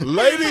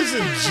Ladies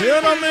and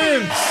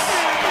gentlemen,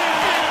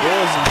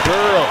 boys and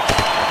girls,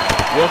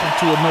 welcome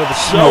to another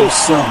show.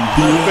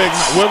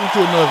 Welcome to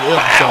another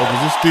episode,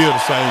 because it's still the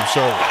same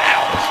show.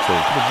 That's true.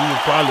 But you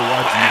were probably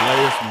watching the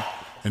last one,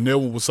 and that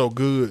one was so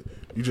good,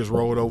 you just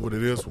rolled over to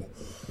this one.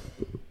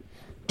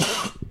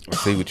 I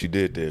see what you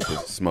did there,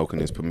 because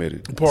smoking is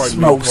permitted.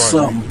 Smoke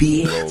some,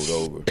 bitch.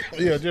 Rolled over.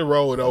 Yeah, just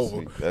roll it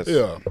over. That's,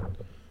 Yeah.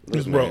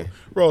 Just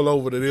roll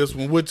over to this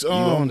one, which you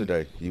on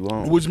today. You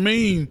on. Which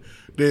mean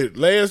that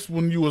last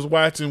one you was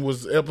watching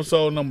was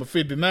episode number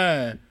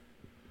 59.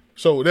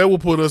 So that will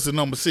put us at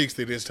number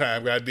 60 this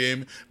time,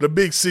 goddamn it. The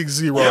big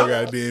 60,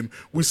 goddamn it.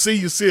 We see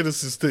your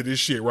citizens to this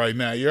shit right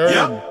now. You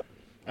heard me?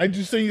 Ain't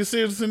you seen your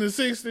citizen at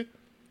 60?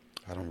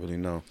 I don't really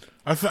know.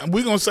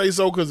 We're going to say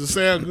so because it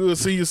sounds good.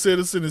 Senior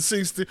citizen at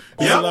 60.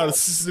 There's a lot of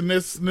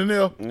citizens in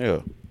there. Yeah.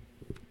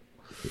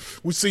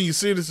 We senior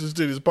citizens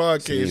to this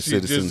podcast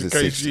shit, just in at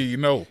case 60. you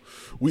know.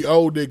 We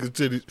old niggas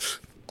to this.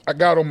 I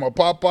got on my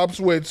pop-pop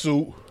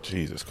sweatsuit.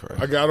 Jesus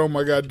Christ. I got on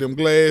my goddamn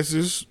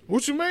glasses.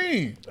 What you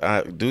mean?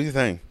 Do your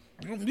thing.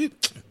 Do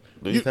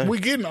your thing. We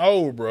getting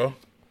old, bro.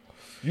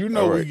 You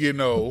know All right. we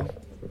getting old.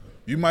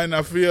 You might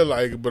not feel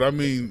like it, but I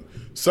mean,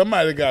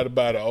 somebody got to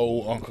buy the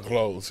old Uncle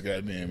clothes,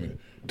 goddamn it.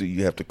 Do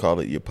you have to call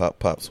it your pop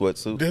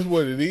sweatsuit? That's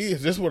what it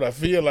is. That's what I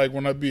feel like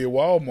when I be at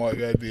Walmart,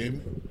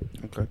 goddamn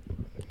it. Okay.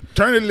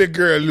 Turn that little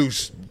girl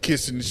loose,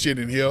 kissing the shit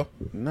in here.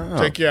 No.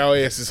 Take y'all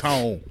asses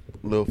home.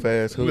 Little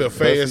fast. Little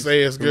fast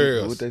ass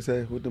girls. What they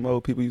say? What them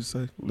old people used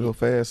to say? Little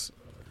fast.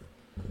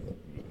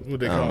 What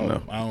they I don't call know.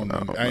 them? I don't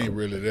know. I I ain't don't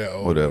really that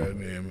old. Whatever.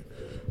 Goddamn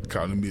it.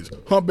 Call them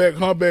bitches.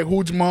 Humpback,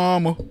 who's your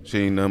mama? She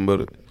ain't nothing but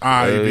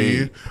All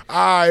right,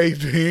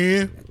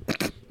 then.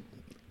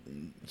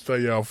 Stay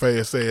y'all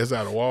fast ass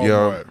out of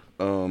Walmart.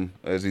 Y'all,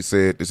 as he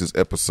said, this is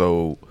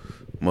episode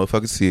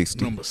motherfucking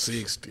 60. Number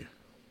 60.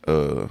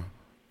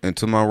 And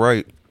to my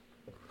right,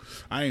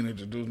 I ain't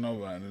introduced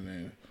nobody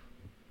then.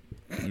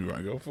 You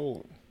right, go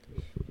forward.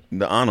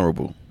 the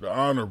Honorable The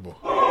Honorable.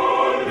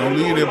 Don't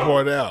leave that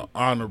part out.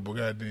 Honorable,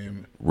 goddamn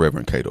it.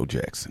 Reverend Cato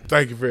Jackson.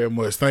 Thank you very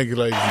much. Thank you,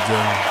 ladies and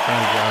gentlemen.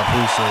 Thank you. I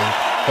appreciate it.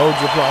 Hold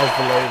your applause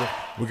for later.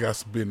 We got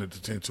some business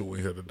to tend to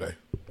in here today.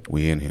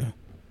 We in here.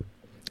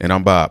 And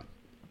I'm Bob.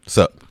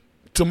 Sup?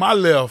 To my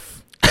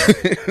left,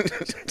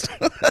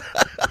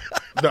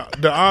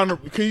 the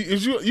honorable.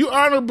 Is you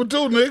honorable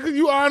too, nigga?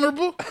 You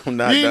honorable? I'm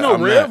not. You ain't no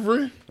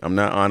reverend. I'm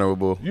not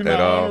honorable You at not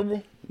all.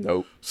 honorable?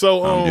 Nope.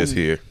 So I'm just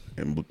here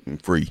and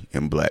free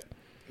and black.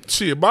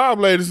 Shit, Bob,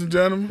 ladies and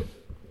gentlemen,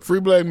 free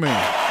black man.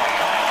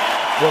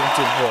 Welcome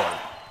to the party.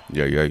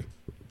 Yeah.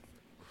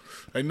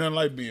 Ain't nothing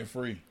like being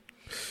free.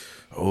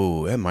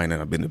 Oh, that might not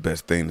have been the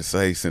best thing to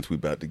say since we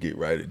about to get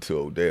right into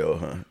Odell,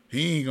 huh?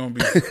 He ain't gonna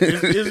be.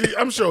 Is he?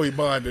 I'm sure he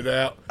bonded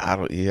out. I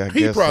He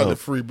guess probably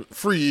so.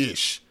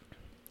 free-ish.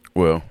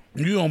 Well,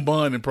 You on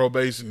bond and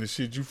probation and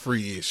shit. You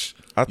free-ish.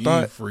 I You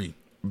thought- ain't free.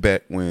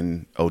 back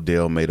when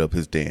Odell made up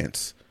his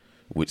dance,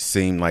 which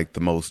seemed like the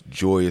most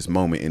joyous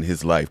moment in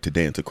his life to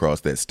dance across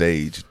that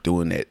stage,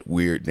 doing that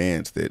weird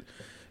dance that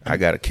I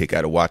got a kick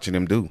out of watching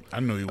him do.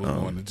 I knew he was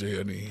going to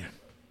jail then.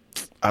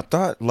 I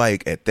thought,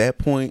 like, at that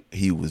point,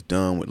 he was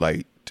done with,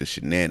 like, the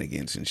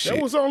shenanigans and shit.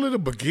 That was only the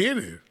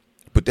beginning.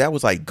 But that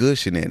was, like, good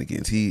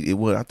shenanigans.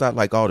 I thought,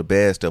 like, all the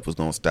bad stuff was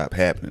going to stop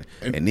happening.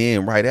 And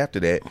then right after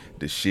that,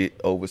 the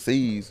shit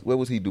overseas. Where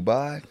was he,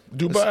 Dubai?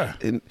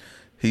 Dubai. And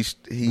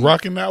he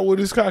Rocking out with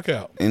his cock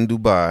out. in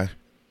Dubai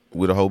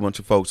with a whole bunch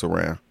of folks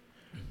around.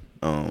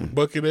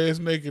 Bucket ass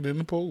naked in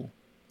the pool.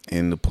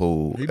 In the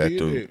pool He at did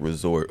the that.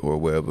 resort or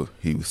wherever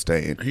he was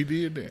staying. He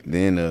did that.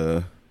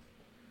 Then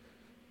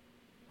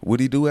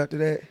what'd he do after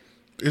that?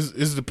 Was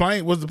the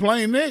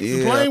plane next? Yeah,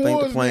 the plane I think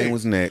was the plane next.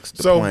 was next.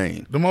 The So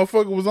plane. the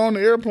motherfucker was on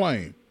the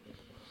airplane.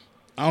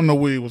 I don't know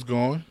where he was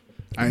going.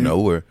 I ain't-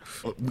 Nowhere.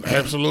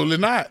 Absolutely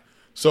not.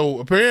 So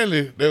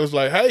apparently they was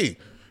like, hey,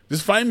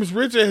 this famous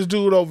rich ass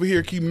dude over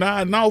here keep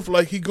nodding off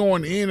like he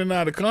going in and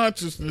out of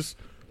consciousness,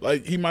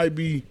 like he might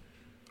be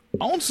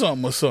on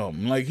something or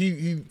something. Like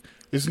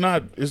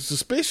it's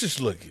suspicious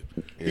looking.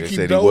 They keep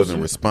said he wasn't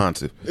dozing.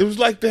 responsive. It was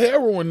like the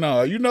heroin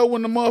nod. You know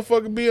when the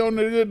motherfucker be on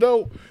the good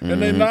dope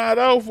and they nod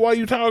off while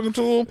you talking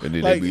to him? And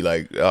then they be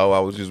like, oh, I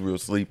was just real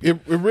sleepy. It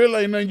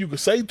really ain't nothing you can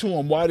say to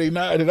them why they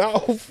nodded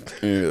off.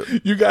 Yeah.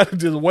 You got to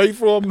just wait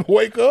for them to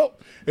wake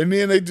up, and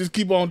then they just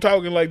keep on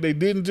talking like they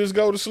didn't just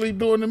go to sleep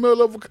during the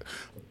middle of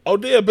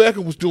Odell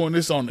Beckham was doing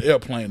this on the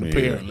airplane,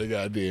 apparently,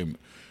 goddamn it.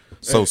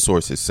 So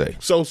sources say.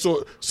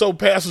 So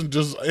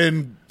passengers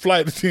and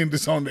flight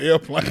attendants on the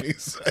airplane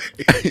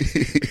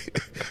say.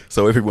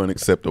 So everyone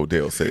except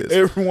Odell says.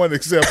 Everyone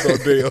except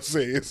Odell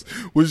says,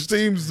 which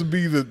seems to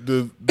be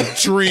the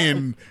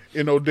trend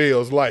in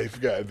Odell's life,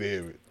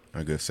 goddamn it.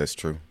 I guess that's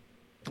true.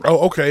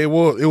 Oh, okay. It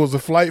was a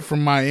flight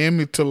from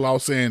Miami to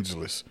Los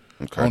Angeles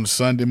Okay. on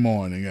Sunday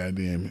morning,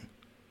 goddamn it.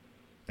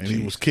 And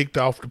he was kicked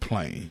off the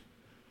plane.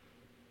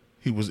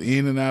 He was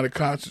in and out of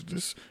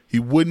consciousness. He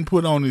wouldn't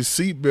put on his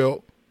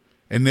seatbelt,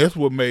 And that's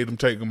what made them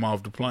take him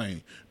off the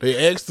plane.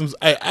 They asked him,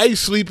 hey,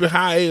 sleeping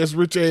high ass,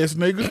 rich ass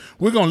nigga,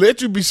 we're going to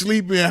let you be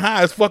sleeping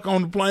high as fuck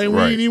on the plane.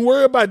 Right. We ain't even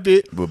worry about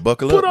that. But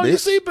buckle Put up, on your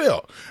bitch.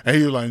 seatbelt. And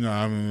he was like,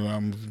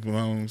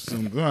 no,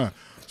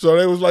 so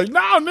they was like,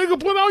 no, nigga,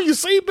 put on your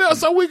seatbelt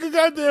so we could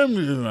goddamn.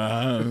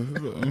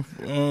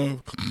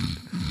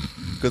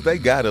 Because they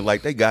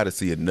gotta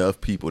see enough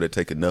people that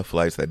take enough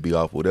flights that be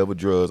off whatever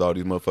drugs all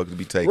these motherfuckers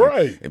be taking,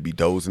 Right. and be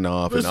dozing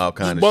off Just- and all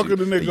kind just of shit.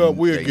 bucket the nigga up,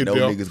 we'll they get know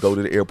there. niggas go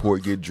to the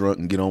airport, get drunk,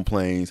 and get on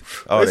planes.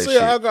 All They that sell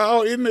shit.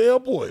 alcohol in the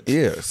airport.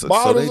 Yeah, so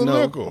Bottles they of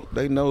know. liquor.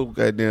 They know,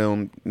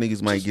 goddamn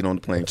niggas might get on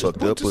the plane fucked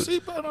Put up. your But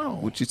seatbelt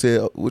on.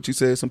 what you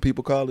said? Some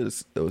people call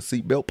it a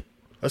seat belt.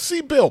 A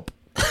seatbelt.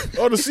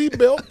 Or the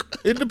seatbelt.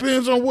 It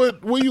depends on where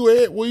you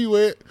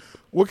at,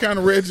 what kind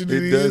of ratchet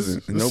It is.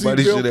 doesn't. The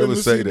Nobody seatbelt should and ever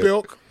the say that.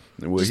 seatbelt.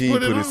 Well, Just he ain't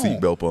put put it his on.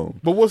 seatbelt on.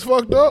 But what's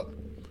fucked up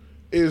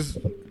is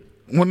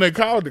when they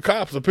called the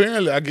cops,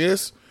 apparently, I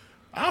guess,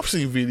 I've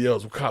seen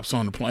videos of cops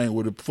on the plane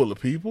with it full of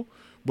people,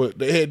 but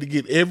they had to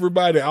get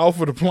everybody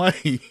off of the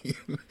plane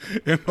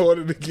in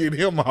order to get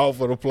him off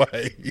of the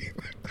plane.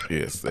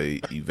 Yes, they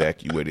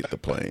evacuated the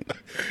plane.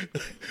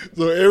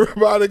 So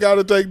everybody got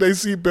to take their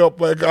seatbelt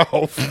back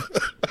off.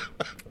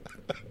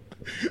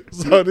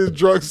 So this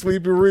drunk,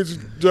 sleeping, rich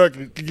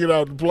junkie can get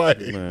out the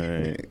plane.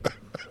 Man.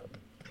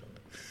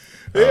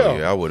 Yeah. Oh,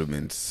 yeah, I would have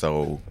been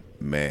so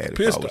mad if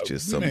Pissed I was off.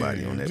 just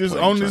somebody Man, on that just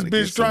plane on this get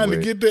bitch trying to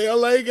somewhere. get to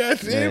L.A.,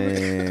 goddamn it.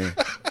 Man,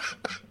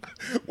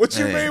 What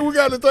you Man. mean we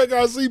got to take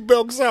our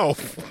seatbelts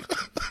off?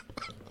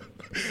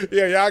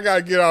 Yeah, y'all got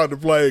to get out of the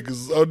plane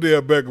because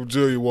Odell Beckham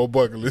Jr. won't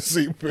buckle his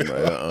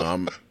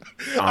seatbelt.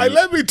 Hey,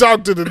 let me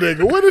talk to the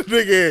nigga. Where the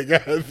nigga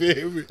at,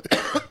 goddamn it?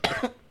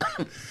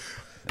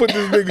 Put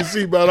this nigga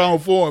seatbelt on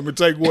for him and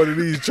take one of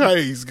these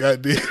chains,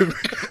 goddamn it.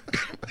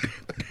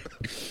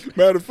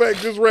 Matter of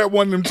fact, just wrap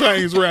one of them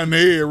chains around the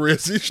head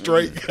rest. He's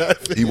straight,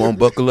 goddamn. he won't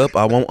buckle up.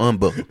 I won't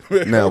unbuckle.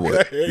 Now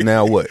what? Okay.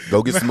 Now what?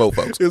 Go get some more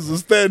folks. It's a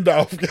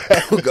standoff,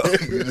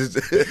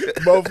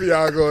 goddamn. Both of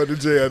y'all going to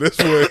jail. That's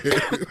what.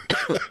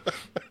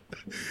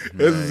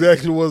 That's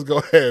exactly what's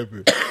gonna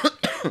happen.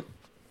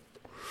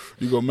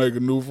 You gonna make a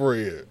new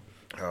friend.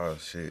 Oh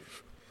shit!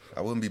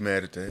 I wouldn't be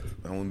mad at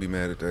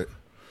that.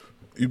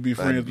 You be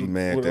friends be with,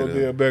 mad with that,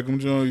 Odell Beckham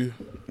Jr.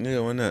 Yeah,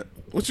 why not?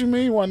 What you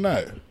mean? Why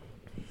not?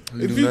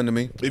 You do nothing to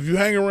me. If you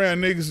hang around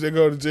niggas that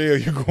go to jail,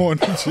 you going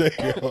to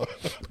jail.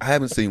 I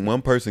haven't seen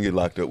one person get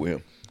locked up with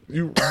him.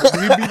 He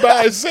be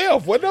by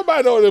himself. Wasn't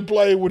nobody on there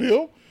playing with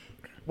him.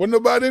 Wasn't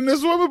nobody in the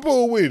swimming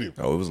pool with him.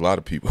 Oh, it was a lot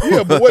of people.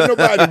 Yeah, but wasn't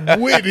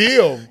nobody with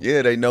him.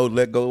 Yeah, they know.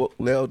 Let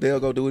Odell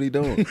go do what he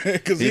doing.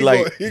 'Cause he he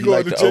like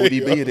going to the jail.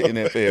 ODB in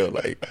the NFL.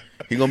 Like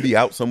he gonna be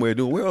out somewhere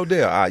doing. Where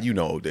Odell? You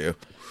know Odell.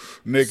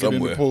 Naked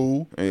Somewhere. in the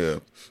pool Yeah,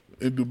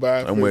 in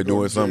Dubai. somewhere Finna go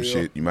doing to some jail.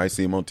 shit. You might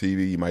see him on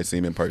TV. You might see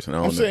him in person. I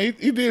don't I'm know. saying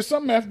he did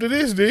something after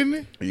this,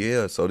 didn't he?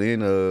 Yeah. So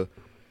then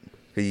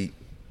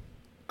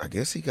I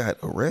guess he got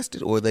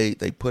arrested, or they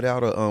put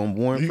out a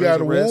warrant. He for got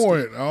his a arrest.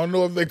 warrant. I don't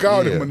know if they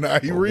caught him or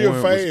not. He a real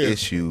warrant was fast.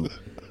 issued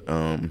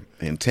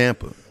in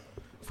Tampa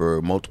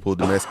for multiple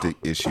domestic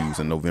issues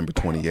on November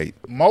 28th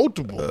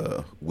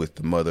Multiple. with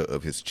the mother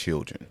of his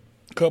children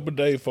Couple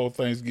days before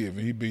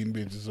Thanksgiving, he beating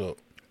bitches up.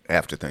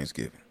 after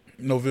Thanksgiving.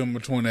 November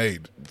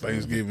 28th,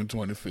 Thanksgiving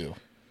 25th.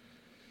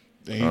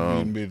 And he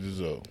beating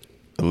bitches up.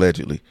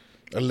 Allegedly.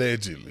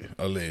 Allegedly.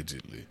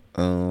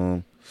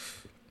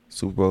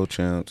 Super Bowl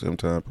champ,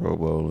 7-time Pro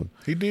Bowler,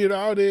 He did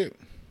all that.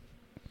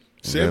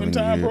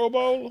 7-time years. Pro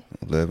Bowler?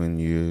 11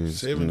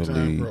 years in the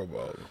 7-time league. Pro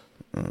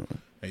Bowler.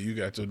 And you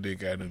got your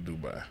dick out in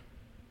Dubai.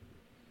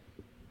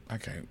 I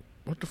can't.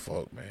 What the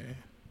fuck, man?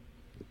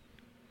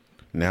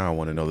 Now I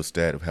want to know the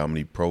stat of how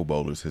many Pro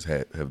Bowlers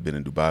have been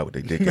in Dubai with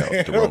their dick out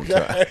at the wrong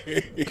time.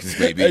 'Cause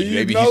maybe And you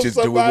he's know just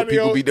doing what somebody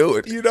people on- be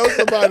doing. You know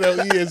somebody on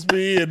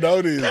ESPN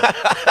know this.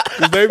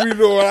 Because they be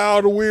doing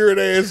all the weird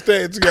ass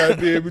stats,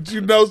 goddamn. But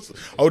you know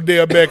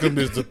Odell Beckham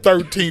is the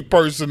 13th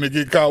person to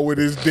get caught with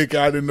his dick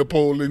out in the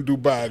pool in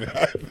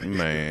Dubai.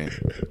 Man,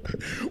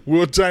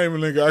 Will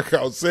Chamberlain got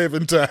caught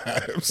 7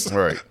 times. all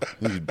right,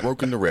 he's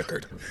broken the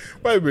record.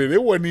 Wait a minute,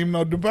 it wasn't even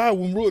on Dubai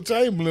when Will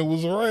Chamberlain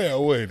was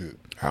around, was it?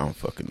 I don't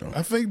fucking know.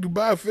 I think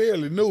Dubai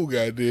fairly new,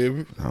 goddamn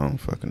it. I don't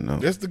fucking know.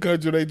 That's the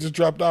country they just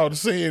dropped all the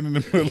sand in the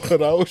middle of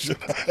the ocean.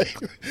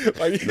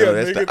 Like, yeah, No,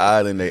 that's nigga. the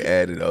island they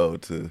added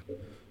to.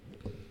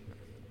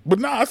 But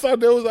no, I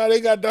thought that was how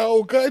they got the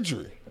whole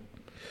country.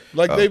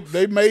 Like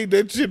they made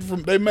that shit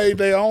from they made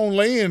their own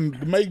land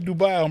to make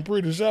Dubai. I'm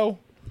pretty sure.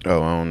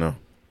 Oh, I don't know.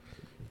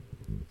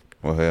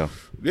 Well, hell,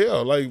 Yeah,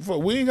 like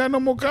fuck, we ain't got no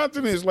more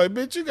continents. Like,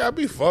 bitch, you gotta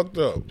be fucked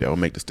up. that would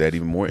make the stat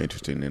even more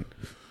interesting. Than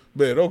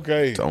But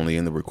okay, it's only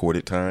in the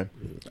recorded time.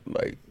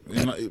 Like,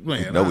 you know,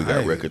 man, no, we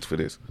got I- records for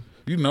this.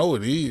 You know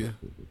it is.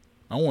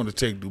 I want to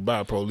check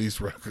Dubai police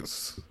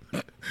records.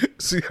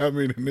 See how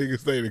many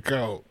niggas they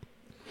caught.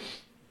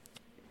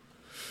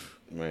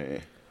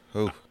 Man,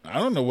 who? I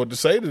don't know what to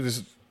say to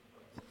this.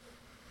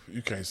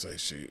 You can't say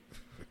shit.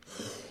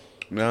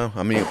 No,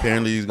 I mean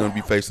apparently he's going to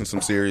be facing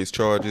some serious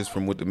charges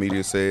from what the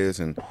media says,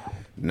 and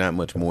not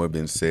much more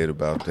been said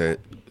about that.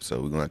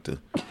 So we're going to have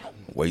to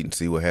wait and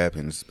see what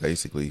happens,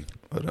 basically.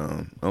 But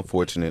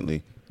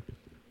unfortunately,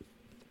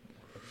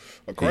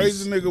 a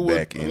crazy he's nigga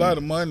back with a in lot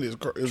of money is a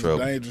trouble.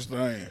 dangerous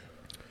thing.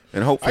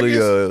 And hopefully,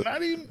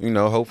 not even- you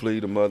know, hopefully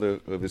the mother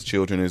of his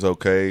children is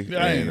okay,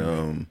 Yeah,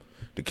 and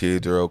the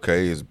kids are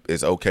okay,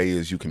 as okay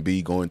as you can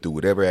be going through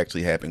whatever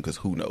actually happened. Because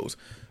who knows?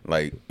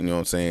 Like, you know what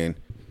I'm saying?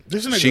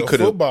 This nigga She a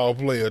coulda- football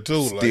player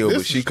too. Still, like,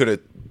 but she could have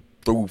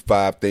threw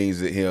 5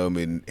 things at him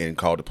and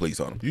called the police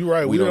on him. You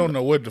right. We don't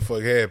know what the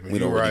fuck happened. We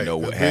don't You really right. know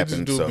what The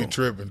happened. Bitches do So, be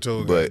tripping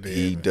too. but goddamn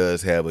he it.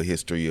 does have a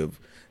history of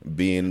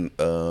being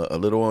a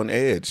little on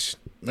edge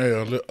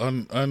Yeah,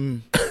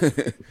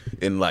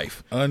 in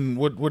life.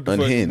 what the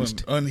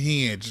Unhinged. fuck?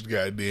 Unhinged.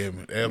 Goddamn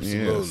it.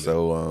 Absolutely. Yeah,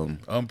 so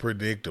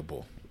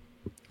unpredictable.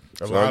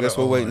 So I guess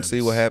we'll wait and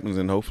see what happens,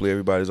 and hopefully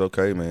everybody's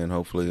okay, man.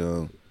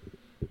 Hopefully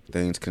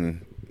things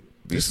can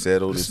be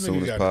settled this as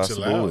soon nigga as gotta chill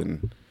possible, out.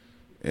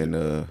 and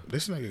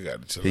This nigga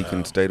got to chill he out.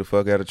 can stay the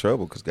fuck out of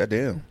trouble. Cause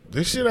goddamn,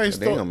 This shit ain't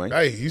Goddamn, start. man.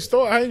 Hey, he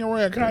started hanging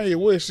around Kanye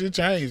West. Shit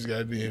changed.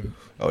 Goddamn.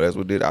 oh, that's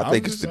what did. I I'm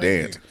think it's just the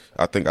saying. dance.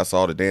 I think I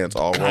saw the dance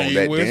all wrong. Kanye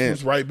That West dance,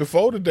 was right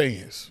before the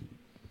dance.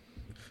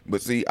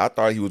 but see, I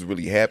thought he was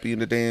really happy in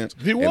the dance.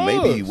 He and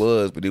maybe he was.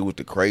 was, but it was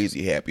the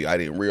crazy happy. I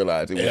didn't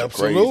realize it was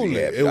Absolutely. a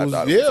crazy happy. It I was-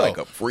 thought it was yeah. like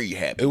a free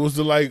happy. It was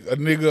like a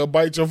nigga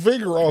bite your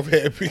finger off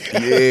happy.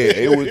 Yeah,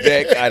 it was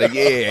that kind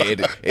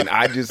of and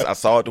I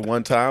saw it the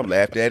one time,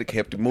 laughed at it,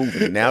 kept it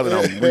moving. And now that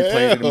I'm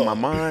replaying it in my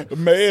mind, The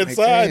mad like,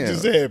 side damn.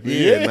 just happy.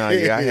 Yeah,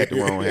 I had the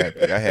wrong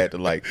happy. I had to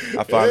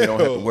I finally don't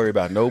have to worry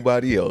about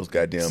nobody else.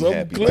 Goddamn Something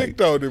happy.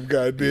 clicked on him,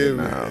 goddamn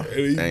Yeah, it. nah,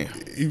 And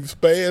damn. he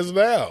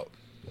spazzed out.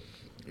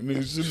 And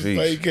he should have Sheesh.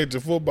 stayed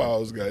catching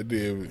footballs,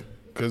 goddamn it.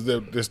 Because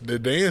the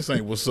dance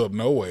ain't what's up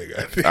no way,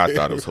 goddamn. I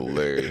thought it was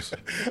hilarious.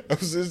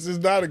 It's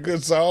not a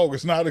good song.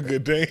 It's not a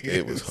good dance.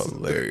 It was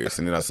hilarious.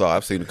 And then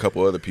I've seen a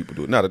couple other people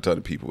do it. Not a ton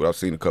of people, but I've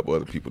seen a couple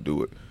other people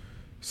do it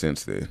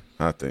since then.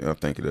 I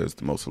think it is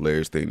the most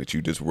hilarious thing that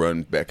you just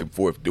run back and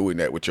forth doing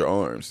that with your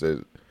arms.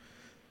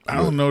 I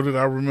don't know that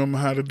I remember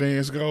how the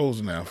dance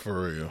goes now,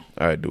 for real.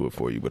 I'd do it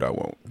for you, but I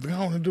won't. Go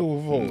on and do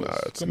it for Nah,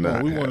 us. it's Come not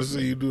on, we want to happening.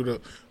 see you do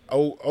the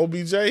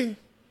OBJ.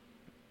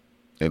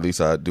 At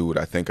least I do what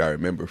I think I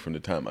remember from the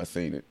time I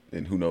seen it,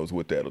 and who knows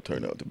what that'll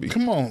turn out to be.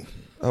 Come on.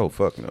 Oh,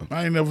 fuck no.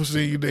 I ain't never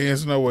seen you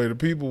dance no way. The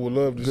people would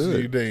love to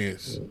see you Good.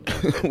 dance.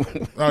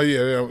 Oh,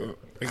 yeah,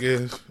 I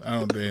guess. I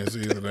don't dance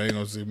either. They ain't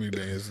going to see me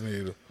dancing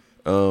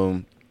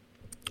either.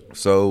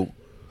 So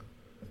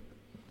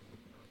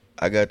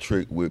I got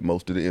tricked with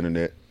most of the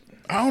internet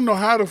I don't know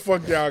how the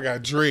fuck y'all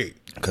got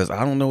tricked. because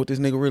I don't know what this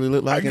nigga really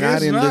looked like, I and I guess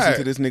didn't not. listen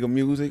to this nigga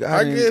music.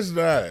 I didn't- guess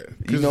not.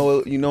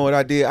 You know what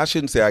I did? I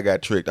shouldn't say I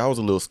got tricked. I was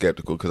a little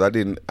skeptical because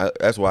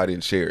that's why I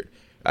didn't share it.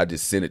 I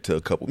just sent it to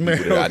a couple people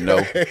that I know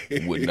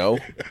Okay. would know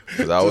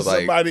because I was like,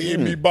 somebody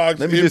in me box.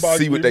 let me just inbox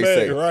see what me they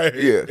say. back, right?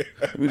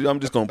 Yeah, I'm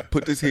just gonna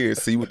put this here and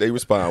see what they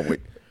respond with.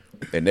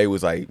 And they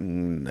was like,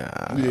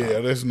 nah.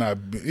 Yeah, that's not.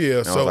 Yeah,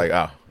 And I so was like,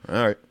 oh,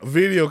 all right. a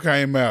video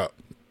came out.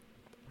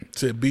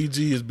 Said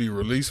BG is be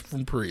released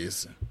from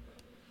prison.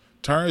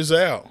 Turns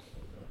out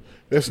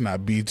that's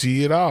not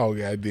BG at all.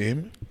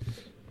 Goddamn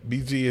it,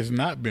 BG has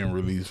not been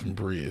released from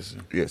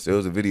prison. Yes, there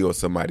was a video of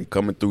somebody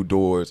coming through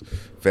doors,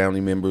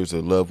 family members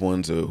or loved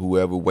ones or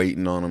whoever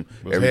waiting on them.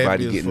 Was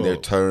Everybody happy as getting their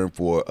fuck. turn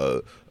for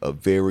a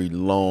very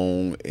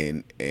long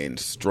and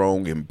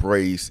strong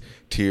embrace.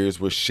 Tears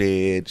were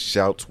shed,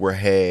 shouts were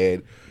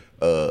had.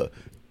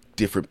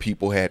 Different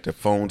people had their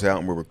phones out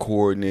and were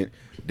recording it.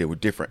 There were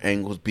different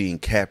angles being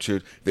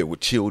captured. There were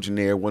children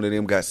there. One of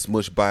them got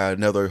smushed by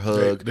another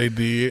hug. They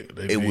did.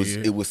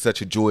 It was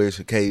such a joyous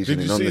occasion,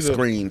 Did and you on see the the-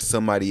 screen,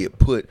 somebody had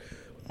put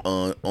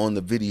on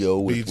the video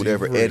with BG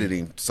whatever free.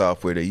 editing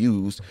software they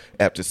used.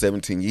 After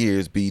 17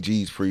 years,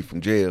 BG's free from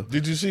jail.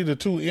 Did you see the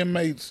two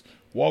inmates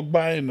walk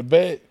by in the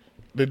back?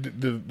 They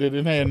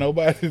didn't have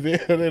nobody there.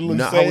 They looked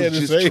No, sad I was and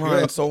just sad.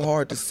 trying so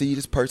hard to see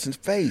this person's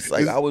face.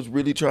 Like I was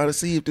really trying to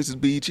see if this is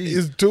BG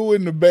It's two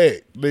in the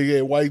back. They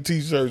had white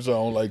T-shirts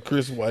on, like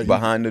Chris White.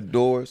 behind the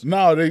doors.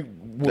 No, they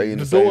in the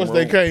the same doors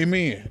they room? came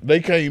in. They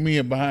came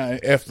in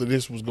behind after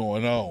this was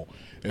going on,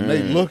 and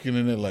they looking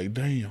and they're like,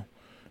 "Damn."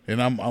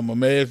 And I'm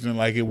imagining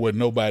like it wasn't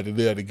nobody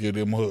there to give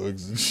them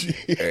hugs and shit.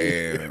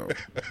 Damn.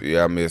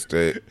 Yeah, I missed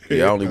it.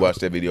 Yeah, I only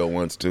watched that video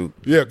once too.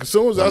 Yeah, cause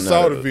soon as I I'm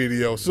saw not the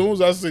video, soon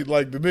as I see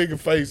like the nigga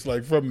face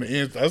like from the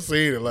inside, I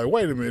seen it like,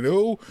 wait a minute,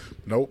 who?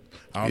 Nope,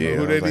 I don't Yeah, know I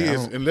who was that like, I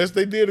is. don't- Unless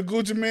they did a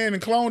Gucci man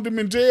and cloned him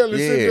in jail and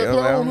Yeah, sent the I was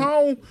like, I clone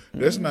don't- home.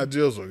 That's not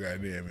Jizzle,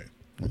 goddamn it.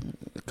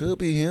 It could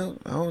be him.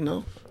 I don't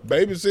know.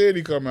 Baby said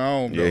he coming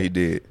home. Yeah, though. he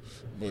did.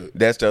 But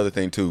That's the other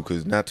thing too,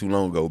 because not too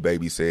long ago,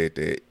 Baby said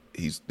that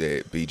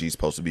BG's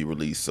supposed to be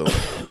released. So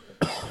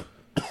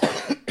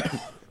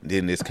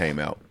then this came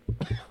out.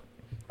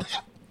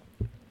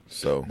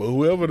 So But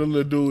whoever the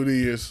little dude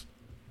is,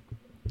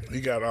 he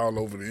got all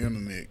over the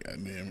internet,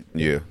 goddamn.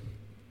 yeah,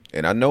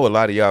 and I know a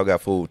lot of y'all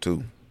got fooled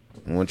too.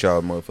 I want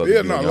y'all motherfuckers Yeah,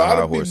 to be no, on a your lot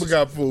high of horses. people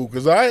got food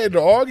because I had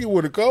to argue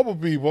with a couple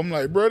people. I'm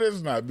like, bro,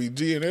 that's not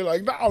BG, and they're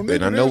like, no, nigga,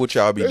 And I know what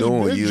y'all be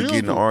doing. it's You get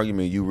in an jizzle.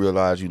 argument, you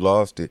realize you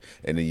lost it,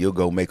 and then you'll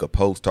go make a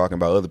post talking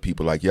about other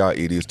people like, y'all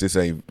idiots, this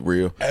ain't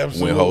real.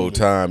 Absolutely. When the whole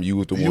time you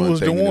was the You one was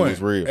the thinking one. it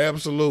was real.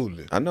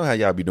 Absolutely. I know how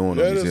y'all be doing on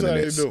That these is how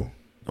they internets, do.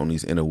 on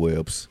these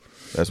interwebs.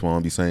 That's why I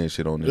don't be saying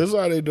shit on This this. is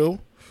how they do.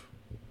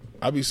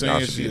 I be Y'all saying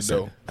should be shit,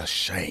 though.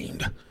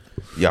 ashamed.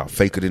 Y'all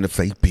faker than the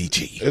fake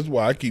BG. That's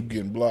why I keep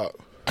getting blocked.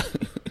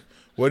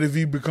 What if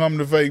you become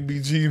the fake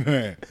BG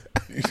man?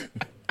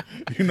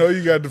 You know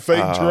you got the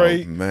fake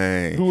Drake.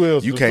 Man. Who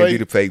else? You The can't fake- be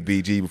the fake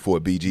BG before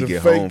BG The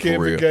get fake home for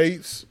Kevin real.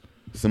 Gates.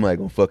 Somebody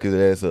gonna fuck his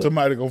ass up.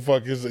 Somebody gonna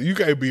fuck his. You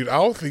can't be. I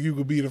don't think you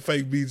could be the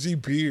fake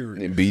BG.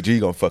 Period. And BG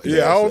gonna fuck his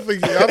Yeah, I ass don't up.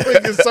 think. I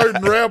think in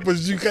certain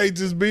rappers you can't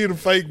just be the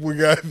fake one.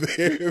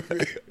 Goddamn.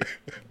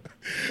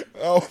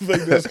 I don't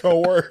think that's gonna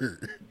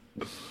work.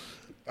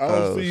 I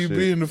don't see you shit.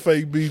 being the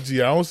fake BG.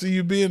 I don't see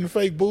you being the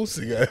fake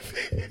Boosie.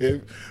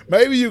 Goddamn.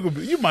 Maybe you could.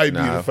 You might be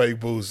Nah. the fake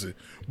Boosie.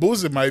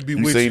 Boosie might be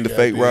You with seen you. the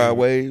fake goddamn. Ride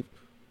Wave?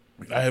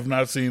 I have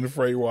not seen the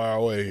fake Ride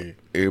Wave.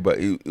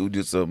 Everybody, it was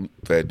just some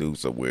fat dude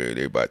somewhere. And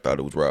everybody thought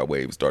it was Rod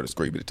Wave and started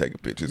screaming and taking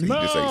pictures. And No,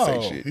 he just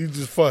ain't say shit. he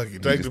just fucking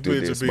take the just stood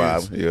there picture,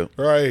 smiling, bitch.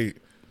 yeah. Right.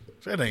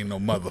 That ain't no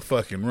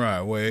motherfucking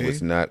Ride Wave.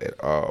 It's not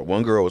at all.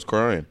 One girl was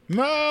crying.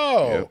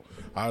 No.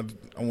 I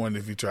wonder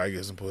if he tried to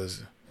get some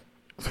pussy.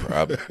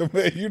 Probably.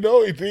 Man, you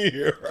know he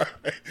did,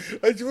 right?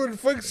 Like, you want to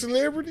fuck a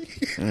celebrity?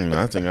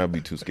 I think I'd be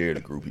too scared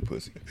of groupie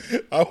pussy.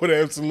 I would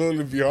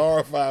absolutely be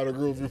horrified of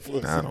groupie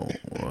pussy. I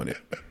don't want it.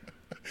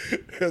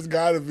 It's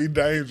got to be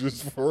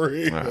dangerous for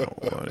real. I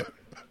don't want it.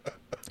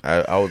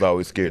 I was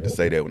always scared to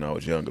say that when I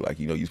was younger. Like,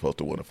 you supposed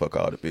to want to fuck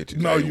all the bitches.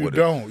 No, I you would've-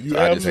 don't. You so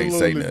I just ain't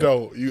say absolutely nothing.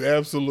 don't. You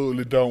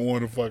absolutely don't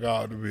want to fuck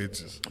all the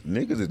bitches.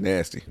 Niggas is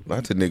nasty.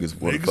 Lots of niggas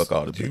want to Niggas- fuck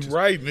all the you bitches.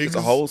 right, It's a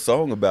niggas. whole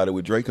song about it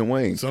with Drake and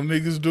Wayne. Some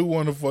niggas do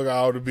want to fuck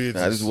all the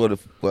bitches. I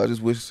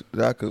just wish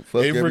that I could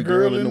fuck every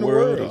girl in the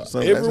world. or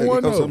something. Every one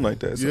of them. Something like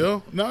that. So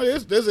Yeah. No,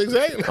 that's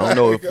exactly. I don't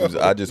know if how it it's,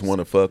 goes. I just want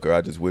to fuck or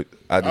I just want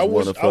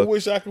to fuck. I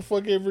wish I could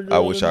fuck every girl I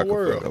wish in I the could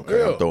world. fuck. Okay,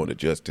 Yeah. I'm throwing a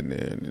just in there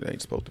and it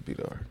ain't supposed to be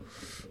there.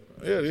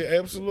 Yeah,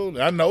 absolutely.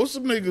 I know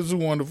some niggas who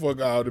want to fuck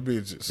all the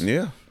bitches.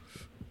 Yeah.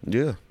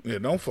 Yeah,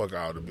 don't fuck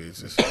all the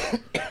bitches.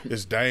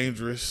 It's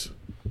dangerous.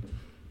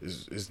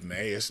 It's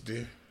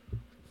nasty.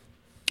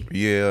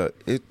 Yeah.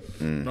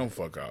 Don't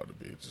fuck all the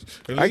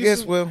bitches. At I least guess,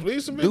 some- well, at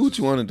least some do what bitches-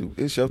 you want to do.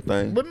 It's your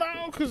thing. But no,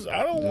 because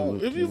I don't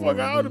want. If you fuck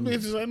all the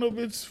bitches, ain't no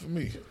bitches for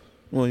me.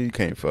 Well, you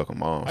can't fuck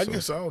them all. I so.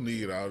 guess I don't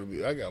need all the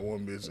bitches. I got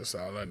one bitch. That's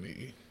all I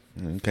need.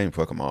 You can't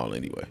fuck them all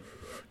anyway.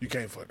 You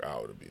can't fuck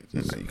all the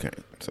bitches. No, you can't.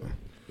 So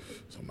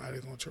Somebody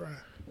gonna try.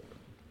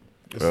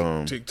 It's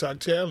Um, a TikTok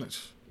challenge.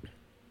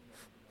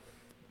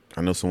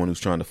 I know someone who's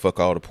trying to fuck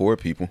all the poor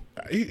people.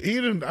 He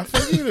done. I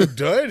think he done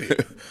done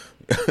it.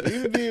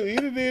 He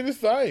done did his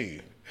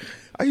thing.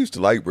 I used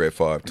to like Brett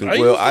Favre too. I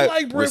Well, used to I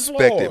like Brett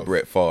respected Favre.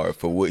 Brett Favre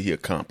for what he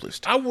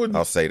accomplished. I wouldn't.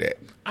 I'll say that.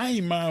 I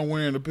ain't mind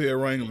wearing a pair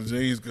of Wrangler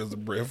jeans because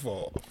of Brett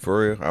Favre.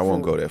 For real, I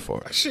won't go that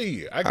far.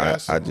 Shit, I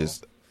got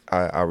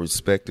I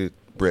respected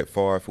Brett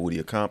Favre for what he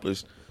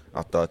accomplished.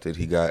 I thought that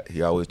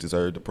he always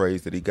deserved the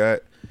praise that he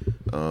got.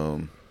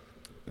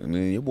 And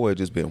then your boy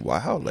just been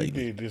wild He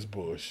lately. did this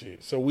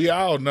bullshit. So we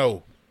all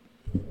know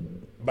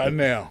by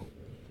now,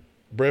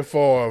 Brett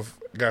Favre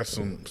got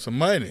some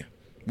money.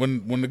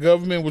 When the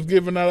government was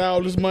giving out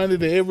all this money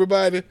to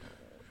everybody,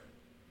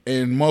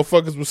 and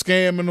motherfuckers was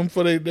scamming them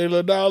for their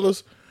little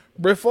dollars,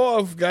 Brett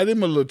Favre got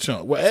him a little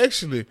chunk. Well,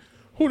 actually,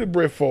 who did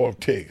Brett Favre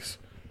text?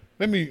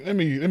 Let me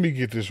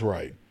get this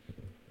right.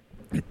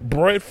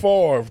 Brett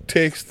Favre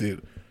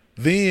texted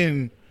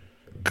then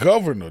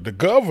the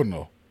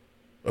governor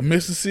of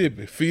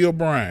Mississippi, Phil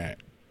Bryant.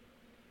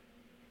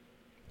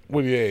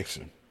 What did he ask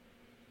him?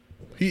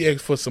 He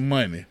asked for some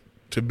money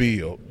to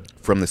build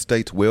From the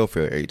state's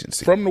welfare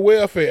agency from the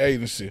welfare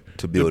agency.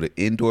 to build an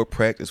indoor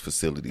practice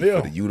facility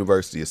Yeah. for the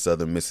University of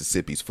Southern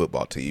Mississippi's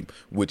football team,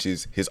 which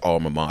is his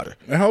alma mater.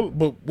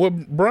 But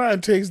what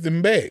Brian texted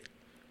him back,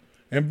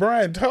 and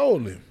Brian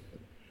told him,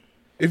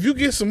 if you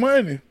get some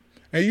money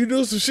and you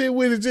do some shit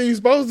with it you ain't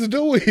supposed to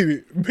do with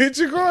it, bitch,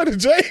 you're going to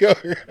jail.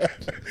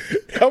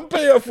 I'm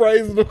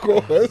paraphrasing, of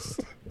course.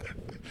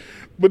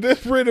 But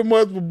that's pretty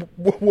much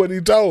what he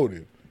told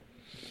him.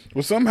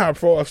 Well, somehow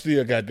Favre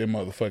still got that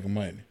motherfucking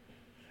money.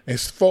 And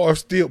Favre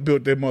still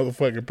built that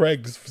motherfucking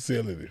practice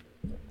facility.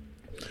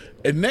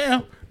 And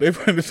now they're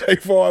going to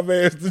take Favre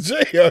ass to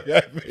jail.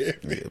 Goddamn.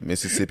 Yeah,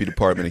 Mississippi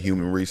Department of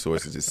Human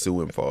Resources is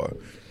suing Favre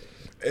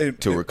And,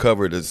 to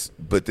recover this.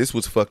 But this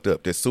was fucked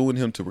up. They're suing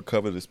him to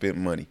recover the spent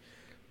money,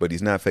 but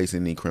he's not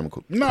facing any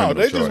criminal. no,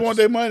 they just charges. want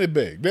their money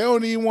back. They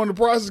don't even want to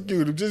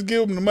prosecute him. Just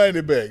give them the money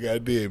back,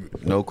 goddamn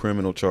it. No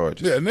criminal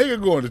charges. Yeah, nigga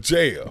going to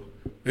jail.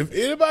 If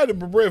anybody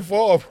but Brett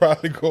Favre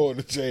probably going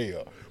to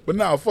jail. But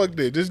nah, fuck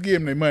that. Just give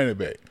them their money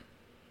back.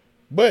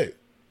 But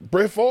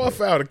Brett Favre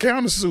filed a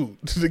countersuit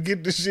to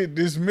get this shit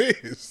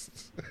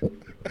dismissed.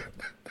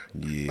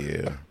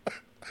 Yeah.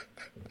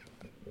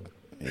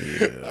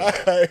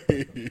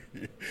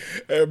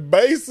 And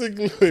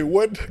basically,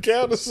 what the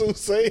countersuit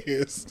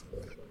says,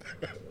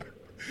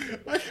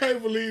 I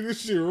can't believe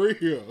this shit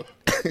real.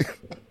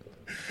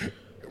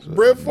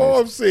 Brett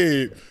Favre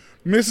said,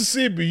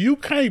 Mississippi, you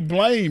can't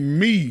blame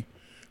me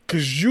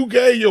because you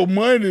gave your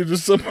money to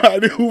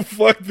somebody who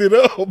fucked it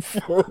up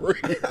for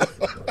real.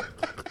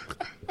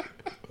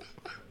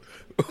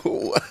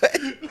 What?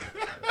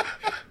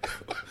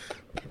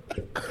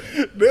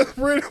 That's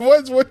pretty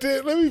much what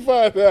they, let me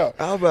find out.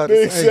 I was about the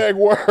to say, exact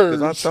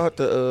words.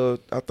 'cause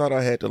I thought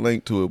I had the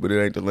link to it, but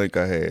it ain't the link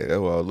I had. That's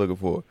what I was looking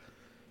for.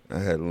 I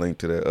had a link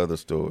to that other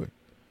story.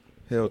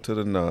 Hell to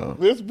the no.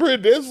 That's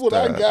what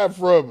I got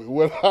from it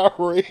when I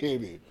read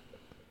it.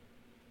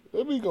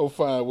 Let me go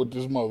find what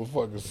this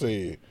motherfucker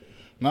said.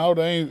 No, it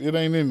ain't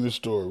in the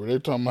story. But they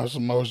talking about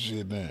some more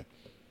shit now.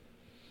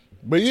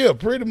 But yeah,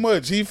 pretty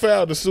much he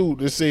filed a suit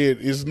that said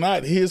it's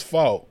not his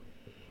fault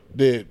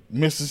that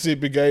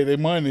Mississippi gave their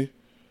money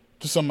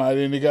to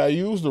somebody and it got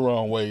used the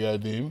wrong way,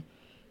 goddamn it.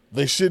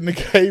 They shouldn't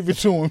have gave it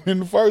to him in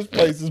the first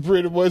place is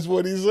pretty much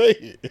what he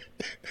said.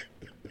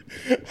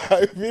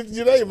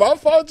 It ain't my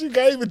fault you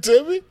gave it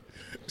to me.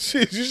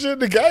 Shit, you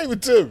shouldn't have gave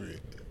it to me.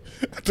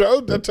 I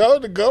told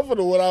the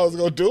governor what I was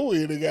gonna do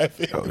with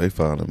it. Oh, they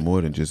filing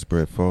more than just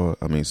Brett Favre.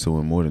 I mean,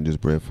 suing more than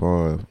just Brett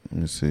Favre.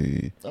 Let me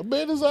see. I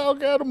bet there's all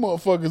kind of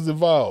motherfuckers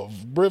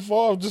involved. Brett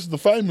Favre just the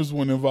famous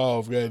one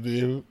involved,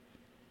 goddamn it.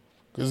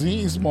 Cause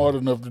he ain't smart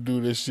enough to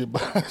do this shit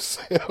by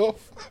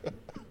himself.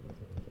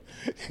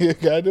 He a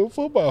goddamn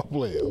football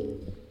player.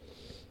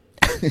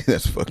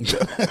 That's fucked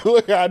up.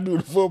 Look how I do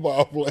the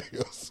football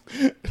players.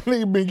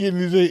 Nigga been hitting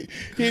his head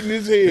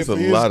There's for a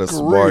his lot of career.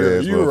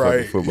 smart-ass You motherfucking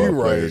right. football You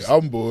players. right.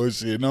 I'm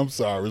bullshitting. I'm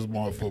sorry,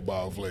 smart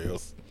football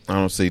players. I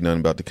don't see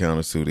nothing about the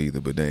countersuit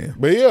either, but damn.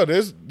 But yeah,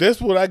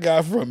 that's what I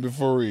got from it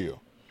for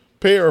real.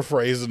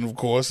 Paraphrasing, of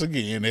course,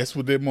 again, that's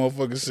what that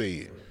motherfucker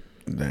said.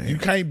 Damn. You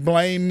can't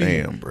blame me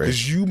Damn, Brett.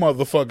 because you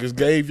motherfuckers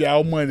gave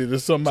y'all money to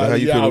somebody So how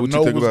you y'all feeling? What you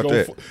know think was about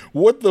gonna. that?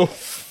 What the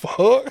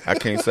fuck? I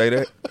can't say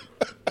that.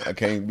 I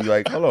can't be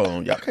like, hold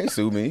on, y'all can't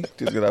sue me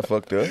just because I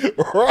fucked up.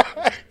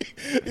 Right?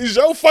 It's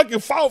your fucking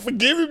fault for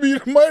giving me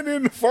the money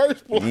in the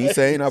first place. You ain't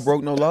saying I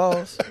broke no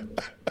laws.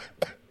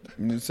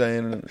 You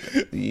saying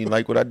you ain't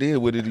like what I did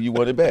with it and you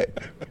want it back.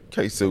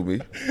 Can't sue me.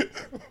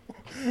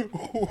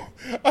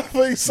 I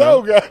think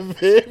so,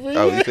 goddammit.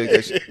 Oh, you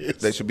think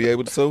they should be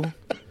able to sue?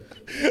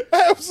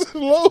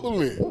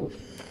 Absolutely.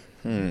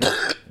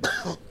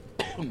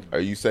 Are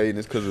you saying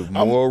this because of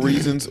moral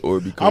reasons or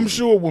because I'm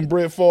sure when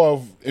Brett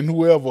Favre and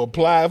whoever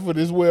applied for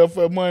this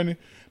welfare money,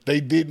 they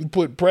didn't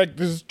put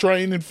practice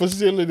training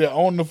facility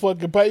on the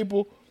fucking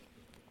paper,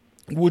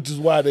 which is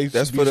why they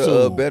that's should for be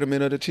the sued.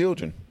 betterment of the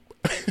children?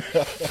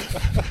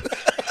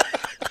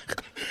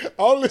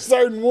 Only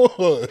certain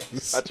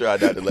ones. I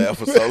tried not to laugh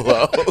for so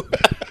long.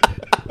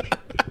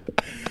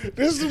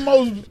 This is the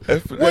most.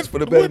 That's for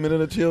the betterment of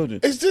the children.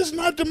 It's just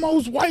not the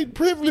most white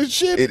privilege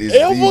shit It is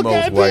ever, the most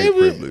goddamn white it.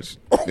 privilege.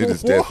 It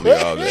is definitely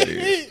all that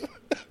is.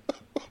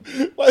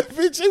 Like,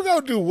 bitch, you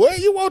gonna do what?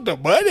 You want the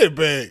money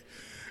back?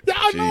 Y'all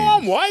know Jeez.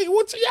 I'm white.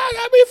 What y'all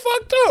got me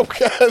fucked up?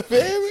 God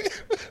damn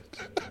it.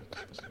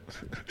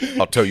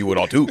 I'll tell you what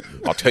I'll do.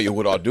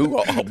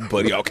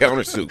 Buddy, I'll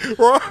countersue.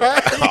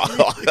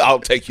 Right? I'll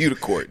take you to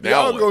court. Now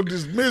Y'all what? gonna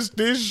dismiss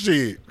this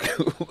shit.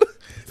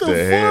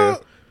 The hell?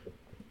 Fuck?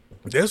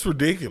 That's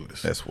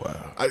ridiculous. That's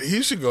wild.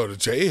 He should go to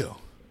jail.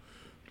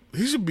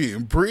 He should be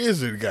in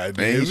prison,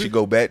 goddamn. And he should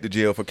go back to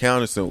jail for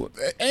countersuing.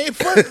 Ain't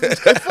for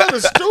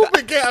the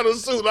stupid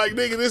countersuit. Like,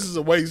 nigga, this is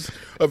a waste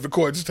of the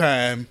court's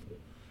time.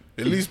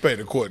 At least pay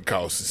the court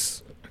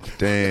costs.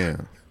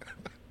 Damn.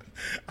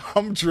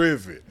 I'm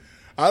tripping.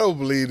 I don't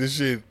believe this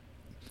shit.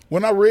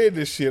 When I read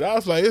this shit, I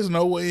was like, "There's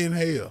no way in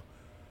hell."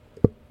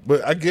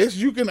 But I guess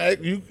you can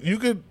act. You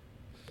could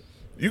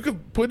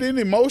put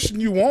any motion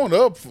you want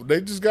up.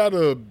 They just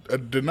gotta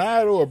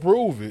deny it or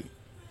approve it.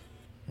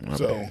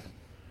 So,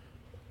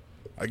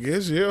 I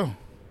guess yeah.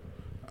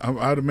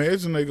 I'd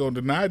imagine they gonna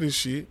deny this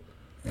shit.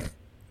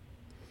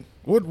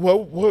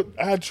 What?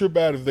 I'd trip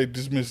out if they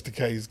dismiss the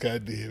case.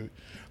 Goddamn it!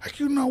 Like,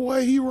 you know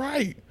what? He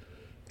right.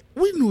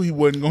 We knew he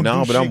wasn't gonna.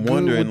 No, do but shit I'm good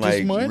wondering, with this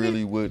like, money.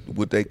 really,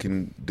 what they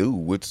can do.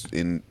 What's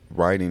in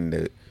writing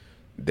that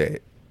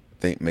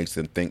makes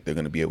them think they're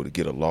going to be able to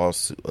get a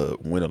lawsuit,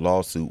 win a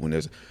lawsuit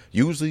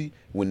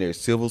when there's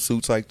civil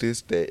suits like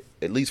this. That,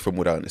 at least from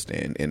what I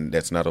understand, and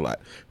that's not a lot,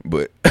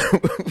 but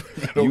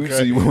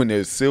usually when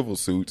there's civil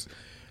suits,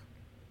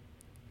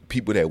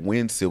 people that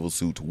win civil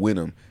suits win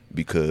them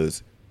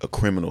because a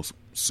criminal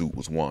suit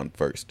was won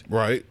first.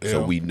 Right. So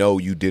yeah. we know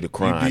you did a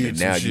crime, did and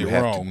some now you shit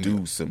have wrong. to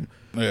do some.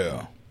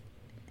 Yeah.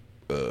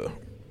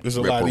 It's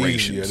a lot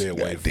easier that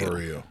way, goddamn. for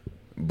real.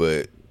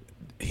 But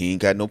he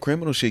ain't got no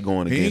criminal shit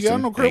going He ain't against got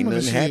him. no criminal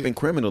ain't nothing shit. happened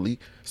criminally.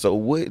 So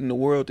what in the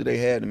world do they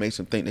have to make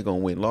them think they're gonna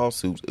win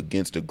lawsuits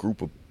against a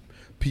group of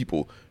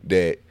people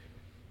that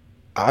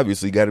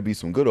obviously got to be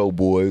some good old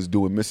boys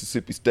doing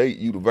Mississippi State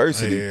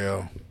University,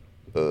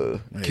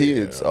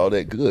 kids, all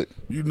that good.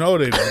 You know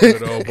they the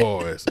good old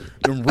boys.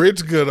 Them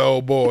rich good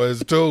old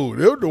boys too.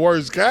 They're the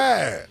worst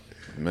kind.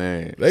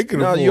 Man, They can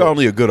no, afford you're it.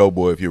 only a good old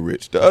boy if you're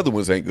rich. The other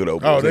ones ain't good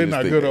old boys. Oh, they're just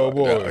not think good they old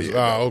are. boys. No,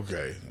 yeah,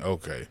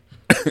 Okay.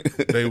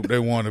 they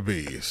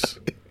wannabes.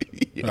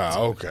 Yes.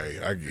 Okay,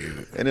 I get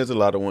it. And there's a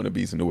lot of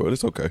wannabes in the world.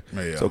 It's okay.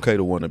 Yeah. It's okay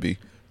to wannabe.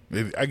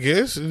 I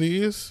guess it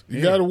is.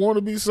 You gotta want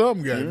to be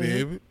something,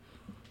 goddamn it.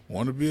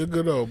 Want to be a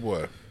good old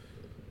boy.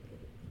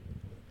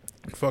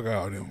 Fuck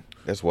all them.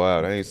 That's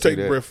wild. I ain't see Take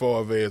that. Brett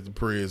Favre ass to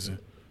prison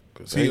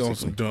because he on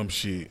some dumb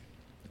shit.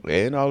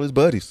 And all his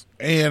buddies.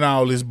 And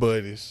all his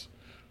buddies.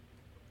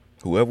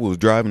 Whoever was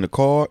driving the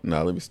car.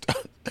 Nah, let me stop.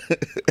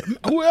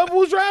 Whoever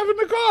was driving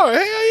the car,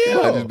 hell I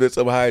yeah. just been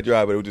some high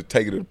driver that was just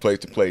taking it from place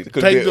to place.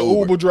 Take the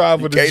Uber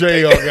driver to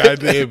jail,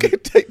 goddamn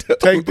it.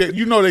 Take that.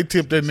 You know they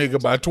tipped that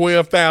nigga by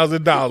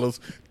 $12,000.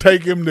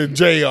 Take him to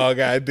jail,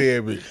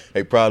 goddamn it.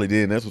 They probably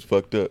did. And that's what's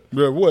fucked up.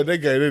 But what they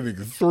gave that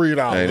nigga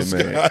 $3.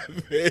 Hey, man.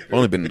 goddamn.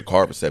 Only been in the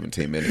car for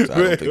 17 minutes. I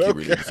don't think he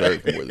really Okay.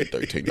 deserved more than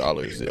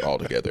 $13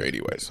 altogether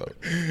anyway. So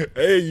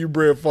Hey, you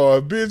Brett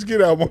Favre, bitch,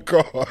 get out my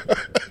car.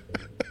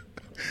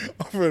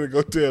 I'm finna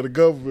go tell the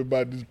government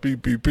about this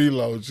PPP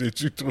loan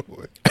shit you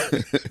doing.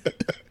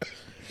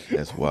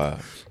 that's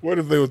wild. What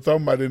if they was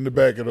talking about it in the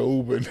back of the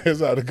Uber and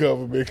that's how the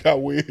government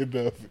got wind of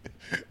it?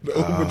 The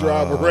Uber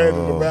driver ran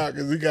in the back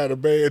because he got a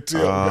bad tip.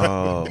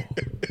 Oh,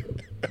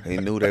 he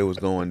knew they was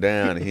going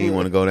down, and he didn't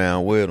want to go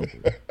down with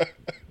them.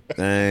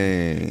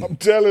 Dang, I'm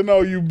telling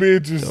all you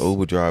bitches. the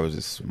Uber drivers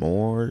is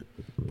smart.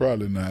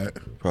 Probably not.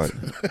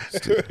 Probably.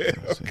 Still,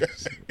 Okay.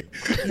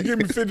 You give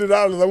me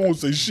 $50, I won't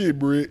say shit,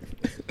 Britt.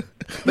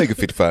 Make it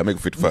 55. Make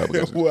it 55.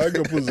 Yeah, well, I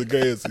can put some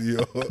gas in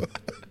your.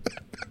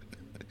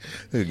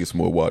 They can get some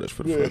more waters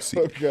for the front seat.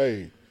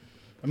 Okay.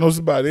 I know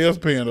somebody else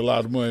paying a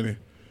lot of money.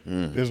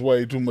 It's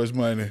way too much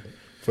money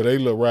for they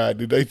little ride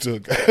that they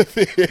took.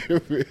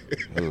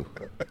 Ooh.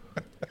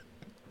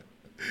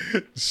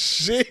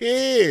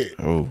 Shit.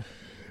 Oh,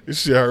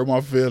 This shit hurt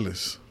my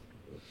feelings.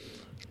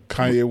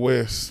 Kanye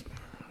West.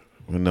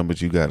 what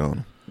numbers you got on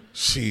him?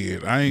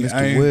 Shit. I ain't.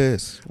 Mr.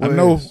 West. I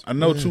know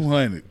West.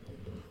 200.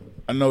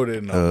 I know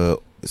that number.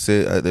 It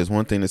said, there's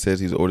one thing that says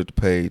he's ordered to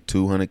pay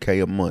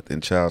 $200K a month in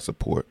child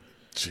support.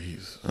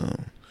 Jeez.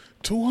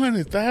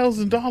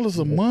 $200,000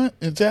 a month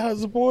in child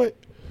support?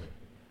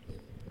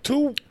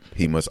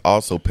 He must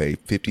also pay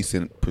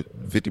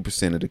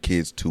 50% of the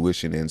kids'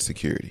 tuition and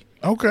security.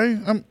 Okay,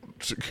 I'm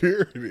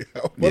security.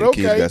 But Yeah, the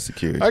okay. kids got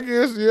security. I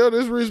guess, yeah,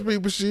 this rich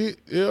people shit.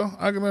 Yeah,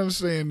 I can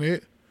understand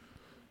that.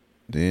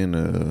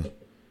 Then,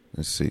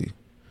 let's see.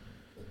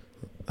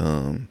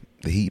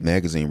 The Heat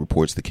magazine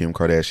reports that Kim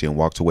Kardashian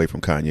walked away from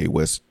Kanye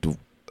West's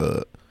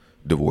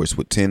divorce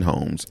with 10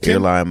 homes,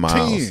 airline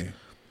miles, 10.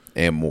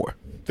 and more.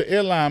 The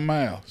airline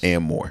miles.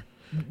 And more.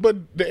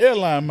 But the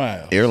airline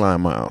miles.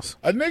 Airline miles.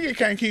 A nigga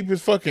can't keep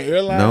his fucking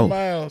airline No.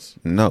 miles.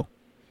 No.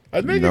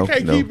 A nigga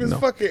can't keep his no.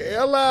 fucking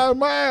airline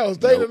miles.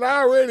 They Nope. done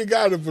already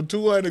got it for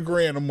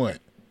 $200,000 a month.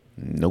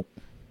 Nope.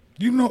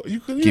 You know, you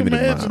can Give me the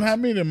imagine miles. how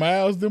many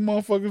miles them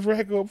motherfuckers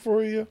rack up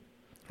for you?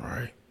 All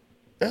right.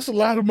 That's a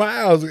lot of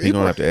miles. He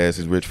gonna have to ask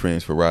his rich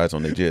friends for rides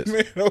on their jets.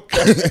 Man,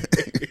 okay.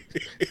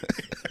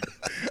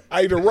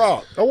 Hey, The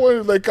Rock. I wonder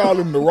if they call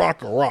him The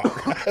Rock or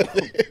Rock.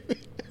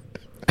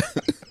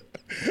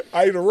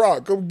 Hey, The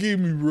Rock, come get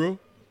me, bro.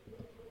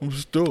 I'm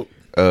stuck.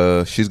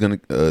 She's gonna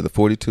the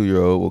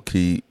 42-year-old will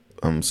keep.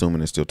 I'm assuming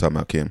they're still talking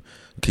about Kim.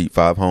 Keep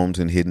 5 homes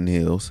in Hidden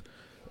Hills,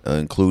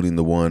 including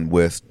the one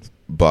West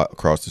bought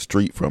across the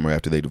street from her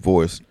after they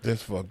divorced.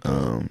 That's fucked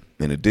up.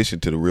 In addition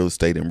to the real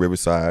estate in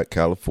Riverside,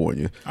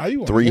 California, You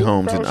wanna 3 move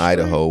homes in across the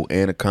street? Idaho,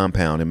 and a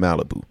compound in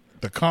Malibu.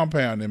 The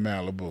compound in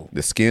Malibu.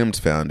 The Skims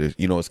founder,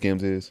 you know what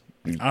Skims is?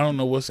 I don't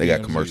know what's They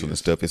got commercials and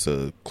stuff. It's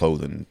a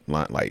clothing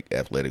line, like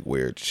athletic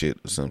wear shit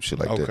or some shit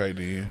like that. Okay,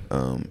 then.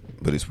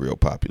 But it's real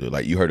popular.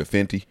 Like you heard of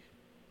Fenty,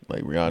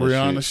 like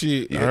Rihanna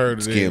shit? I heard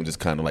of that. Skims is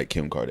kind of like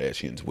Kim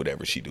Kardashian's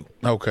whatever she do.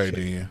 Okay,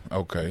 then.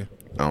 Okay.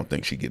 I don't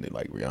think she getting it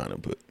like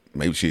Rihanna, but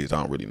maybe she is. I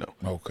don't really know.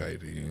 Okay,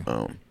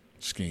 then.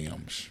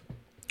 Skims.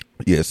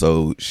 Yeah.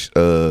 So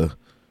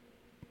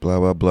blah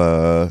blah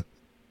blah.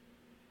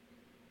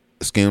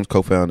 Skims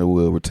co-founder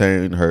will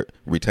retain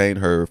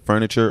her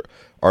furniture,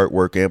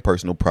 artwork, and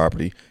personal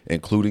property,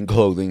 including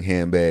clothing,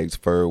 handbags,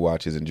 fur,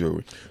 watches, and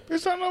jewelry.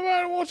 Bitch, don't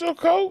nobody want your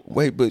coat.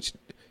 Wait, but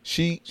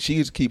she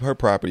is to keep her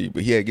property,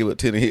 but he had to give up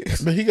 10 of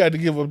his. But he got to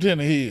give up 10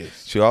 of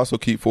his. She'll also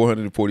keep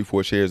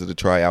 444 shares of the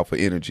Tri Alpha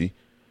Energy,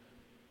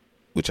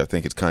 which I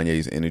think is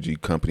Kanye's energy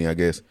company, I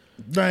guess.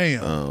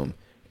 Damn.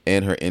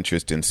 And her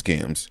interest in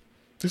Skims,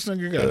 This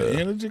nigga got an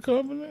energy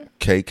company?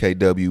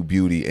 KKW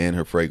Beauty, and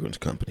her fragrance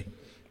company.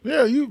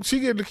 Yeah,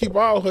 she get to keep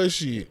all her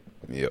shit.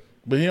 Yep.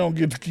 But he don't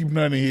get to keep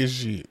none of his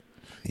shit.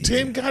 Yeah.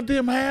 10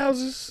 goddamn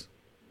houses?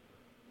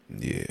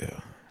 Yeah.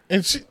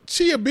 And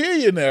she a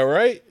billionaire,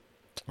 right?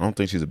 I don't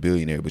think she's a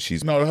billionaire, but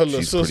she's No, her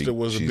little she's sister pretty-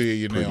 was a she's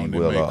billionaire pretty on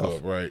their well makeup, off.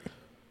 right?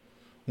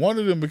 One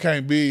of them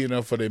became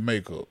billionaire for their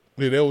makeup.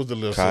 Yeah, that was the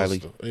little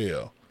Kylie. sister.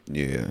 Yeah.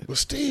 Yeah. But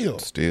still.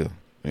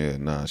 Yeah,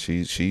 nah,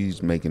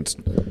 she's making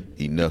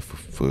enough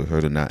for her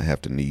to not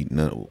have to need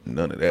none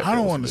of that. I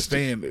don't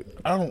understand it.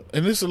 And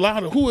it's a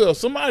lot of who else?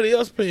 Somebody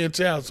else paying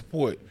child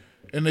support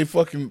and they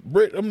fucking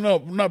Brett. I'm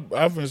not.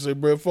 I'm finna say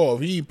Brett Favre.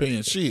 He ain't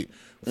paying shit.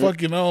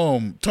 Fucking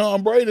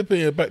Tom Brady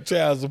paying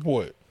child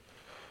support,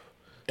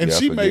 and Yeah, I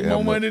she forget make how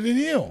more much. money than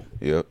him.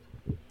 Yep.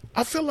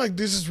 I feel like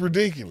this is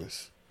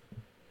ridiculous.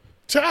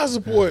 Child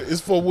support is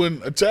for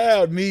when a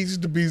child needs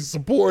to be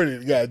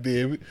supported,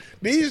 goddamn it.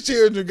 These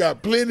children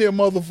got plenty of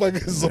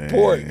motherfucking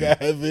support,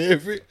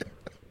 goddamn it.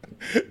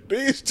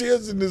 These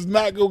children is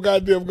not gonna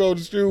goddamn go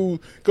to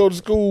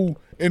school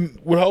and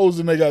with holes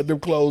in they goddamn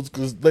clothes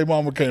because their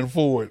mama can't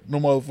afford no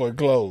motherfucking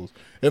clothes.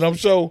 And I'm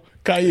sure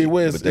Kanye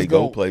West But they is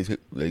go going places.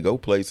 They go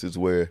places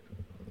where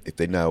if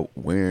they not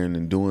wearing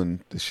and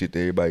doing the shit that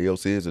everybody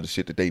else is or the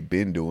shit that they've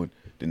been doing,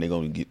 then they're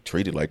gonna get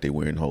treated like they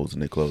wearing holes in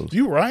their clothes.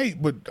 You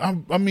right, but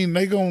I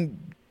mean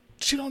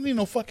she don't need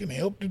no fucking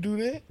help to do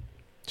that.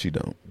 She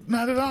don't.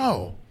 Not at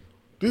all.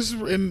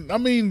 And I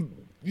mean,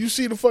 you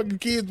see the fucking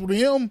kids with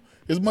him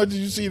as much as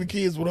you see the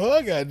kids with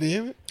her,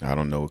 goddamn it. I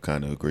don't know what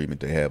kind of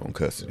agreement they have on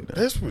custody now.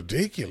 That's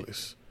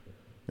ridiculous.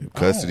 If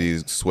custody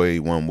is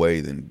swayed one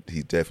way, then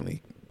he's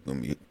definitely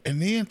gonna be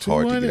And then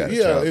hard to get out 200, of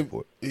yeah, child if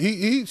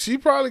support. she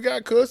probably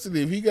got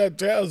custody if he got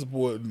child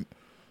support.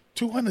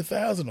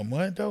 200,000 a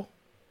month though.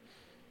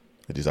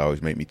 It just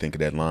always made me think of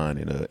that line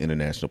in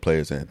International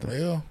Players Anthem.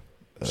 Yeah,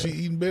 she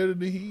eating better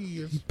than he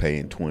is.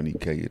 Paying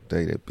 $20K a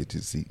day, that bitch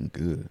is eating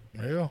good.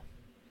 Yeah,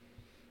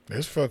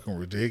 that's fucking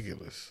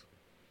ridiculous.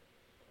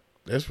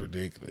 That's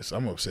ridiculous.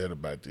 I'm upset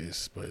about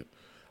this, but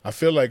I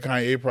feel like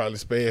Kanye probably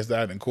spazzed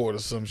out in court or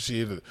some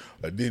shit,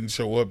 or didn't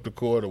show up to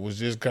court, or was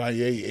just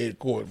Kanye at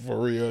court for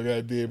real.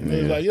 Goddamn,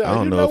 they was like, yeah, I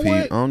don't you know if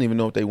what? I don't even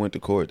know if they went to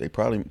court. They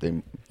probably They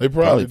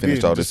finished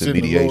did, all just this in send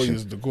the mediation.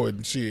 lawyers to court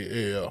and shit.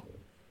 Yeah,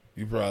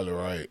 you probably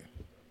right.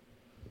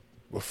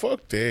 But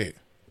fuck that.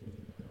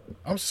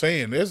 I'm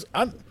saying this.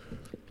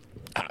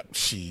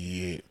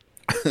 Shit.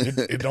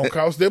 It don't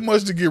cost that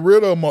much to get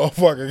rid of a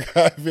motherfucker.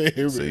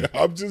 Goddamn.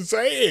 I'm just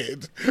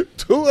saying,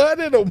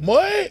 200 a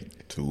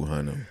month.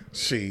 200.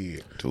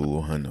 Shit.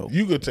 200.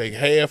 You could take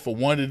half of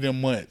one of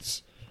them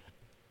months,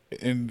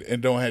 and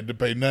don't have to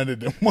pay none of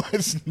them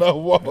months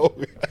no more.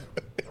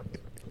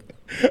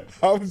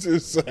 I'm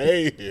just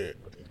saying.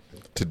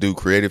 To do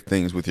creative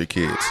things with your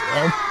kids.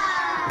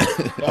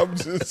 I'm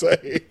just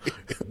saying.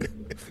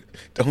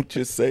 Don't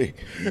just say.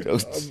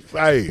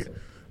 Hey,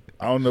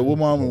 I don't know where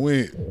mama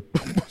went.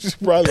 She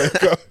probably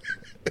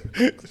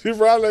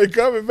ain't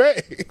coming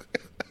back.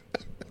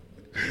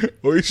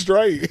 We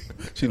straight.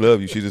 She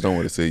love you. She just don't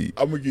want to see you.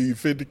 I'm gonna give you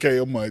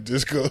 $50K a month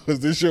just cause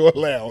this your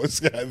allowance,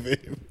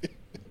 goddamn.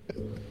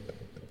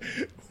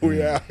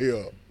 We out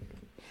here.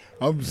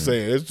 I'm just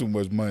saying that's too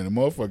much money. The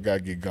motherfucker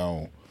gotta get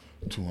gone.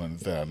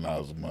 $200,000 a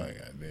month,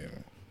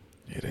 goddamn.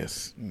 Yeah,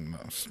 that's No,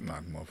 it's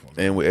not motherfucker.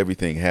 and with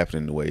everything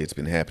happening the way it's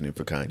been happening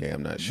for Kanye,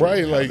 I'm not sure.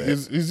 Right, how like that-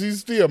 is he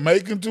still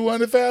making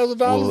 $200,000 a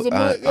month?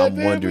 I'm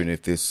goddamn wondering it?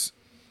 if this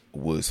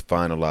was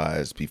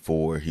finalized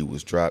before he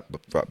was dropped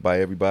by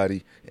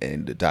everybody,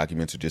 and the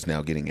documents are just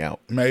now getting out.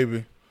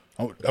 Maybe.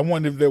 I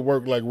wonder if they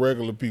work like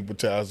regular people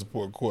child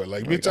support court.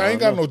 Like, bitch, I I ain't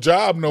don't got know. no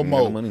job no Ain't got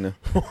more. no money now.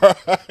 Right.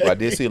 But I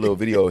did see a little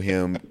video of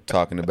him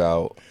talking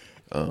about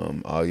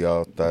all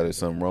y'all thought there's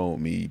something wrong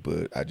with me,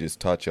 but I just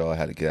taught y'all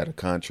how to get out of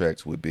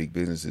contracts with big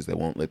businesses that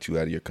won't let you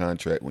out of your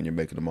contract when you're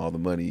making them all the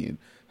money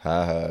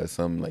and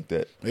something like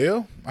that.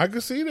 Yeah, I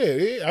could see that.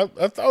 Yeah,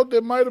 I thought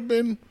that might have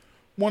been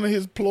one of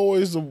his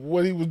ploys of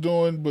what he was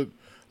doing, but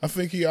I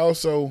think he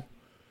also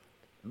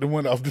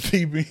went off the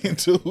deep end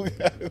too.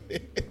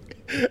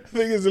 I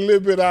think it's a little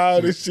bit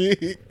odd and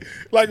shit.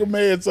 Like a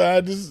mad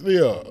scientist.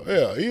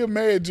 Yeah. He a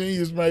mad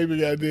genius maybe,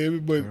 goddamn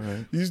it, but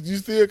you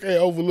still can't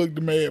overlook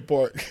the mad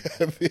part.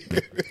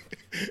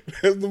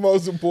 That's the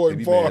most important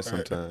Be part. mad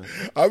sometimes.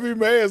 I be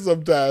mad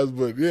sometimes,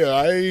 but yeah,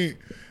 I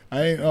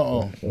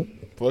ain't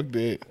fuck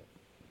that.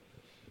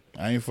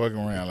 I ain't fucking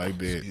around like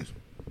that.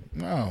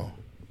 No.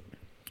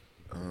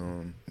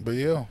 But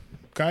yeah,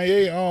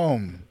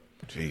 Kanye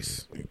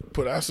Jeez.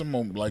 put out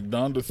some like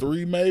down to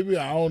 3 maybe.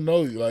 I don't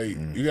know. Like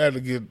you got to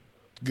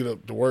get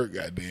up to work.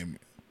 Goddamn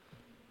it,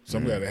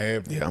 some got to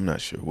happen. Yeah, I'm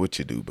not sure what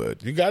you do,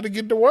 but You got to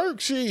get to work.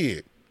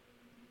 Shit.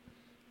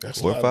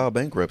 That's or a lot. file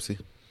bankruptcy.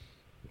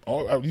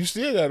 Oh, you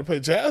still got to pay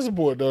child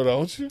support though,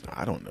 don't you?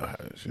 I don't know how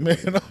to shit. Man,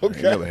 I ain't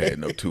okay. never had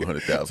no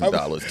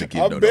 $200,000 to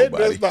give I no bet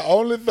nobody. that's the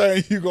only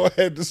thing you gonna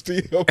have to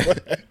still pay.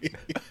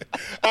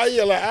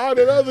 Like all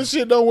that other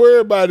shit. Don't worry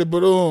about it.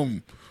 But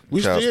we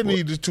Child still support.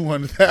 need this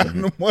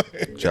 $200,000 a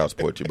month. Child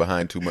support, you're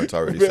behind 2 months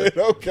already. Man,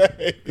 So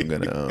okay, I'm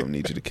gonna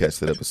need you to catch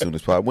that up as soon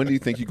as possible. When do you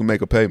think you can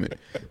make a payment?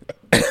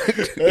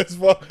 that's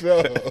fucked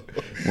up.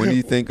 When do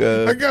you think?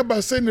 I got about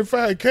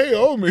 $75K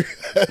on me.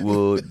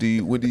 Well,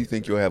 when do you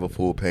think you'll have a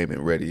full payment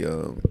ready?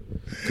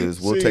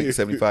 Because we'll take the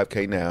Shit.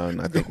 $75K now,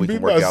 and I think we Be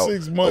can work about out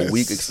 6 a months.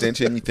 week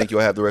extension. You think you'll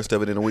have the rest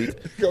of it in a week?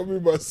 It's gonna be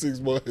about 6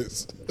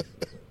 months.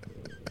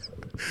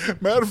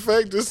 Matter of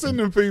fact, just send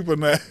them people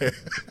now.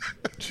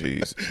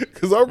 Jeez.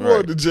 Because I'm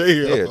going to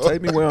jail. Yeah,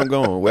 take me where I'm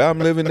going. Where I'm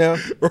living now.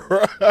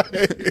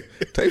 Right.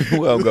 Take me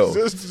where I'm going.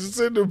 Just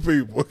send them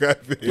people. How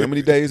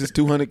many days is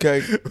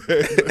 200K?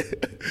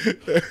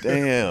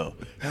 Damn.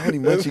 How many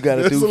months you got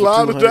to do for 200K? That's a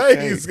lot of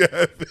days,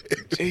 goddamn.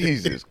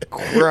 Jesus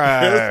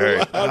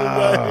Christ. That's a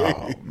lot of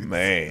Oh, days.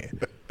 man.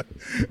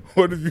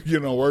 What if you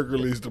get on work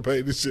release to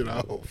pay this shit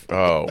off?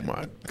 Oh,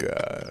 my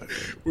God.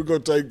 We're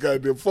going to take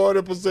goddamn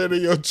 40% of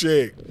your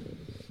check.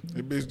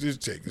 Hey, bitch, this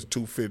check is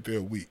 $250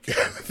 a week.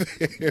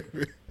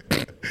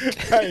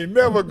 I ain't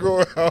never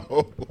going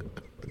home.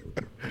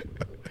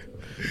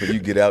 When you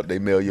get out, they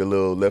mail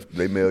your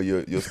they mail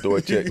your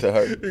store check to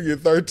her. You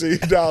get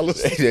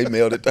 $13. They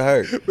mailed it to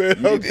her.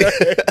 Man,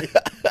 okay.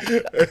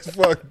 That's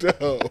fucked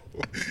up.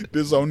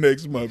 This on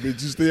next month,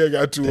 bitch. You still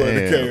got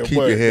 $200K a month. Keep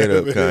your head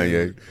up,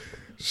 Kanye.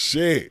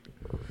 Shit.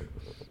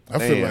 I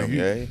feel like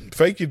you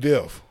fake your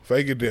death.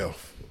 Fake your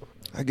death.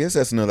 I guess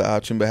that's another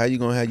option, but how you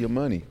gonna have your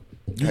money?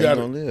 You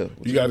gonna live?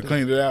 You gotta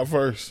clean it out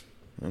first.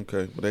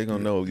 Okay, but they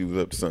gonna know you was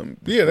up to something.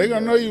 Yeah, they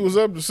gonna know you was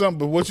up to something.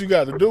 But what you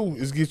got to do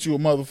is get you a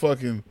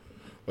motherfucking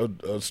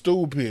a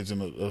stool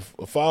pigeon,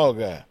 a fall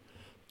guy.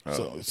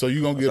 So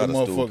you gonna get a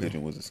motherfucker. Stool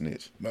pigeon was a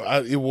snitch. No,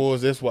 it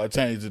was. That's why I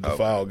changed it to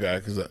fall guy.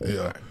 Cause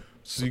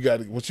So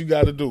what you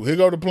got to do? Here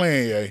go the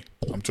plan, yeah.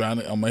 I'm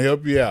gonna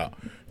help you out.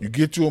 You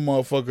get you a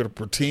motherfucker to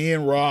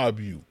pretend rob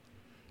you,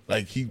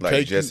 like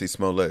Jesse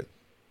Smollett.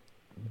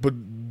 But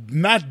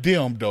not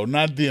them though.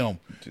 Not them.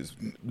 Just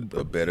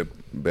a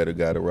better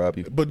guy to rob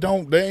you. But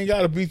they ain't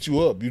got to beat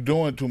you up. You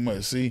doing too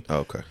much. See.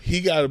 Okay. He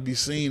got to be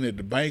seen at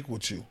the bank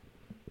with you.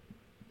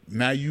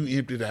 Now you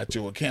emptied out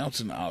your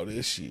accounts and all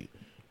this shit.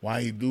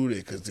 Why he do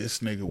that? Because this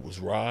nigga was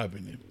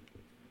robbing him.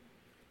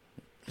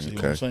 See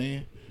what I'm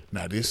saying?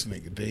 Now this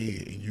nigga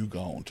dead and you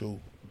gone too.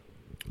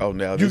 Oh,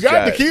 now you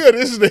got to kill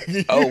this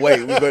nigga. Oh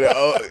wait, we're gonna.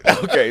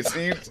 Okay,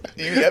 see,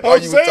 that's why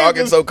you were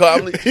talking so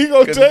calmly. He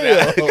gonna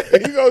tell.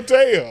 He gonna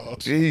tell.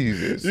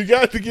 Jesus, you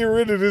got to get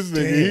rid of this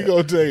nigga. Damn. He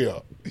gonna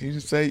tell.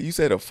 You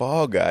said a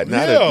fall guy,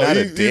 not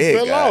a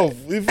dead guy.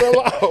 He fell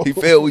off. He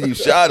fell when you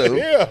shot him.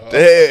 Yeah.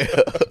 Damn.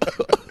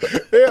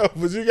 Yeah,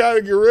 but you got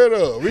to get rid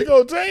of him. He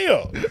gonna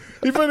tell.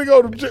 He finna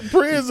go to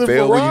prison for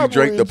robbery. When you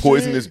drank the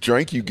poisonous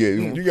drink you gave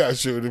him. You got to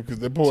shoot him because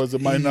the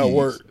poison might not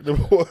work.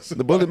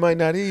 The bullet might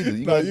not either.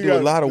 You got to do a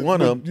lot of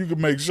one of them. You can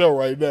make sure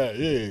right now.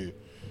 Yeah.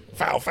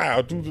 Foul.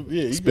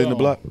 Spin the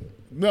block.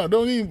 No,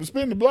 don't even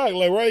spin the block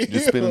like right here.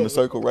 Just spin in the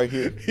circle right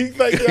here. He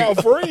think y'all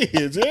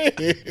friends, yeah.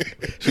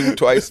 Shoot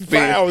twice,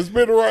 spin. Foul,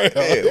 spin around.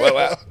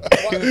 Yeah,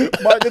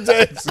 Michael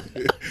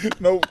Jackson.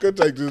 No, go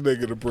take this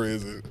nigga to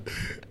prison.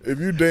 If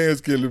you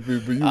dance killing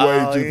people, you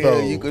way too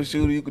thorough. You could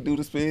shoot him, you could do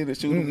the spin and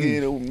shoot him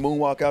again and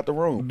moonwalk out the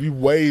room. You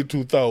way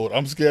too thorough.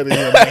 I'm scared of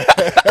him now.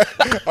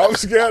 I'm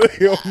scared of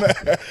him now.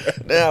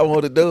 Now I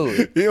want to do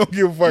it. He don't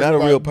give a fuck. Not a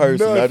real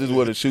person. Nothing. I just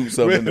want to shoot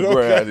something in the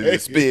ground and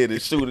just spin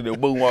and shoot it and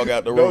moonwalk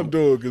out the room. Don't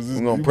do it because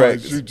I'm gonna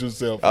practice. Shoot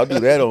yourself. I'll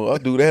do that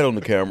on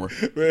the camera.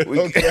 Man,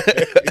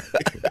 okay.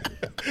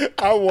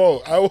 I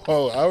won't. I'm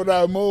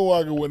not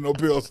moonwalking with no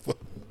pistol.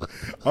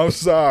 I'm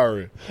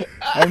sorry.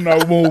 I'm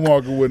not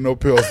moonwalking with no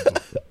pistol.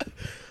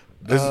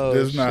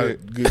 That's not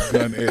good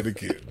gun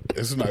etiquette.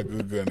 It's not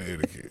good gun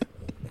etiquette.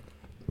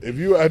 If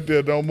you out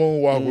there, don't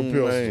moonwalk with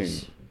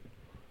pistols.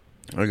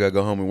 I gotta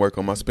go home and work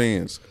on my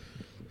spins.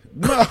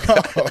 No,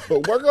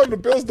 work on the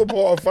pistol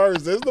part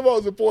first. That's the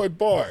most important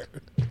part.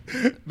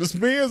 The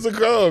spins are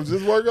comes.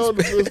 Just work on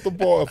the pistol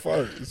part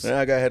first. Now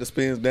I gotta have the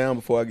spins down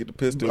before I get the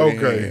pistol.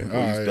 Okay, in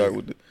hand. You start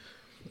with the.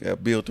 Gotta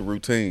build the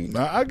routine.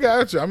 Now, I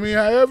got you. I mean,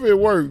 however it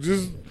works,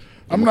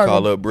 I'm not gonna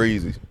call up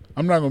Breezy.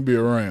 I'm not gonna be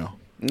around.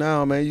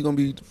 No, man, you're gonna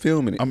be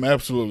filming it. I'm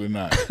absolutely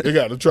not. They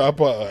got a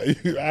tripod.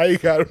 I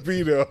ain't gotta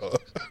be there.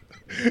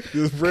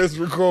 Just press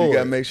record. You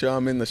gotta make sure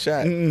I'm in the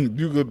shot. You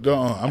could.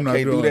 I'm not.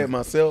 I can't do that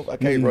myself. I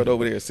can't run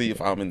over there and see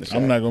if I'm in the shot.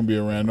 I'm not gonna be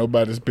around.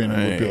 Nobody spinning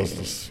with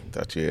pistols.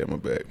 Thought you had my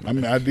back. I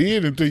mean, I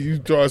did until you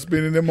start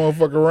spinning that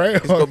motherfucker around.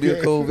 It's gonna be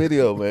a cool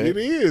video, man. It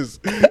is.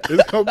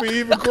 It's gonna be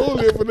even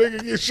cooler if a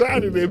nigga get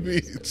shot in that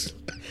bitch.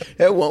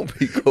 That won't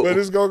be cool. But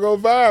it's gonna go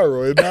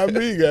viral. It's not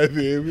me,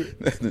 goddamn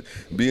it.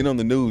 Being on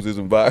the news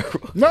isn't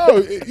viral.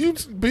 No,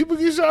 people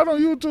get shot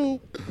on YouTube.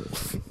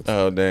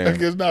 Oh damn! I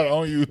guess not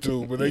on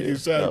YouTube, but they get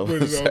shot and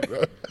put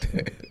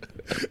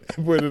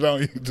it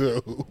on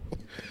YouTube.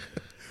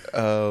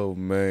 Oh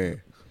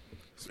man!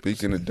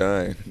 Speaking of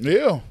dying,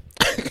 yeah,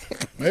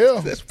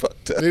 that's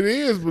fucked up. It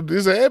is, but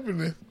it's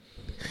happening.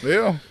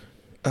 Yeah.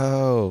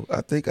 Oh,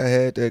 I think I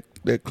had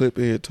that clip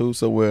in here too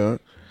somewhere.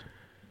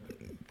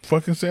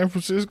 Fucking San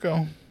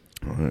Francisco.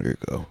 Oh, there you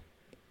go.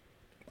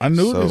 I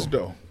knew this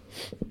though.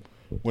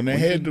 When they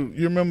had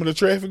you remember the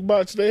traffic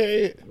bots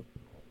they had?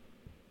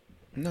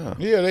 No.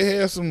 Yeah, they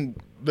had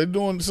they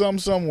doing something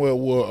somewhere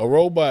where a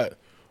robot,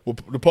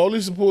 the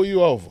police will pull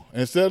you over.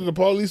 Instead of the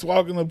police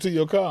walking up to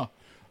your car,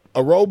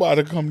 a robot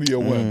will come to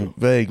your window.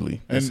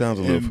 Vaguely. That sounds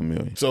a little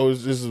familiar. So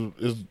it's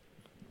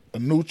a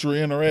neutral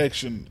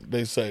interaction,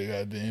 they say,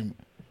 goddamn.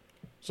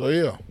 So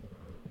yeah.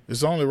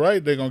 It's only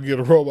right they're gonna get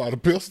a robot a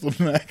pistol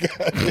now.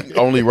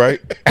 Only right.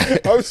 I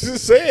was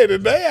just saying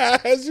in their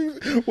eyes,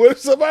 what if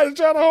somebody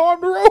trying to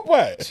harm the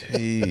robot?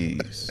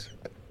 Jeez.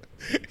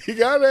 You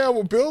gotta have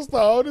a pistol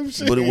on them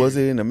shit. But was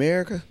it in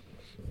America?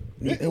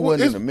 It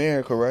wasn't in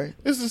America, right?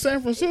 It's in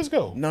San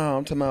Francisco. No,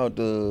 I'm talking about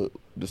the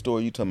store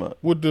you talking about.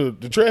 With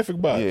the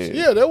traffic box. Yeah.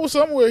 Yeah, that was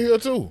somewhere here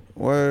too.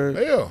 Word.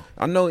 Yeah.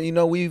 I know.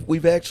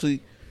 We've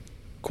actually,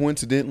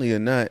 coincidentally or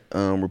not,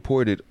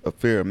 reported a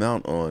fair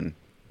amount on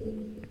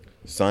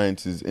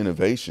science's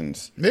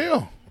innovations.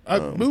 Yeah.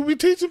 We be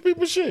teaching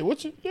people shit. We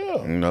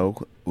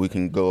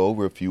can go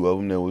over a few of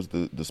them. There was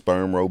the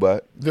sperm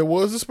robot. There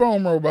was the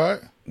sperm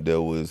robot.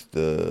 There was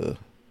the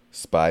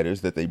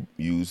spiders that they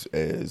use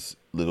as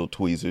little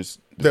tweezers.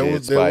 There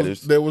was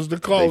the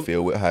call. They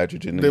fill with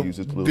hydrogen and use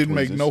as little didn't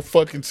tweezers. make no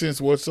fucking sense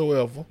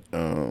whatsoever.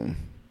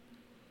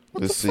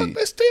 Let's Fuck, see.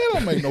 that still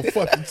don't make no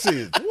fucking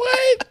sense.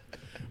 What?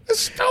 That's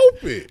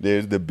stupid.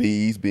 There's the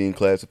bees being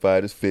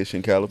classified as fish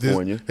in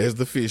California. There's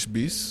the fish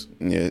beasts.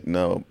 Yeah,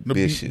 no,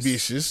 vicious.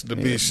 Vicious. The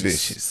Yeah, vicious.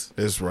 vicious.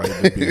 That's right,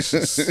 the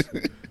vicious.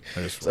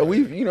 That's So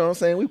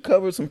right. we've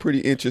covered some pretty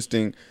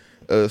interesting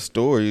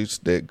stories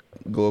that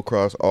go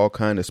across all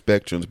kind of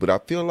spectrums. But I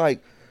feel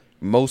like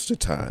most of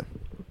the time,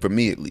 for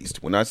me at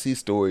least, when I see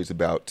stories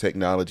about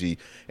technology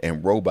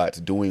and robots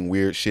doing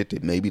weird shit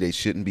that maybe they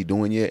shouldn't be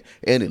doing yet,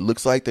 and it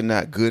looks like they're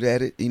not good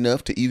at it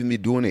enough to even be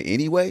doing it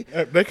anyway.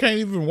 They can't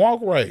even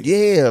walk right.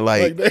 Yeah,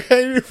 Like they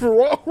can't even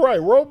walk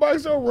right.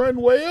 Robots don't run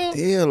well.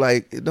 yeah,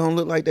 like it don't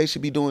look like they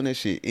should be doing that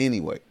shit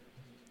anyway.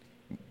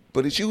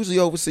 But it's usually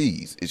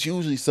overseas. It's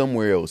usually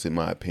somewhere else, in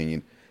my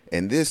opinion.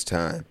 And this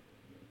time,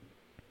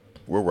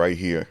 we're right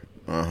here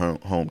on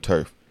home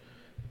turf,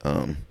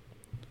 in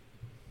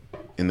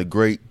the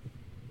great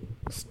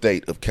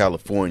state of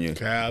California.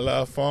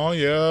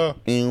 California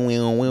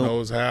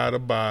knows how to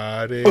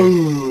body.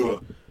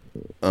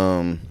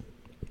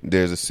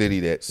 There's a city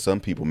that some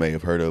people may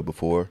have heard of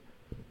before.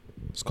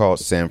 It's called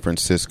San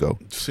Francisco.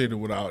 City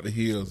with all the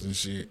hills and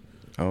shit.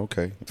 Oh,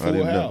 okay. I Full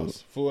didn't know.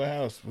 House. Full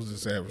House was in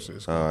San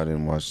Francisco. I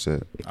didn't watch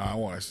that. I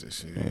watched this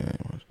shit.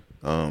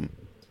 Yeah.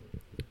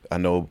 I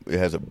know it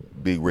has a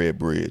big red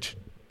bridge.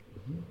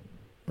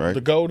 Right?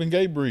 The Golden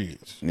Gate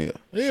Bridge. Yeah.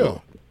 Yeah.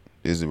 So,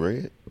 is it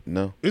red?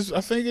 No.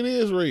 I think it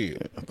is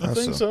red. I thought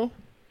think so.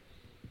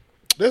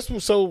 That's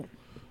what. So,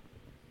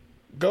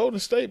 Golden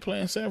State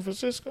playing San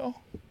Francisco.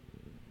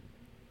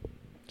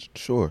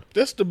 Sure.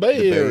 That's the Bay,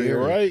 The Bay Area, Area.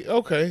 right?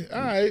 Okay, all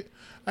right.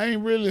 I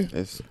ain't really.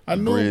 It's I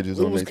the knew bridge it is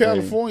on was their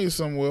thing. California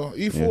somewhere.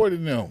 E40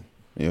 now.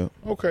 Yeah.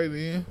 Okay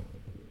then.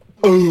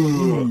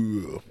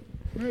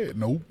 Yeah,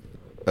 nope.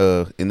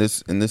 In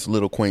this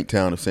little quaint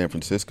town of San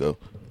Francisco.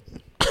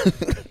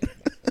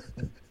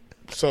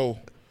 So,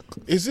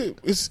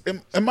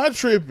 am I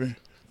tripping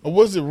or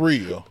was it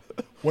real?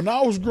 When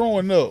I was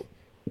growing up,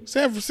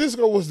 San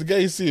Francisco was the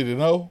gay city,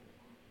 no?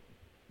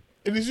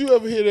 And did you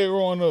ever hear that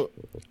growing up?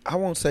 I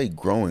won't say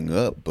growing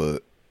up,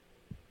 but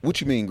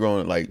what you mean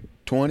growing up, like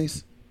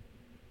 20s?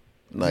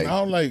 Like I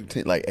don't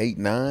like 8,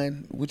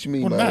 9? What you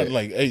mean well, by not that?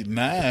 like 8,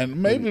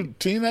 9, maybe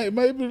teenage,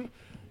 maybe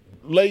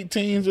late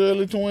teens,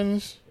 early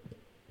 20s.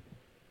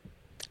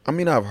 I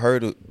mean, I've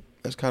heard of.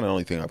 That's kind of the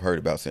only thing I've heard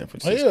about San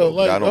Francisco. Yeah,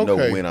 like, I don't know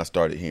okay. when I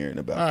started hearing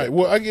about All that. right,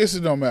 well, I guess it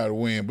don't matter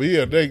when, but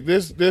yeah,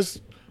 this a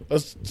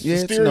Yeah,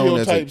 it's known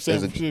as stereotype a, San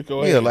as a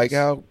Francisco. yeah, has. like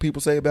how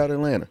people say about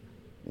Atlanta.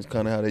 It's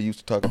kind of how they used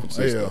to talk about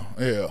Francisco.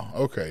 Yeah,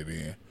 okay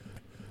then.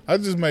 I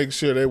just make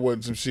sure there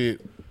wasn't some shit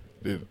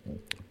that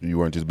You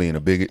weren't just being a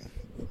bigot.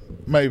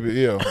 maybe,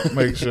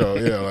 make sure,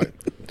 like.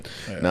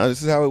 Now,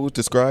 this is how it was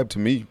described to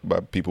me by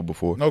people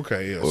before.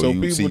 Okay, yeah. Or So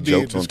you people see did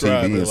jokes on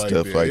describe TV it and like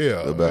stuff that. like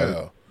yeah, about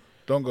yeah.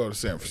 Don't go to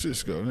San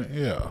Francisco.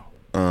 Yeah.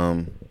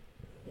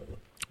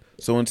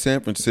 So in San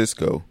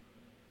Francisco,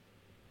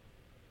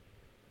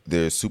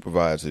 there's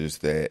supervisors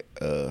that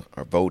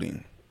are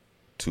voting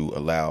to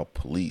allow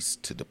police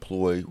to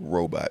deploy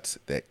robots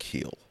that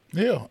kill.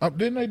 Yeah.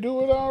 Didn't they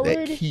do it That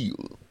already?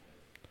 kill.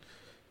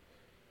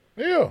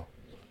 Yeah.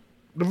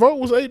 The vote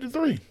was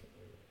 8-3.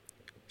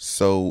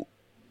 So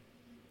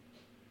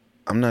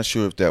I'm not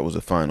sure if that was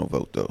a final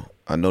vote, though.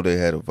 I know they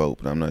had a vote,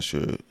 but I'm not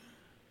sure.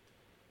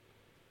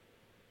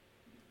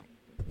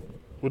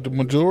 With the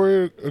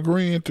majority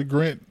agreeing to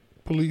grant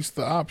police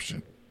the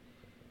option.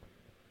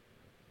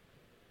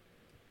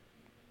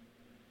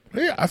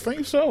 Yeah, I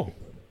think so.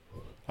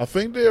 I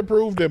think they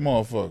approved that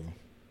motherfucker.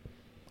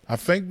 I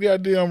think the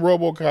idea on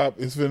RoboCop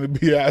is going to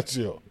be out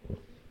here.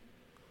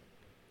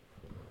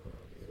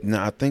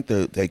 No, I think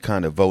they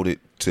kind of voted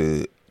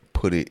to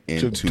put it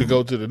into To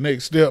go to the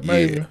next step,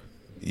 maybe.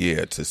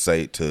 Yeah, to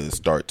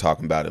start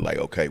talking about it like,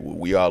 okay, well,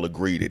 we all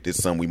agree that this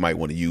is something we might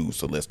want to use,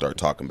 so let's start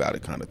talking about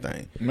it kind of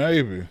thing.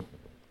 Maybe.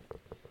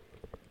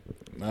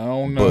 I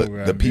don't know.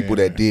 But the people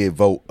that did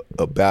vote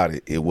about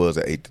it, it was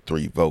an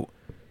 8-3 vote.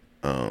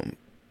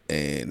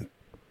 And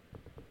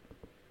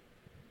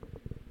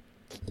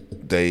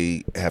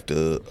they have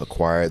to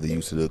acquire the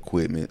use of the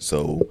equipment,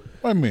 so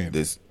Wait a minute.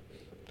 this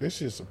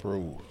shit's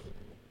approved.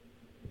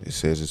 it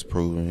says it's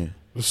proven.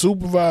 The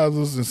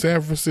supervisors in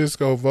San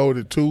Francisco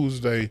voted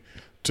Tuesday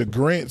to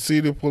grant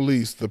city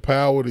police the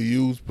power to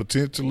use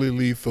potentially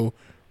lethal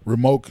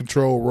remote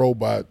control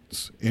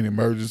robots in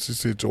emergency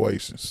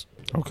situations.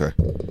 Okay.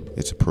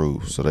 It's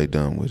approved, so they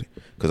done with it.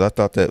 Because I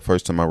thought that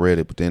first time I read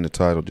it, but then the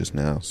title just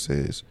now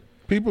says...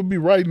 People be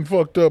writing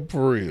fucked up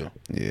for real.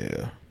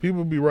 Yeah.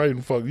 People be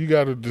writing fucked. You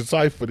got to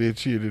decipher that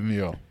shit in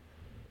there.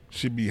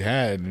 Should be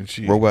hiding and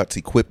shit. Robots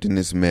equipped in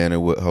this manner.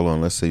 Hold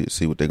on, let's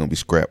see what they're going to be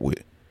scrapped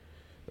with.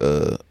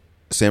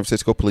 San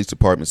Francisco Police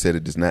Department said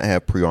it does not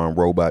have pre-armed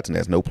robots and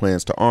has no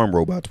plans to arm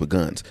robots with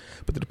guns.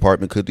 But the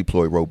department could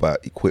deploy robot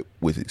equipped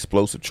with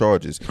explosive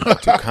charges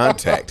to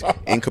contact,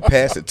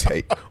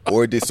 incapacitate,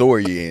 or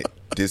disorient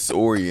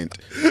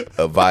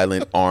a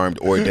violent, armed,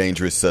 or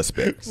dangerous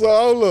suspect. So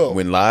hold up.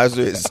 When lives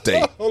are at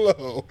stake. Hold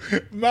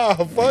on. Nah,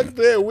 fuck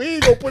that. We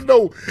ain't gonna put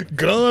no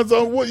guns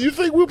on. What you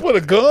think we put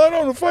a gun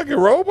on a fucking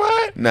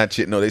robot? Not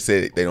yet. No, they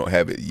said they don't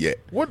have it yet.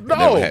 What? They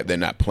No. don't have, they're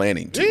not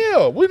planning to.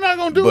 Yeah, we're not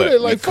gonna do But that.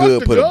 Like, we fuck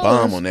could the put a guns.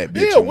 bomb on that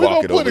bitch Yeah, and we're walk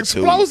gonna it put over to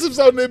explosives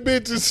on that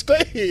bitch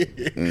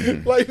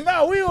instead. Like,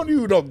 nah, we don't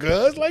use no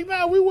guns. Like,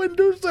 nah, we wouldn't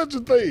do such a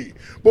thing.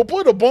 But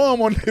put a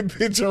bomb on that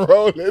bitch and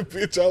roll that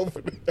bitch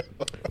over there.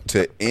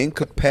 To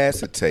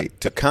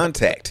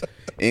contact,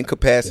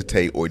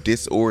 incapacitate, or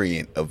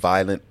disorient a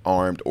violent,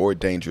 armed, or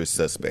dangerous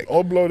suspect.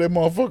 Or blow that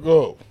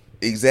motherfucker up.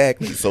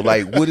 Exactly. So,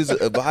 like, what is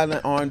a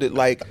violent, armed?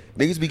 Like,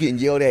 niggas be getting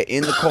yelled at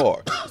in the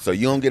car. So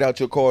you don't get out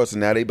your car. So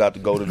now they about to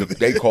go to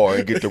their car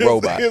and get the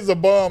robot. Here's a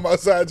bomb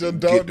outside your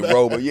door. Get the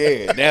robot.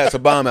 Yeah, now it's a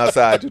bomb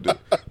outside your door.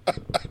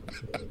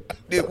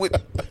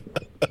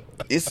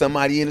 It's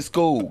somebody in the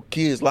school.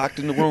 Kids locked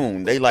in the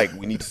room. They like,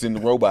 we need to send the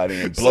robot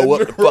in and blow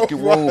up the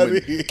fucking room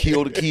and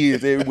kill the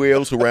kids everywhere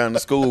else around the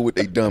school with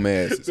their dumb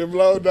asses. To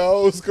blow the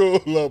whole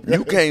school up.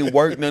 You can't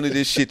work none of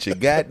this shit your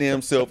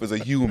goddamn self as a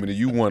human, and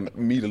you want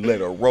me to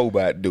let a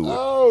robot do it.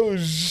 Oh,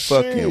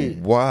 shit.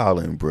 Fucking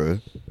wildin',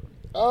 bruh.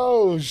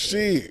 Oh,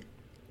 shit.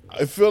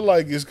 I feel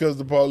like it's because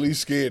the police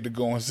scared to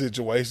go in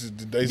situations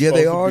that they Yeah,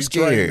 they are supposed to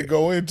be trained scared to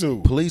go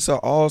into. Police are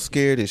all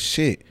scared as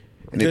shit.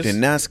 And if Just-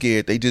 they're not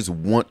scared, they just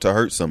want to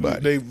hurt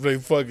somebody. They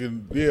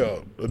fucking,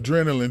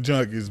 adrenaline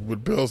junkies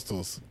with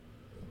pistols.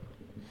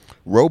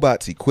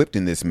 Robots equipped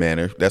in this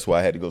manner, that's why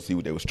I had to go see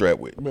what they were strapped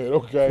with. Man,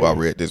 okay. Well, I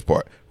read this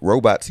part.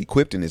 Robots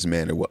equipped in this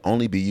manner will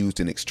only be used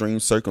in extreme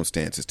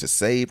circumstances to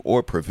save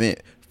or prevent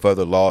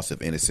further loss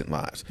of innocent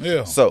lives.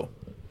 Yeah. So,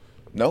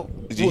 no?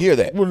 Did you hear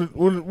that? When a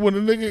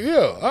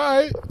nigga, all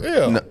right,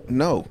 yeah.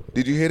 No.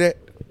 Did you hear that?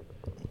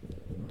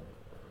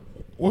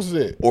 What's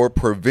that? Or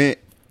prevent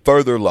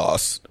further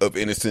loss of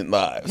innocent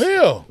lives.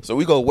 Yeah. So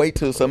we gonna wait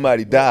till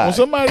somebody dies.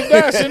 When somebody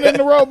dies, send in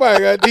the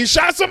robot. He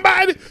shot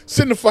somebody,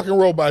 send the fucking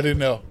robot in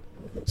there.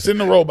 Send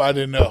the robot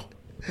in there.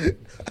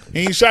 He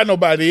ain't shot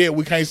nobody yet.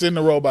 We can't send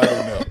the robot in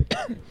there.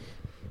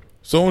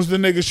 Soon as the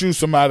nigga shoot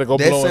somebody, go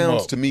That blow him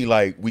sounds up. to me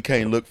like we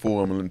can't look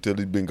for him until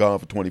he's been gone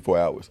for 24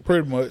 hours.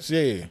 Pretty much,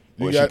 yeah.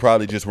 Or she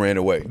probably just ran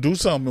away. do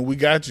something. We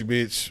got you,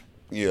 bitch.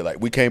 Yeah,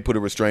 like we can't put a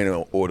restraining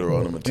order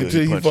on him until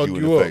Until he he punches fuck you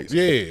in you the up. face.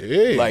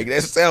 Yeah. Like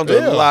that sounds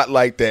Yeah. a lot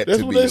like that That's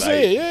to what me. they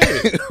said.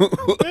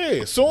 Yeah.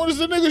 Yeah. Soon as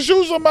the nigga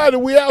shoot somebody,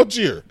 we out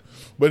here.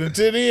 But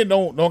until then,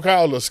 don't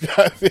call us.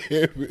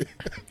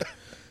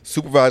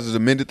 Supervisors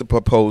amended the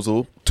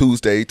proposal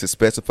Tuesday to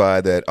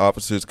specify that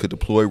officers could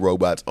deploy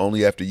robots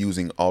only after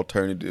using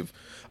alternative.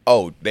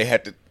 Oh, they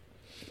had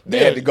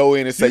to go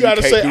in and say you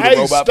gotta can't say, do the hey,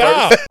 robot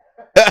stop.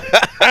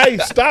 first. Hey,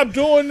 stop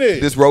doing this.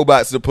 This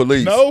robot's the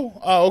police. No?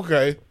 Oh,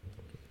 okay.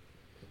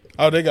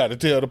 Oh, they got to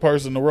tell the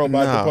person, the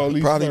robot, Nah, the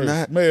police probably first.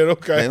 not. Man,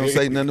 okay. They don't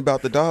say nothing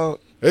about the dog.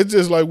 It's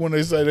just like when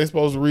they say they're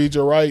supposed to read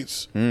your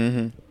rights.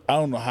 Mm-hmm. I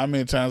don't know how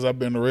many times I've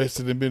been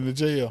arrested and been to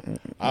jail.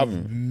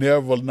 I've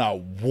never, not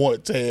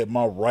once, had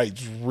my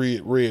rights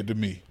read to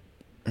me.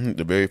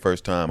 The very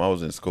first time I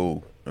was in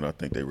school, and I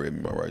think they read me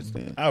my rights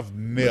then. I've I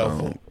never.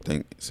 don't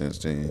think since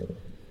then.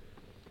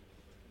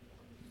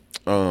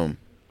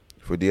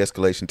 For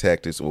de-escalation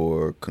tactics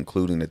or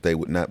concluding that they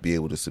would not be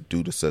able to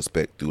subdue the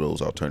suspect through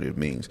those alternative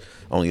means,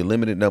 only a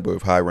limited number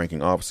of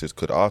high-ranking officers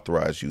could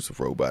authorize use of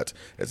robots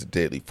as a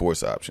deadly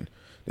force option.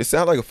 It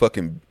sounds like a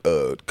fucking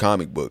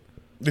comic book.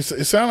 It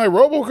sounds like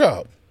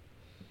RoboCop.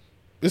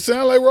 It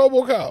sounds like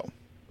RoboCop.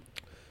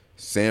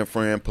 San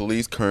Fran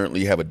police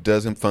currently have a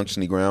dozen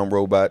functioning ground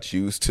robots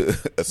used to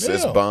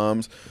assess Yeah.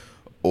 bombs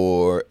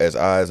or as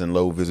eyes in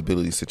low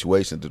visibility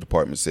situations, the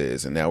department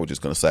says. And now we're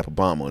just going to slap a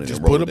bomb on it Just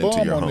and roll put a it into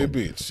bomb your on home. that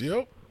bitch.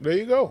 Yep. There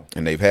you go.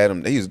 And they've had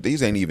them.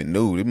 These ain't even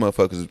new. These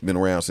motherfuckers have been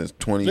around since They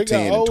 2010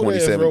 got and old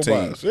ass 2017.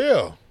 robots.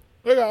 Yeah.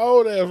 They got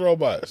old ass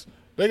robots.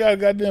 They got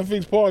goddamn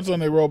fixed parts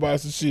on their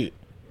robots and shit.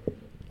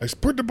 Like,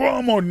 put the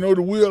bomb on. You know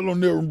the wheel on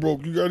there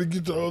broke. You got to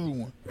get the other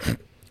one.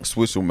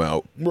 Switch them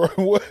out. Bro,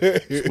 what?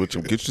 Switch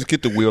them. Just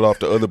get the wheel off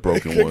the other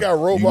broken They one. got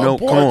robot you know,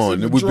 parts. come on. in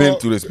the We've been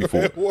trunk. through this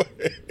before. What?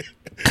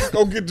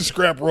 Go get the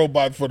scrap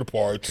robot for the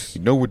parts.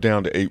 You know we're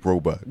down to 8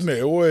 robots.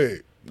 Man,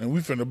 wait. And we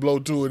finna blow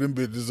 2 of them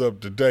bitches up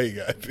today,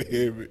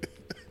 goddamn it.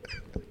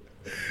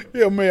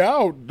 Yeah,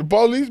 man, the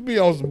police be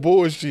on some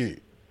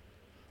bullshit.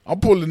 I'm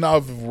pulling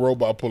off if a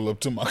robot pull up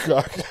to my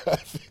car.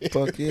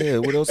 Fuck yeah.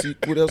 What else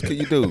can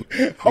you do?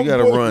 You I'm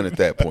gotta pulling- run at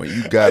that point.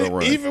 You gotta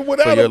run. Even for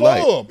without your a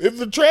life. bomb. If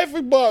the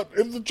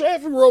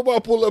traffic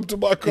robot pull up to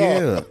my car,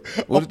 Yeah.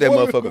 What if that I'm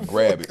pulling motherfucker the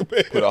grab it,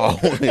 fucking put all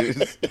on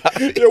his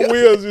Your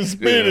wheels is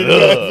spinning.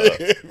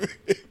 goddamn.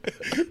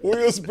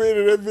 Wheels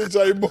spinning, that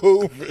bitch ain't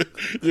moving.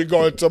 You're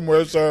going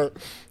somewhere, sir.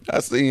 I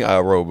seen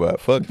iRobot.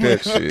 Fuck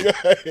that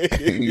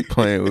shit. You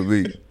playing with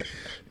me.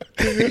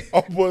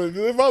 I'm pulling.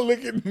 If I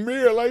look in the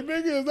mirror like,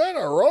 nigga, is that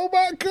a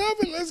robot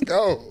coming? Let's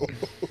go.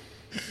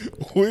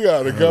 We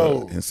gotta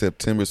go. In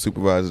September,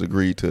 supervisors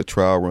agreed to a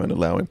trial run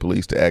allowing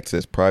police to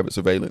access private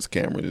surveillance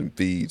cameras and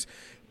feeds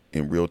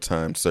in real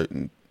time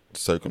certain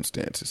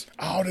circumstances.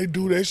 Oh, they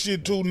do that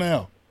shit too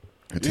now.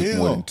 It took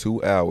more than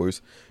 2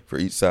 hours for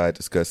each side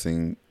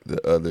discussing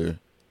the other,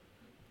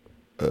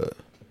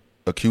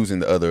 accusing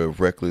the other of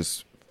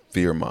reckless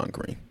fear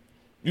mongering.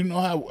 You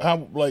know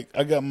how like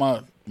I got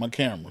my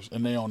cameras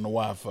and they on the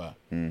Wi-Fi.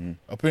 Mm-hmm.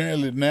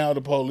 Apparently now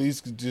the police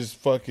could just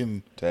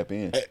fucking Tap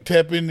in.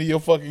 tap into your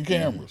fucking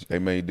cameras. They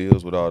made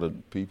deals with all the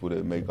people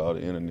that make all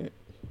the internet.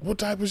 What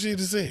type of shit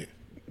is that?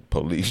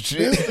 Police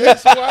shit.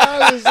 That's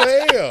wild as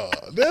hell.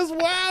 That's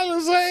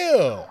wild as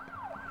hell.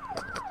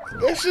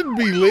 That shouldn't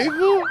be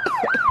legal.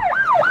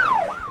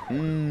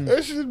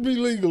 That shouldn't be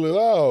legal at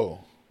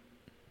all.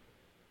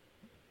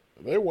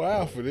 They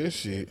wild for this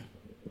shit.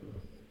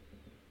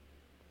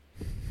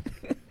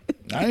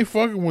 I ain't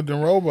fucking with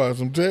them robots,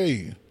 I'm telling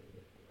you.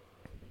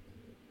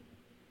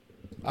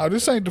 Oh,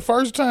 this ain't the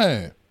first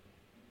time.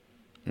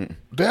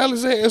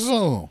 Dallas had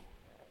some.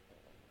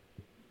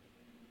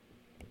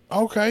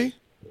 Okay.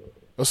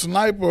 A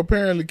sniper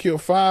apparently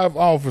killed 5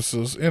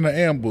 officers in an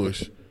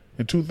ambush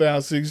in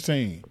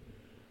 2016.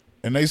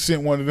 And they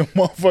sent one of them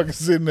motherfuckers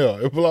sitting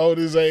there and blowed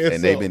his ass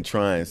And they've up. been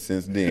trying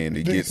since then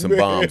to get some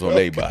bombs on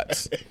their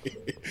bots.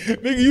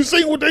 Nigga, you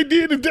seen what they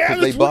did in Dallas?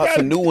 They We bought got-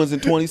 some new ones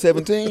in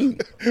 2017.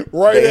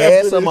 Right They after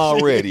had some this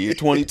already. In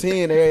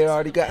 2010, they had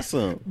already got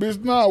some.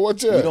 Bitch, nah,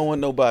 watch out. We don't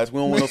want no bots. We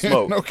don't want no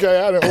smoke. Okay,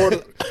 I done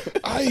ordered.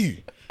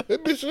 Hey,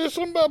 that bitch said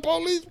something about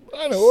police.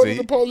 I done ordered See?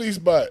 the police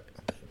bot.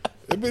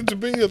 That bitch will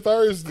be here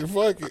Thursday.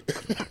 Fuck it.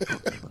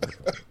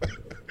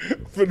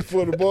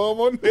 For the bomb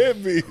on that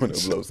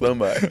bitch. To blow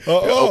somebody.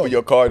 Uh-uh. Open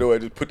your car door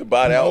and just put the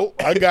bot out.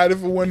 No, I got it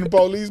for when the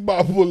police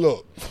bot pull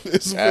up.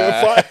 It's a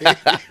fair fight.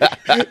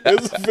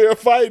 It's a fair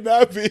fight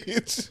now,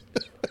 bitch.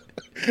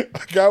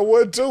 I got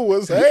one too.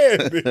 What's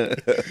happening?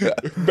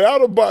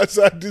 Battle bots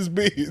out this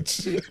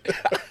bitch.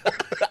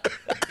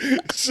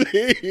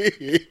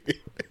 Shit.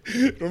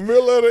 The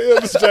middle of the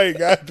interstate,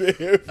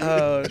 goddamn.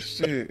 Oh,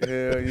 shit.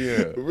 Hell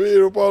yeah.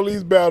 Real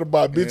police battle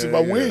bot, bitch. If I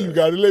win, you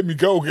gotta let me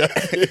go,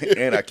 goddamn.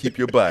 And I keep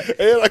your bot.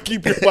 And I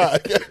keep your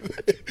bot.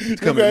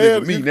 Come and live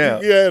with me now.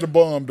 You had a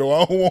bomb, though.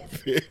 I don't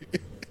want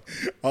it.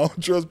 I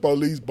don't trust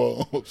police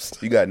bombs.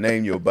 You got to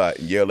name your bot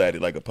and yell at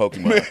it like a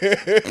Pokemon.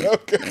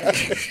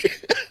 Okay.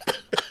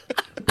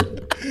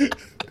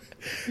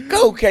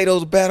 Go,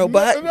 Kato's battle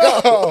bot.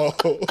 Go.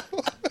 No.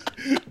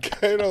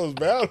 Kato's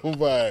battle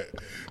bot.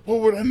 What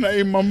would I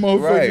name my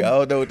motherfucker? Right. I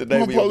don't know what the name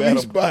my of your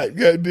police battle bot.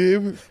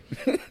 Goddamn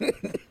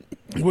it.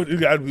 What it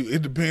gotta be?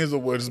 It depends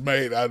on what it's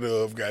made out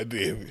of.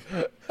 Goddamn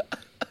it.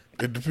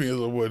 It depends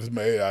on what it's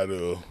made out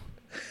of.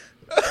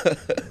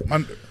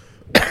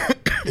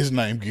 His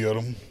name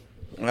Gil'em.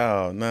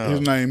 Oh, no.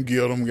 His name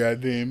Gil'em.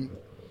 Goddamn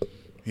it.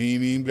 He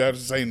ain't even got to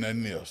say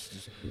nothing else.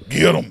 Just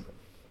get him.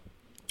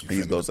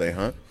 He's going to say,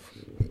 huh?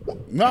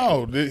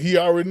 No, he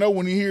already know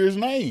when he hear his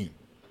name.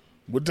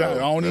 But I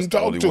don't that's even the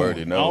talk only to word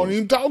he him. I knows. don't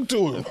even talk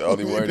to him. That's the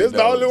only word he That's the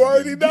knows. only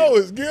word he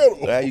knows. Get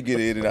him. How you get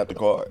in and out the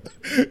car?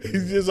 He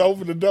just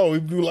open the door.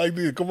 He do like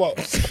this. Come on.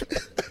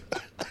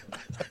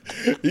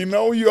 You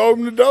know when you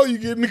open the door, you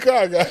get in the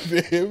car,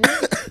 goddamn.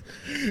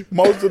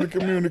 Most of the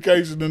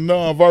communication is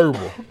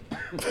nonverbal.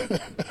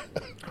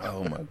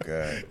 Oh, my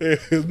God.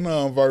 It's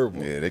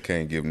nonverbal. Yeah, they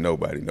can't give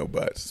nobody no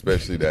bots,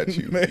 especially that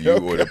you. Man, You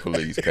okay. or the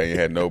police can't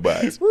have no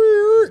bots.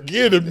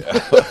 Get him.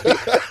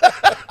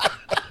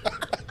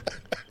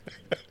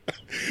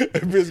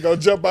 That bitch gonna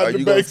jump out Are the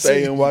you going back to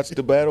stay seat. and watch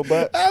the battle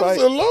bot fight?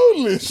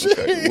 Absolutely. Shit.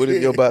 Okay. What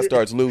if your bot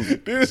starts losing?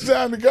 Then it's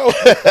time to go.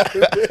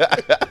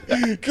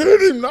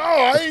 Get him. No,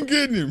 I ain't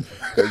getting him.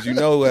 Because you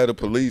know how the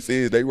police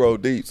is. They roll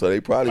deep, so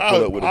they probably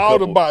pull up with a all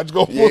couple. the bots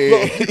gonna pull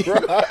Yeah.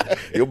 up. Right.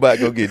 Your bot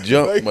going to get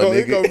jumped, They my gonna,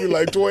 nigga. it gonna be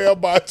like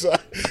 12 bots.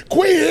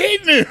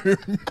 Quit hitting him.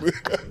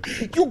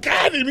 You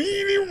got him. He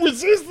ain't even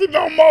resisting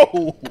no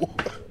more.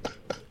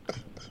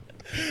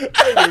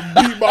 I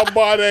done beat my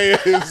body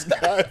ass.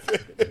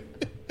 Goddamn.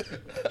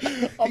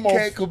 I'm on,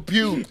 Can't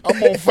compute.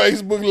 I'm on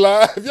Facebook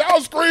Live. Y'all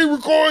screen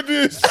record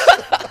this.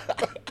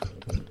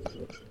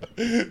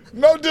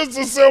 No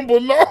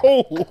disassemble, no.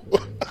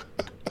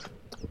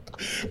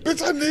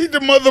 Bitch, I need the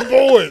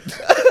motherboard.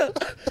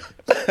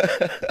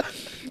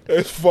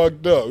 That's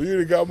fucked up. You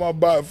done got my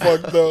bot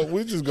fucked up.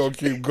 We just gonna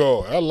keep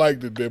going. I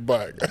liked it, that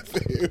bot.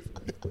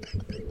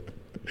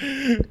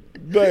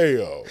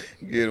 Damn.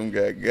 Get him,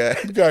 got.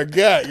 Got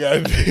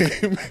goddamn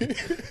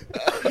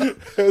it.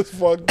 That's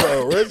fucked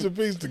up. Rest in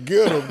peace to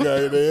get him,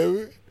 goddamn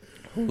it.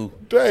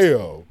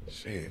 Damn.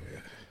 Shit.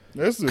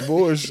 That's the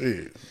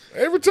bullshit.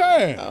 Every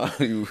time.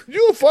 You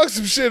You'll fuck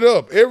some shit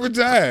up. Every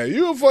time.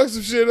 You'll fuck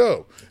some shit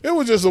up. It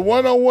was just a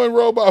one-on-one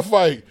robot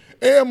fight,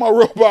 and my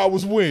robot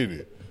was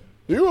winning.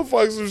 You'll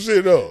fuck some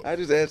shit up. I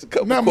just asked a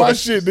couple Now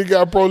questions. my shit, they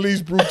got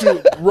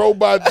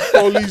robot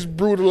police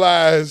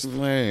brutalized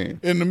Man.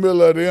 in the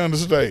middle of the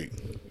interstate.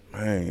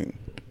 Man.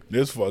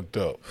 That's fucked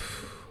up.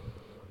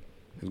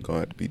 It's going to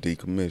have to be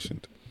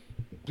decommissioned.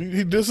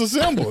 He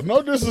disassembled.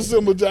 No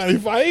disassemble Johnny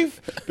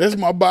Fife. That's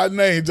my bot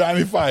name,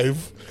 Johnny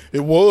Fife. It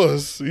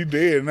was. He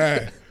dead now.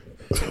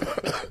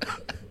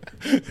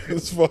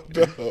 It's fucked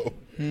up.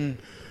 Damn.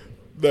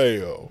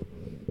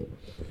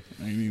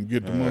 I ain't even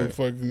get the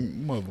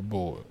motherfucking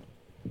motherboard.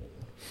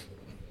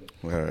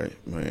 All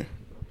right, man.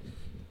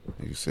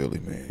 You silly,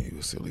 man. You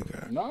a silly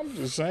guy. No, I'm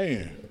just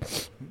saying.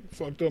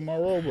 Fucked up my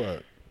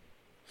robot.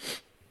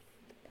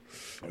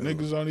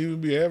 Niggas don't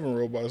even be having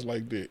robots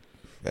like that.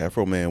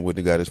 Afro Man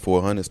wouldn't have got his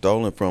 400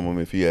 stolen from him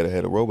if he had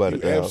a robot at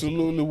You the house.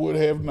 absolutely would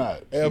have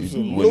not.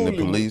 Absolutely. Wouldn't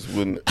the police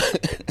wouldn't.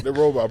 The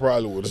robot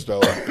probably would have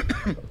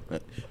stolen.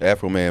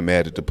 Afro Man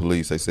mad at the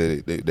police. They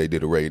said they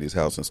did a raid at his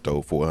house and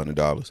stole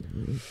 $400.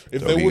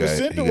 If So they he would have got-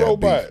 sent the he got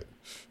robot,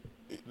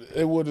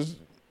 it would have.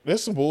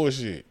 That's some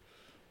bullshit.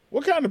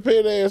 What kind of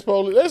petty ass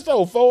police? They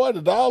stole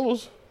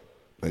 $400.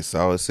 They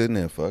saw it sitting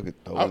there. Fuck it.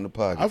 Throw it in the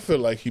pocket. I feel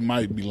like he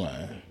might be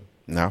lying.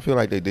 Now I feel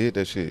like they did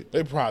that shit.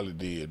 They probably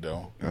did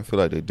though. I feel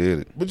like they did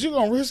it. But you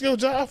gonna risk your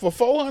job for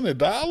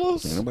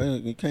 $400? Nobody,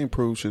 you can't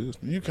prove shit.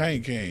 You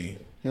can't, You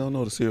don't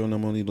know the serial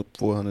number on these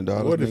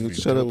 $400. What if Nigga, he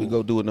shut up do? and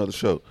go do another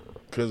show.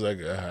 Cause I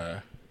got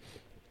high.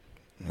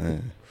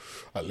 Man.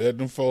 I let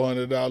them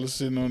 $400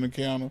 sitting on the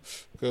counter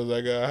cause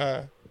I got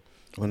high.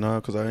 Well,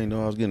 nah, because I didn't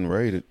know I was getting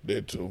raided.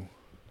 That too.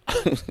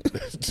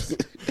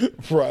 That too.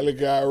 Probably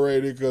got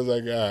raided cause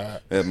I got high.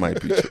 That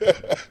might be true.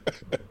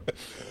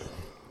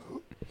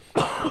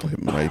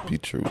 It might be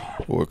true.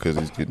 Or because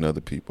he's getting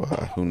other people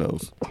high. Who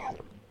knows?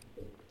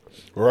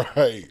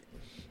 Right.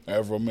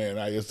 Afro Man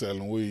out here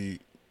selling weed.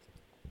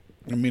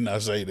 Let me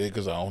not say that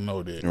because I don't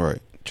know that.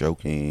 Right.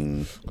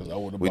 Joking. Because I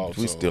would have We bought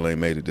some. still ain't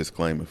made a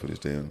disclaimer for this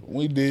damn.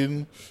 We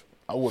didn't.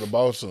 I would have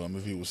bought some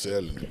if he was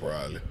selling it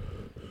probably.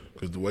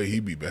 Because the way he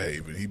be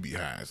behaving, he be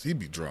high. He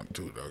be drunk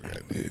too though,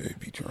 goddamn. Yeah, they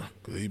be drunk.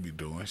 Because he be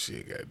doing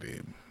shit,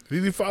 goddamn.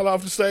 Did he fall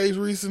off the stage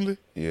recently?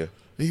 Yeah.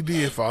 He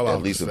did fall off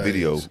At least the a stage.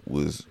 video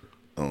was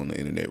on the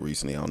internet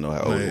recently. I don't know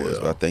how old it was,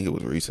 but I think it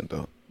was recent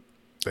though.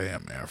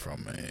 Damn, Afro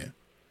Man.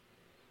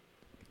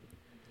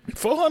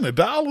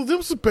 $400?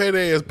 Them some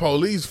petty ass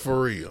police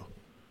for real.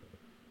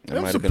 That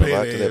Them might some have been a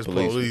lot petty to that ass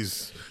police.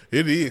 police.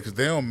 It is because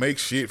they don't make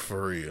shit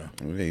for real.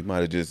 He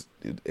might have just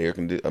his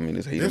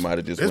heater might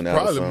have just That's went out or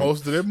probably something.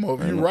 most of them.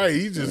 You're right.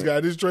 He just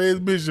got his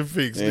transmission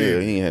fixed. Yeah, Yeah,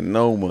 he ain't had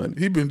no money.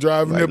 he been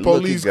driving Like, that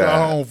police lucky car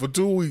guy. home for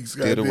 2 weeks.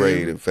 Did a goddamn.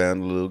 raid and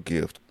found a little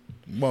gift.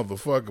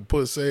 Motherfucker,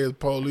 pussy ass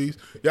police.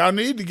 Y'all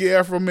need to get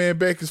Afro Man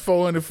back his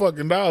 $400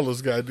 fucking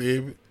dollars.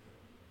 Goddamn it,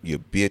 You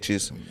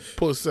bitches.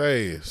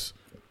 pussy ass.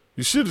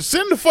 You should have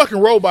sent the fucking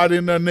robot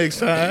in there next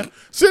time.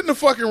 Send the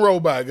fucking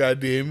robot.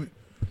 Goddamn it.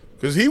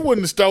 Because he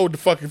wouldn't have stole the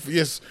fucking...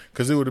 Yes,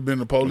 because it would have been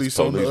the police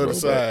on the other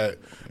Police side.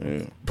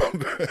 Yeah.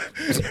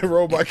 The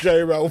robot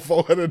came out with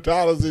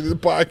 $400 in his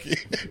pocket.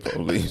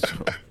 Police.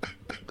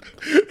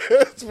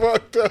 That's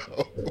fucked up.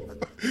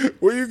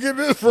 Where you get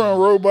this from,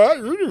 robot?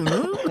 Who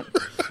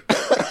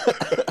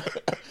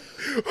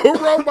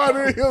robot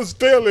in here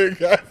stealing?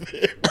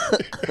 Goddamn.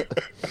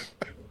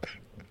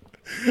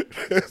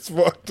 That's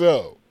fucked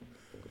up.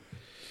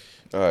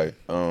 All right.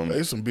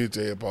 They some bitch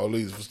ass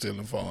police for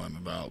stealing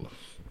 $400.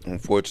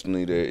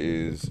 Unfortunately, there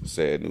is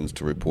sad news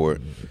to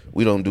report.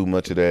 We don't do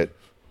much of that.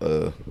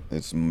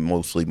 It's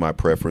mostly my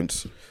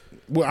preference.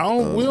 Well,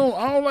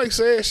 I don't like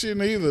sad shit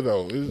neither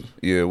though.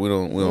 Yeah, we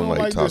don't like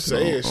like the talking on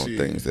sad shit.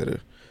 things that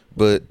are.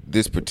 But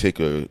this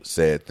particular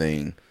sad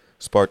thing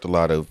sparked a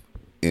lot of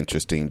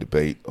interesting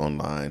debate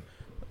online.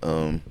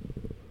 A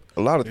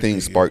lot of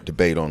things spark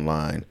debate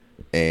online,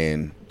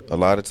 and a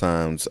lot of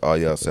times all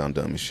y'all sound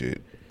dumb as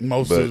shit.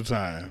 Most But- of the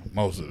time.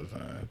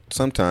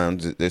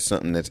 Sometimes there's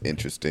something that's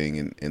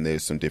interesting and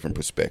there's some different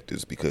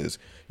perspectives because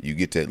you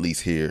get to at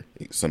least hear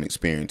some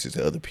experiences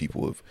that other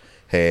people have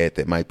had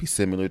that might be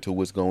similar to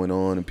what's going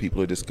on and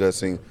people are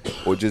discussing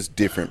or just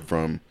different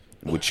from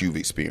what you've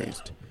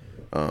experienced.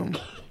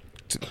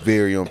 It's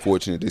very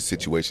unfortunate this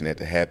situation had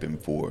to happen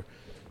for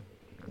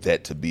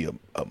that to be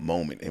a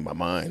moment in my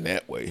mind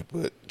that way,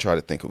 but try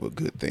to think of a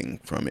good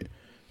thing from it.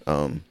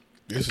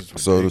 This is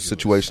So the ridiculous.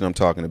 situation I'm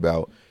talking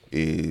about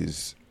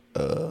is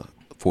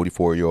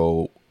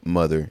 44-year-old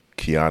mother,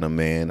 Kiana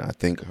Mann. I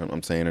think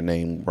I'm saying her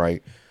name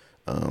right.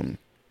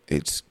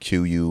 It's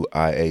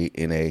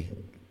Q-U-I-A-N-A,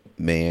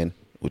 Mann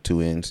with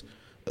 2 N's.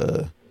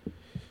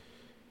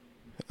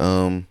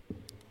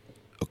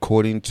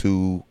 According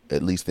to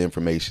at least the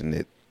information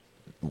that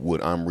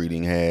what I'm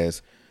reading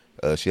has,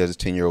 she has a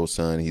 10-year-old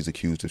son. He's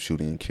accused of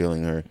shooting and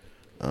killing her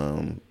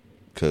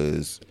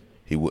because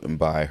he wouldn't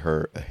buy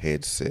her a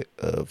headset,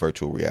 a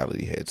virtual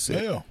reality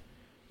headset. Yeah.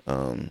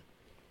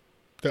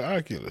 The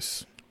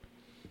Oculus.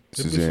 This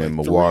It is was in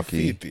like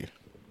Milwaukee. $350.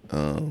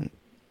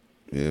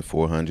 Yeah,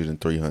 400 and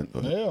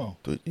 300. Yeah.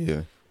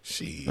 Yeah.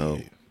 Shit. No.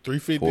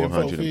 350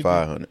 400 and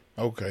 500.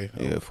 Okay.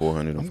 Yeah,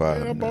 400 and I'm glad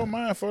 500. I bought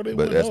mine before they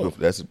But went up.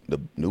 that's the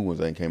new ones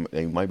ain't came.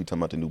 They might be talking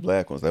about the new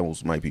black ones. That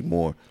ones might be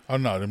more. Oh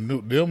no,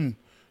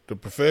 the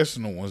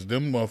professional ones,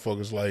 them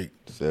motherfuckers like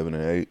 7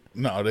 and 8.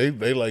 no,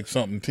 they like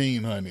something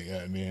teen honey,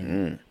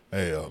 goddamn.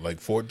 Yeah, like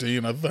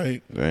 14, I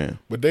think. Damn.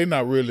 But they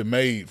not really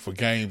made for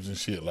games and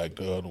shit like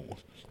the other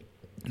ones.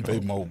 They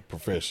more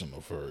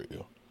professional for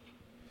real.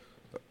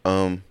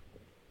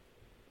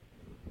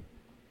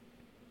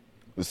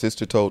 The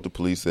sister told the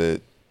police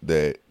that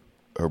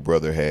her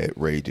brother had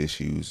rage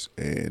issues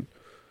and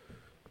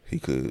he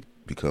could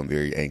become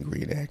very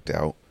angry and act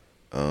out.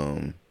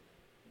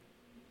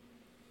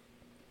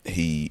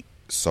 He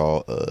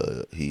saw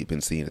he'd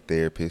been seeing a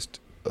therapist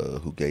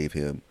who gave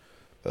him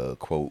a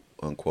quote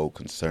unquote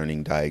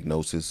concerning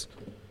diagnosis.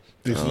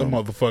 This little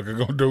motherfucker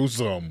gonna do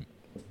something.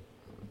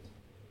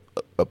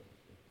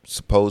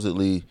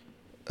 Supposedly,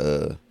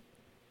 there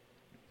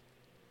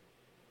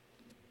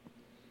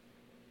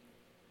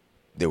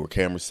were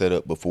cameras set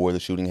up before the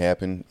shooting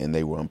happened, and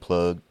they were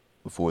unplugged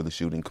before the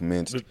shooting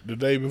commenced. The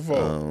day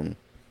before.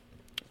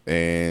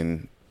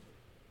 And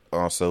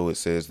also, it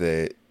says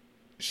that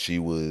she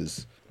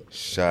was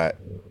shot,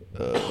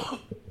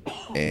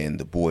 and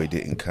the boy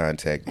didn't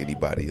contact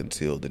anybody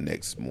until the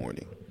next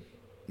morning.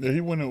 Yeah,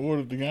 he went and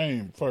ordered the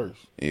game first.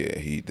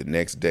 Yeah, the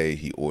next day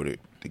he ordered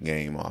the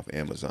game off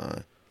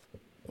Amazon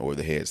or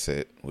the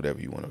headset, whatever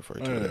you want to refer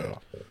to it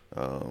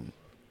as.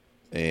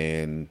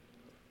 And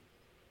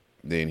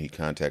then he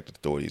contacted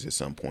authorities at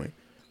some point.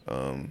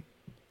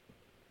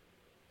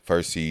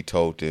 First, he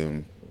told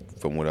them,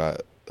 from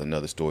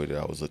another story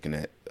that I was looking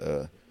at.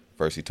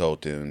 First, he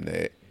told them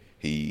that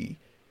he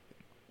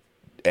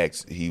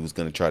was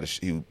going to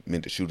he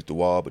meant to shoot at the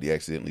wall, but he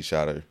accidentally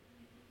shot her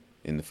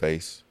in the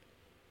face.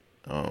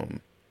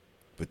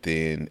 But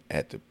then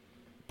at the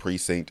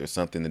precinct or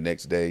something the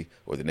next day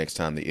or the next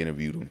time they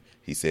interviewed him,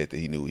 he said that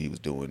he knew what he was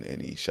doing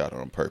and he shot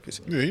her on purpose.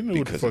 Yeah, he knew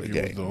what the fuck he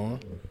was doing.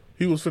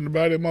 He was finna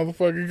buy that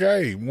motherfucking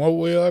game one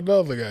way or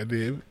another,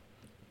 goddamn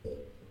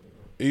it.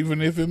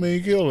 Even if it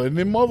mean kill her. And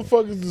then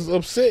motherfuckers is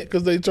upset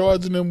because they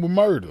charging them with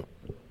murder.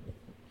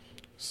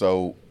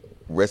 So,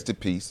 rest in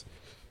peace,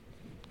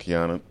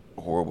 Kiana.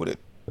 Horrible that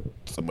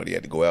somebody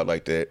had to go out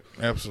like that.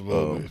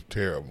 Absolutely.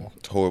 Terrible.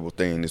 It's a horrible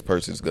thing this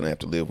person's going to have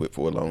to live with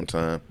for a long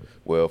time.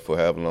 Well, for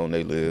however long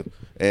they live.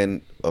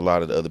 And a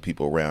lot of the other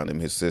people around him,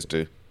 his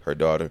sister, her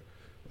daughter,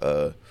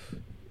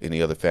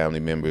 any other family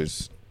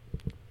members,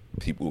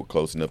 people who were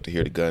close enough to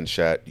hear the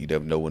gunshot. You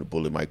never know when a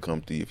bullet might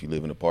come through. If you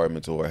live in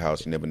apartments or a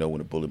house, you never know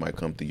when a bullet might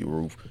come through your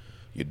roof,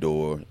 your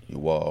door, your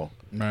wall.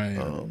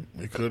 Man,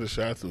 it could have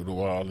shot through the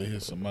wall and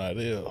hit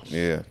somebody else.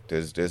 Yeah,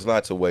 there's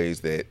lots of ways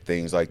that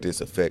things like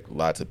this affect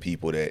lots of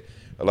people that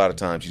a lot of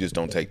times you just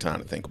don't take time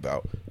to think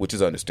about, which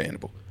is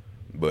understandable.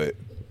 But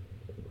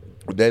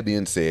with that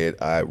being said,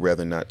 I'd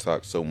rather not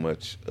talk so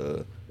much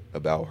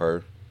about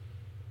her.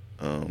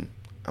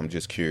 I'm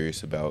just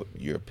curious about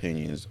your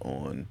opinions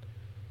on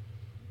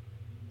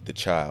the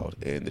child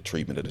and the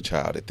treatment of the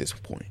child at this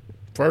point.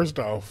 First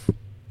off,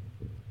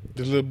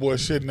 the little boy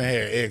shouldn't have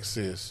had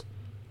access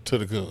to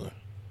the gun.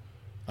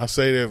 I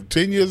say that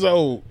 10 years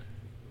old,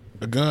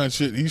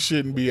 he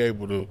shouldn't be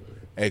able to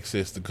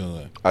access the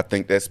gun. I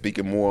think that's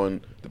speaking more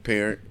on the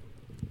parent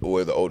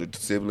or the older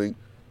sibling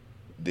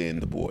than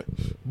the boy.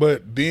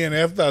 But then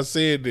after I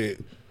said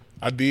that,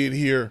 I did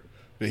hear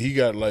that he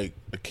got like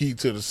a key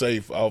to the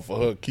safe off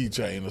of her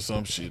keychain or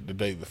some shit the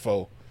day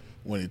before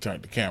when he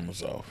turned the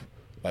cameras off.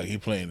 Like he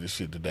playing this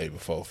shit the day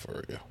before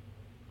for real.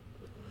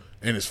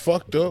 And it's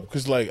fucked up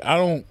because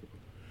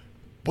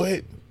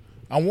but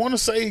I want to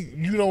say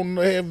you don't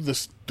have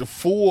the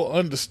full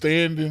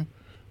understanding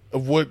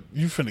of what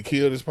you finna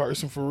kill this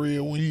person for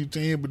real when you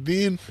 10. But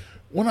then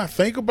when I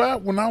think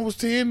about when I was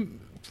 10,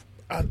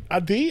 I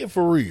did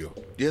for real.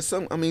 Yeah,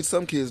 some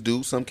kids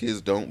do, some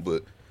kids don't,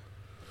 but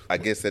I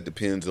guess that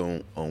depends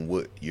on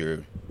what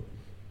your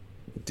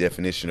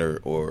definition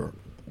or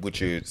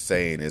what you're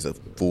saying is a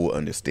full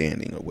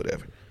understanding or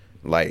whatever.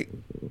 Like,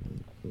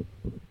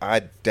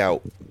 I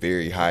doubt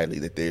very highly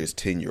that there's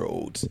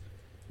 10-year-olds,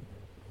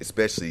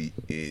 especially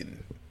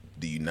in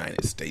the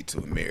United States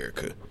of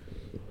America,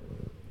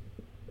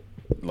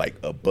 like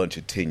a bunch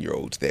of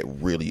 10-year-olds that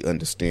really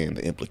understand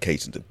the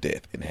implications of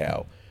death and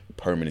how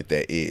permanent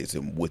that is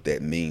and what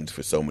that means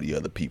for so many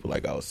other people,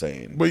 like I was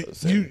saying.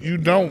 But you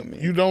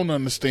don't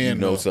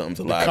understand something's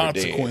the alive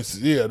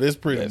consequences. Yeah, that's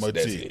pretty much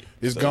that's it. it.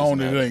 It's So gone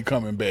it's and not- it ain't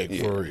coming back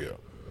for real.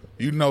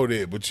 You know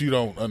that, but you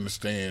don't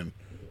understand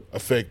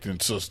affecting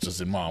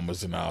sisters and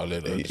mamas and all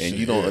that other shit. And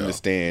you don't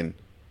understand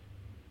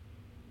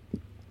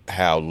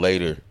how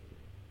later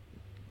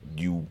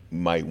you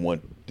might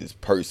want this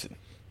person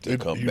to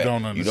come you back.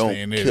 don't understand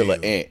you don't that kill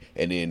an either. ant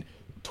and then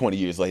 20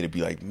 years later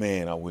be like,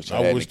 man, I wish I I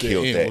hadn't wish that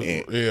killed ant that was-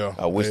 ant. yeah,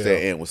 I wish yeah.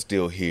 that ant was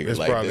still here. It's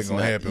like, probably that's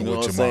gonna not- happen you know with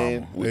what your I'm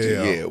saying?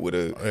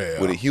 mama.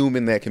 With a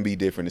human that can be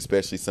different,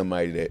 especially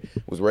somebody that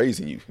was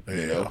raising you.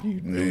 You know,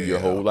 you knew your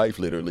whole life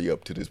literally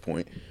up to this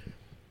point.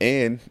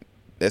 And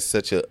that's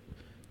such a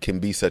can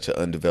be such an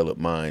undeveloped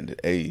mind at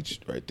age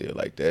right there.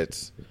 Like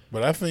that's.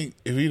 But I think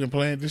if he done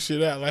planned this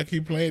shit out like he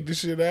planned this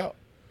shit out,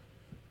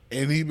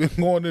 and he been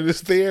going to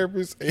this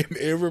therapist, and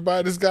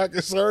everybody's got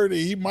concerned that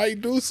he might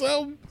do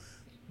something,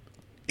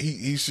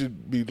 he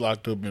should be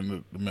locked up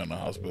in the mental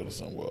hospital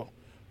somewhere,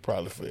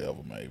 probably forever,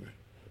 maybe.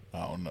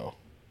 I don't know.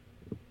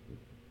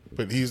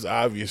 But he's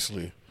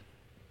obviously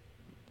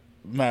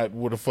not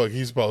where the fuck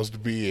he's supposed to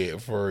be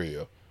at for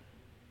real.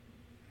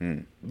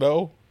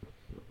 No.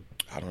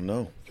 I don't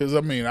know. Because,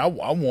 I mean, I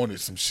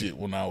wanted some shit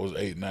when I was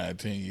 8, 9,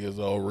 10 years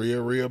old,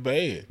 real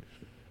bad.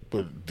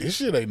 But this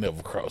shit ain't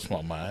never crossed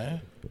my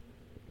mind.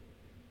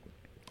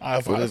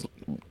 If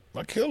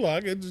I kill her,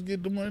 I can just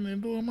get the money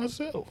and do it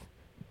myself.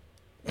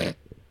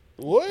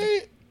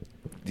 What?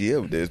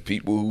 Yeah, there's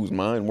people whose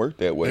mind work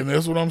that way. And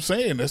that's what I'm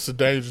saying. That's a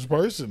dangerous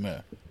person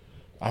now.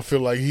 I feel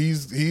like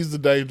he's the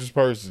dangerous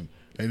person,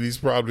 and he's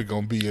probably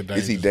going to be a dangerous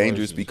person. Is he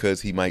dangerous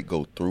because he might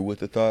go through with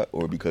the thought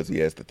or because he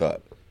has the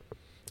thought?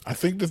 I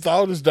think the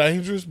thought is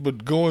dangerous,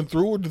 but going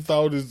through with the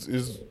thought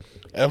is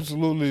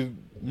absolutely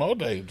more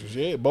dangerous.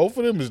 Yeah, both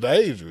of them is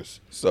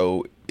dangerous.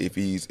 So if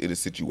he's in a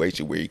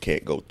situation where he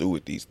can't go through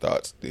with these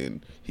thoughts,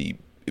 then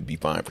it'd be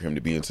fine for him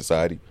to be in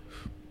society.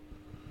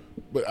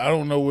 But I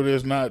don't know where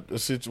there's not a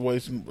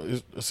situation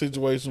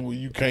where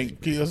you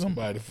can't kill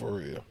somebody for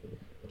real.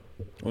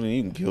 Well, then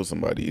you can kill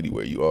somebody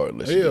anywhere you are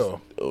unless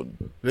Hell. you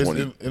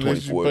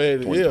Unless you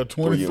paid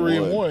 23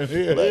 and 1.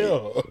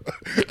 Hell.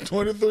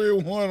 23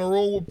 and 1, a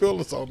room with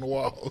pillars on the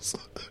walls.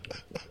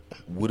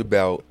 What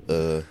about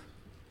a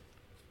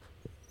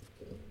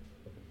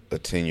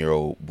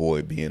 10-year-old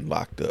boy being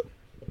locked up?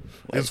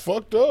 It's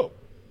fucked up.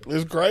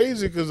 It's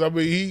crazy because I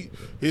mean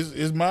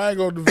his mind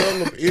gonna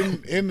develop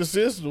in the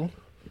system.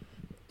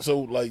 So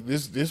like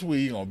this way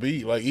he gonna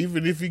be. Like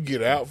even if he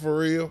get out for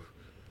real,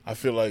 I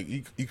feel like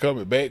he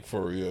coming back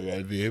for real,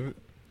 goddamn it.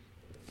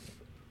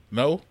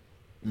 No?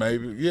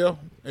 Maybe. Yeah.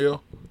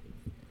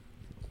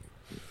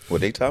 Well,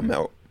 they talking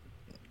about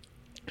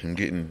him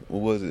getting,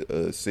 what was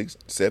it,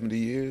 70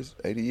 years,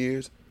 80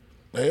 years?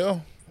 Yeah.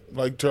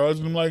 Like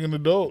charging him like an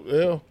adult,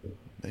 yeah.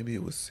 Maybe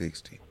it was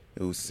 60.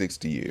 It was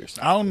 60 years.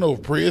 I don't know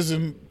if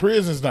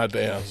prison's not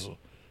the answer.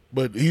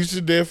 But he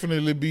should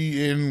definitely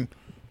be in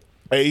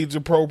age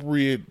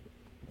appropriate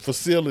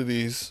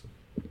facilities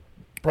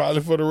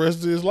probably for the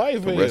rest of his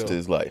life. The rest of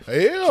his life.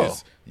 Yeah.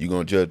 You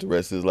gonna judge the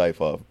rest of his life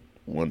off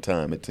one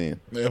time at 10.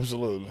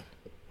 Absolutely.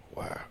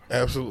 Wow.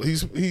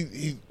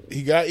 Absolutely.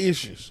 He got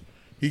issues.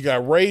 He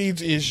got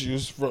rage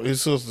issues, from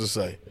his sister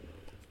say.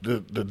 The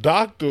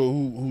doctor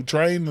who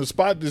trained to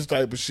spot this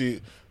type of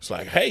shit, it's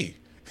like, hey,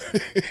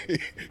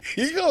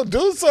 he gonna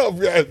do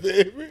something,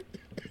 goddammit.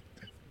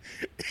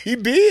 He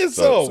did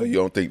something. So you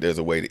don't think there's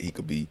a way that he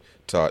could be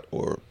taught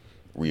or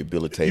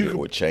rehabilitated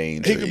or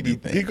changed or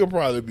anything? He could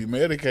probably be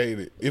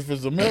medicated. If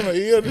it's a mental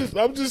illness,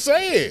 I'm just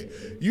saying.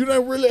 You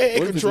don't really have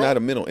What if control. it's not a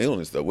mental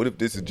illness, though? What if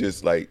this is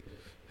just like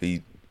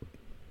he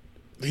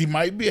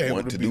might be able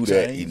want to to be do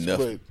that changed, enough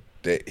but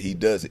that he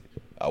does it?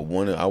 I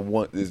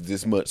want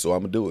this much, so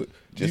I'm gonna do it.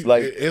 Just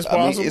like it's I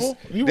mean, possible.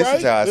 You this right?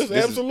 is how It's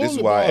absolutely this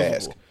is why possible. I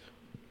ask.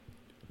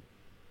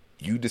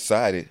 You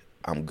decided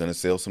I'm gonna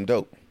sell some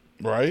dope,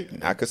 Right?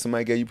 not because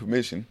somebody gave you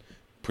permission.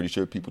 Pretty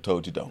sure people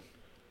told you don't.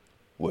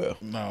 Well,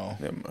 No.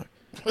 never mind.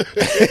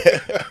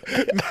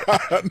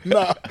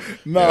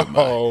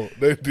 No,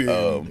 they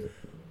didn't.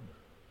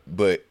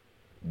 But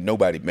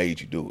nobody made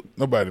you do it,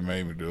 Nobody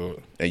made me do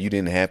it. and you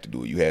didn't have to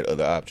do it. You had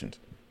other options.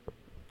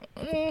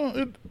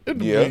 It Yeah,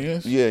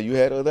 depends. yeah, you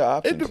had other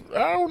options.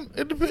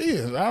 It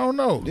depends. I don't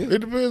know. Yeah. It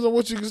depends on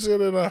what you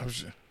consider an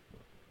option.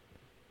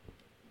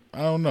 I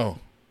don't know.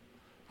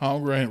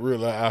 Hunger ain't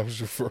really an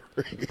option for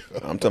real.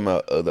 I'm talking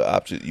about other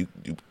options.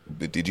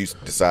 Did you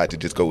decide to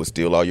just go and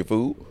steal all your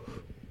food?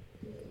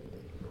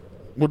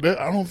 But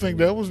I don't think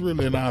that was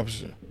really an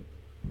option.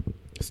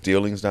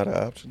 Stealing's not an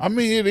option. I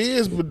mean, it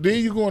is, but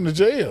then you going to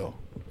jail.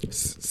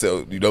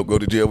 So you don't go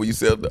to jail when you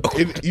sell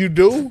dope. You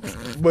do,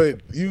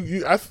 but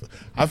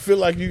I feel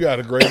like you got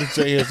a greater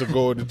chance of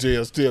going to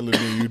jail stealing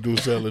than you do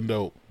selling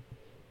dope.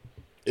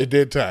 At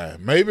that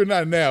time, maybe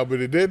not now, but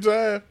at that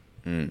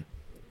time,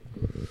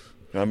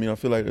 I mean, I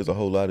feel like there's a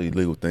whole lot of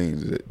illegal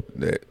things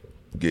that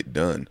get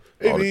done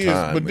It all the is,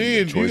 time. but and then the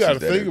you choices gotta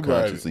that think are about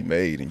it. consciously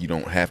made, and you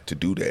don't have to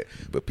do that.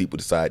 But people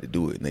decide to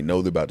do it, and they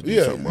know they're about to do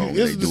Yeah, something wrong, and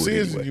it's they a do it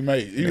decision anyway. you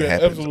make. And You it are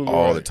happens absolutely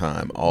all right. the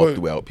time, all But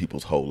throughout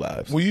people's whole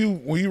lives. when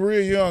you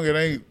real young, it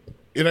ain't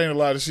a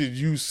lot of shit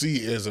you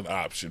see as an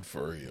option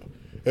for real.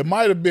 It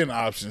might have been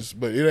options,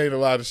 but it ain't a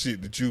lot of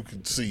shit that you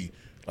can see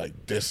like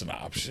that's an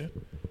option.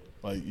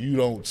 Like you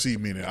don't see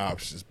many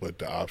options, but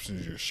the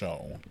options you're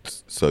shown.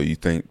 So you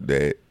think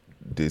that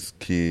this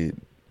kid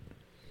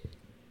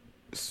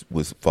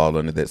was fall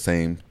under that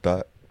same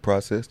thought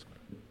process?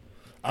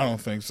 I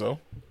don't think so.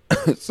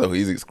 So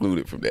he's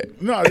excluded from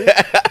that. No,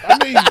 I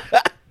mean,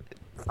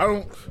 I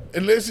don't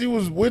unless he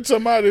was with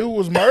somebody who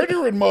was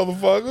murdering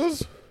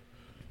motherfuckers.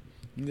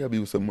 You gotta be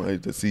with somebody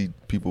to see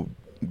people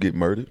get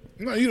murdered.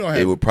 No, you don't have.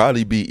 It would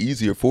probably be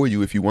easier for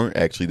you if you weren't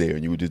actually there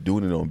and you were just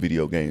doing it on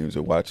video games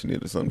or watching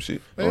it or some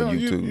shit on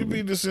YouTube. You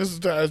be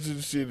desensitized to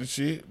the shit and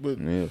shit, but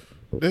Yeah.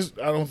 this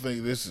I don't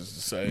think this is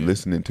the same.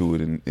 Listening to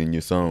it in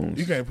your songs.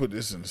 You can't put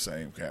this in the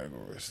same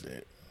category as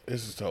that.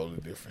 This is totally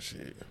different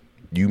shit.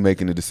 You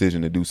making a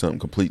decision to do something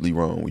completely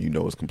wrong when you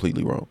know it's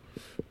completely wrong.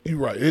 You're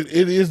right. It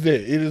is that.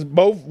 It is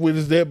both. What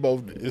is that?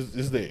 Both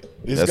is that.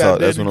 It's That's got all-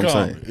 that that's in what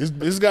I'm common.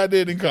 It's got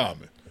that in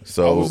common.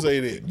 So I would say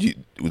that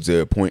was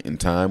there a point in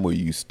time where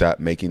you stopped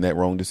making that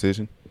wrong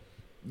decision?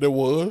 there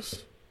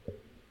was.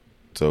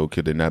 So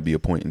could there not be a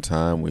point in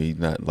time where he's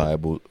not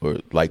liable or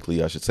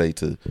likely, I should say,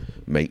 to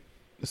make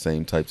the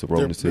same types of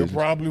wrong There decisions?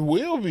 probably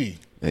will be.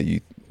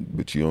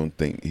 But you don't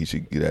think he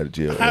should get out of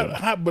jail?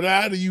 But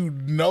how do you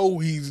know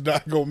he's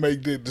not gonna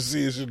make that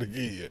decision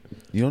again?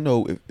 You don't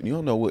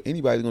know what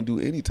anybody's gonna do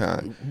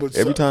anytime. But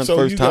Every time's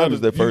first time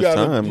is their first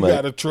time. You Like,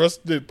 gotta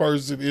trust that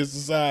person in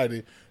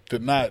society to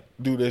not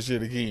do that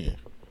shit again,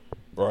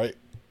 right?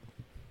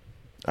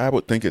 I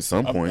would think at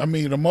some point. I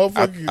mean, the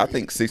motherfucker. I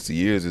think 60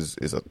 years is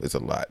a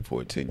lot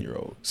for a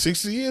 10-year-old.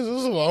 60 years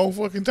is a long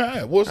fucking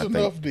time. What's I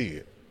enough think-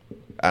 then?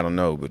 I don't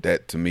know, but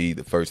that to me,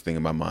 the first thing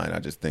in my mind, I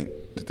just think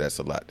that's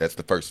a lot. That's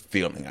the first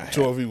feeling I have.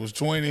 So if he was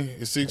 20,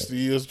 is 60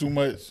 years too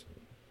much?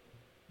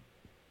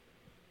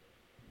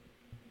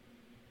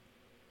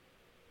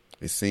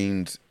 It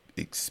seems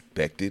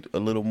expected a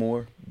little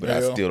more, but I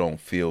Yeah. still don't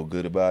feel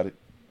good about it.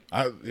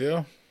 I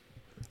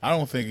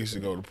don't think he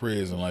should go to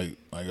prison like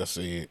I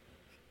said,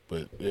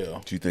 but yeah,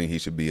 Do you think he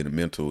should be in a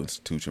mental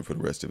institution for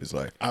the rest of his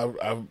life?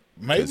 I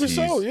maybe 'Cause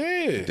so. he's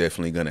Yeah,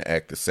 Definitely going to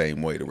act the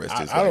same way the rest of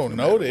his life. I don't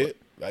no know matter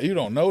that. You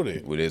don't know that.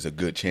 what. Well, there's a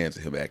good chance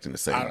of him acting the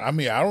same. I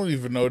mean, I don't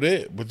even know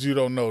that, but you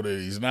don't know that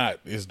he's not.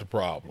 Is the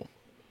problem?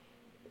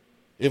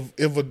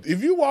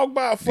 If you walk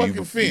by a do you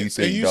fucking fence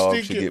think and you dogs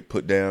stick should your, get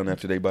put down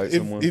after they bite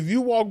someone? if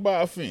you walk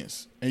by a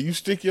fence and you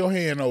stick your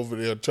hand over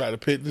there try to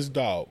pet this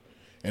dog,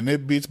 and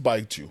that bitch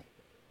bite you,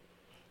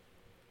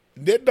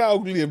 that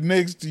dog lived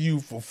next to you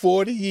for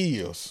 40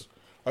 years.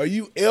 Are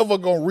you ever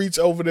gonna reach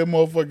over that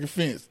motherfucking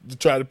fence to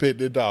try to pet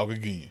that dog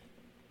again?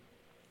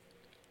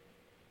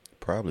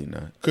 Probably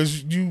not.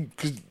 Cause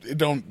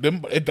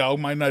that dog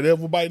might not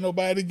ever bite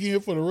nobody again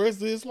for the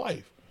rest of his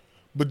life.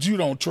 But you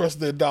don't trust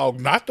that dog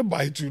not to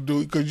bite you, do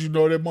it? Because you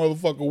know that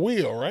motherfucker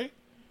will, right?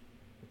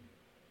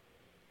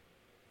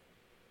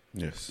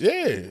 Yes.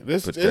 Yeah,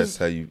 That's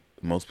how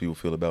most people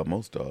feel about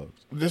most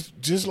dogs. that's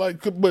just like.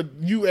 But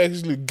you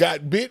actually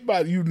got bit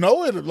by it. You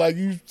know it, like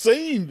you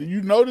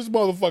know this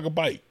motherfucker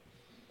bite.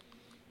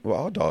 Well,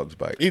 all dogs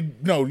bite. You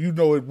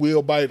know it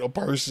will bite a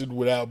person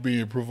without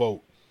being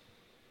provoked.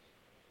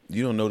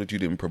 You don't know that you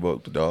didn't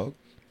provoke the dog.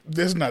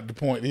 That's not the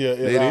point here. It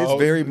is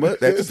very much.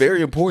 That's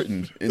very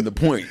important in the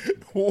point.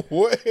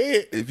 What?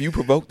 If you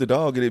provoke the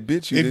dog and it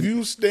bit you, If then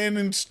you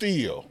standing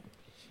still,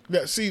 we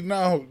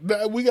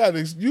got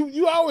to.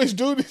 You always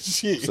do this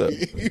shit. So-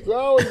 You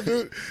always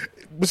do,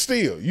 but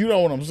still, you know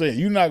what I'm saying.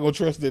 You're not gonna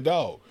trust that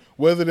dog,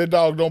 whether that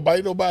dog don't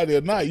bite nobody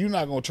or not. You're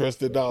not gonna trust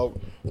that dog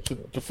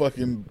to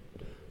fucking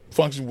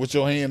function with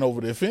your hand over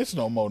the fence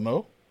no more.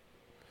 No,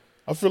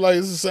 I feel like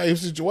it's the same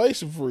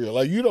situation for real.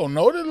 Like you don't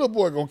know that little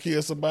boy gonna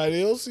kill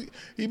somebody else.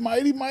 He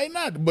might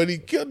not, but he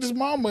killed his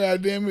mama.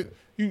 Goddamn it,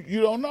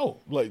 you don't know.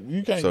 Like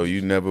you can't. So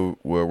you never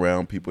were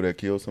around people that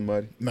killed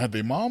somebody? Not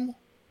their mama.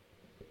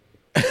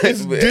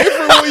 It's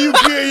different when you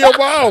kill your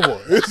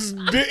mama.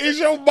 It's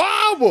your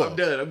mama.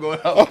 done. I'm going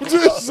out. I'm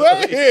just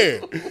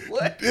saying.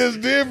 What? It's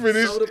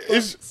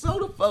different. So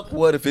the fuck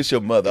what if it's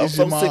your mother? I'm It's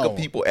so your sick of mama.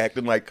 people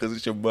acting like because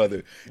it's your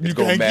mother, it's You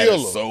gonna can't matter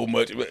kill her. so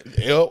much.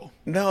 Yep.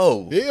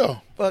 No. Yeah.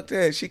 Fuck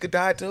that. She could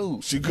die too.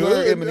 She You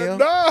heard could. Eminem.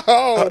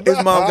 No.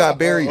 His mom got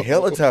buried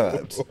hella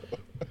times.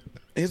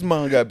 His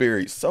mom got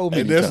buried so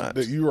And many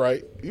times. you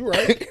right. You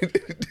right.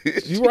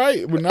 You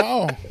right. But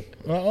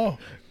no.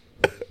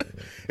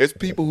 It's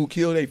people who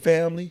kill their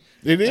family.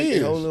 It like is.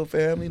 their whole little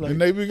family. Like,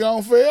 And they be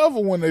gone forever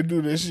when they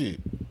do this shit.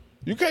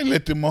 You can't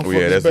let them motherfuckers oh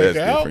yeah, that's back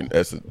out. different.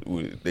 That's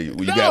when you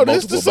No, got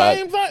that's multiple the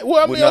same bodies. thing.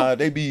 Well, I mean, nah,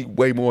 they be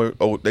way more.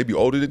 They be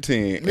older than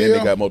 10, and they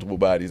Yeah. got multiple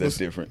bodies. That's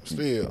different.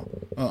 Still,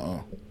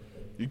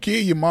 you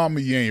kill your mama,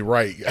 you ain't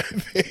right.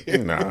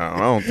 Nah, I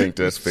don't think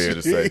that's fair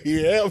to say.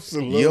 Yeah,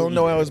 absolutely. You don't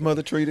know how his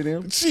mother treated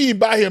him. She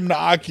buy him the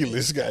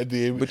Oculus,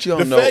 goddamn. But you don't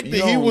the know- fact you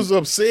that he don't- was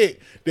upset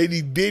that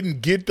he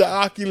didn't get the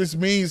Oculus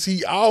means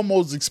he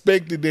almost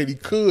expected that he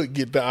could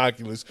get the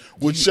Oculus,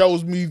 which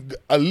shows me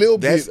a little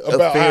That's bit a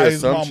about how fair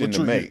his mama assumption to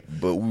treated.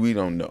 make, but we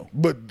don't know.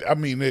 But I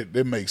mean,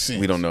 that makes sense.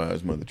 We don't know how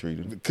his mother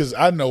treated him. Because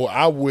I know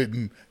I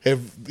wouldn't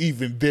have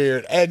even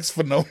dared ask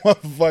for no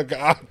motherfucking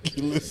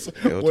Oculus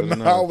Hell to when the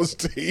I no. was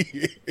 10.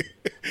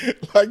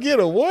 Like, get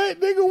a what,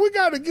 nigga? We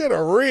got to get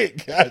a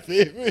rig,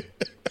 goddamn it.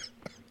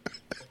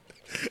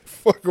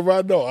 Fuck if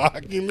I know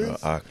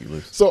Oculus.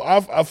 Oculus. So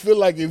I feel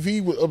like if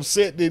he was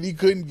upset that he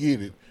couldn't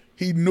get it,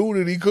 he knew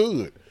that he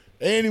could.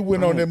 And he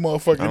went on that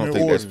motherfucking I don't and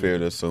think that's ordered fair it.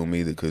 to assume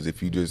either, because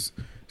if you it's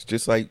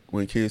just like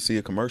when kids see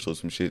a commercial or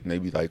some shit and they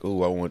be like,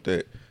 oh, I want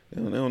that.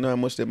 They don't know how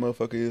much that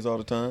motherfucker is all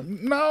the time.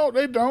 No,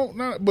 they don't.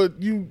 Not,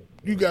 but you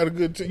got a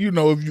good. If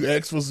you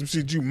ask for some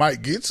shit, you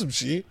might get some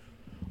shit.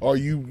 Or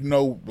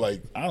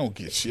like I don't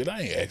get shit.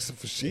 I ain't asking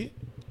for shit.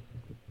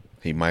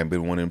 He might be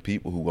one of them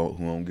people who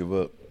won't give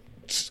up.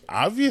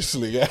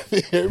 Obviously,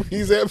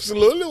 he's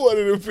absolutely one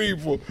of them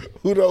people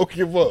who don't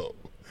give up.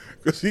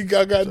 Because he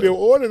got goddamn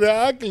order the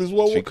Oculus.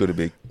 She could have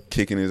been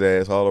kicking his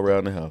ass all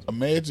around the house.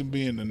 Imagine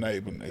being the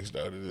neighbor next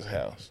door to this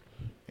house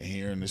and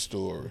hearing the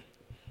story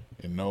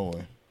and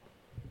knowing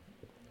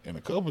in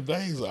a couple of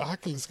days the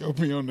Oculus gonna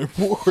be on their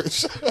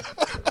porch.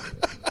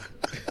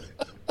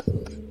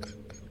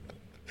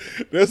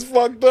 That's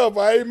fucked up.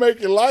 I ain't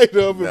making light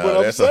of it, but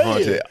I'm that's saying a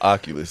haunted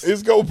Oculus.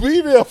 it's gonna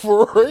be there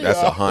for real. That's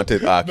a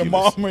haunted Oculus. The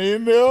mama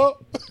in there.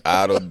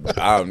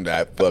 I'm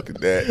not fucking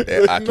that.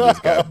 That Oculus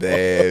got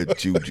bad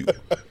juju.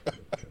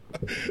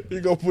 You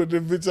gonna put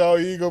that bitch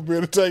on, you ain't gonna be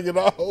able to take it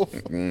off.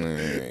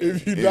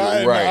 If you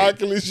die in the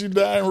Oculus, you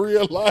die in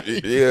real life.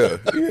 Yeah,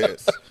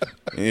 yes.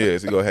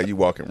 Yes, it's gonna have you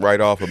walking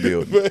right off a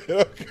building.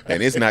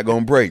 And it's not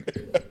gonna break.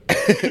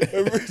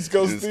 That bitch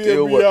gonna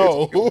still be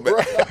on.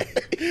 Right.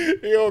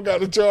 You don't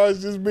gotta charge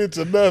this bitch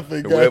or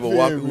nothing.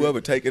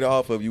 Whoever take it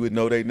off of you would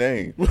know their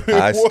name.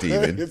 Hi,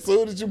 Steven. As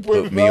soon as you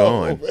put it me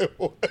on.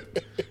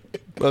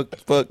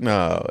 Fuck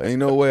no. Ain't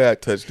no way I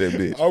touch that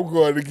bitch. I'm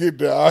going to get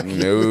the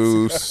Oculus.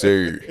 No,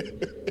 sir.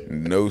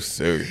 No,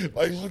 sir.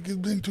 Like, look, it's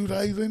been 2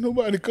 days. Ain't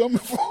nobody coming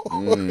for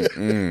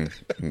it.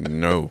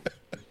 No.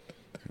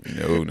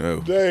 No.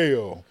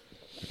 Damn.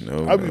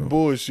 No. I be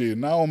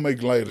bullshitting. I don't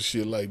make light of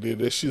shit like that.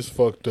 That shit's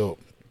fucked up.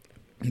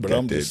 But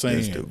I'm just saying.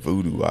 That's the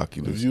voodoo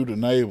Oculus. If you the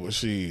neighbor,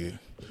 shit.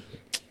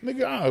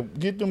 Nigga, I'll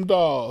get them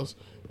dolls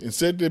and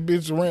set that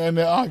bitch around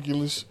that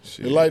Oculus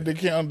and light the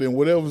candle, and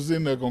whatever's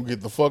in there gonna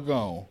get the fuck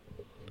on.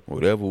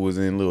 Whatever was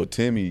in little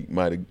Timmy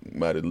might have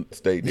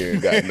stayed there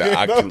and gotten the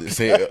Oculus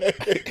head.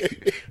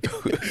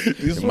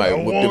 It might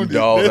have whooped them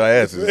dolls'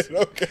 asses.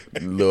 Okay.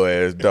 Little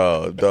ass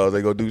dolls. Dolls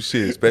ain't gonna do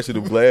shit,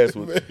 especially the glass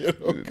ones.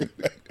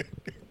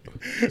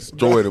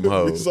 Destroy them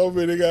hoes. So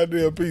many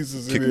goddamn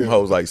pieces Kick in them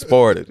hoes like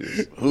Sparta.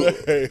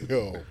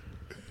 Damn.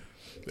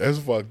 That's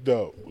fucked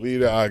up.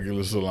 Leave the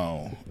Oculus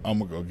alone. I'm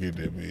gonna go get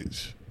that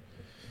bitch.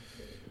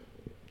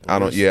 I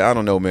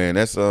don't know, man.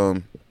 That's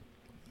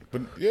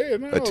But yeah,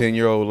 no. a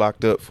 10-year-old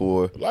locked up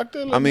for.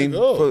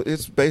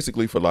 It's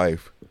basically for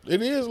life.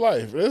 It is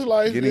life. It's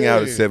life. Getting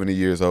out at 70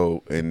 years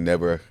old and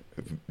never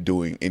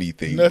doing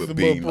anything but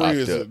being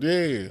locked up.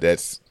 Yeah.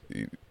 That's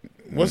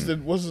what's the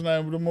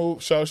name of the movie?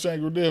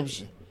 Shawshank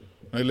Redemption.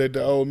 They let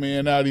the old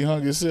man out. He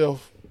hung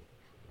himself.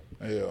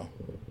 Yeah.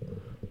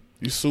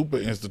 You super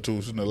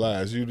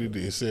institutionalized. You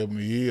did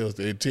 70 years.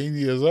 They're 10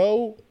 years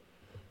old.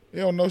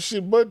 They don't know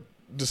shit but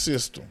the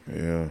system.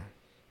 Yeah.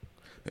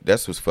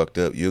 That's what's fucked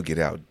up. You'll get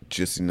out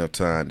just enough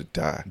time to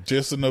die.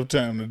 Just enough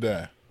time to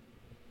die.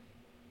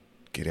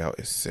 Get out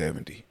at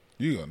 70.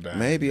 You gonna die.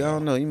 Maybe, I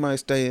don't know. You might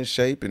stay in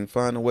shape and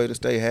find a way to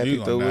stay happy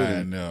you through gonna it.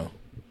 die now.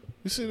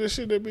 You see that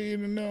shit they be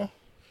in now?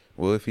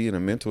 Well, if he in a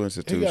mental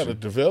institution. He gotta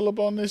develop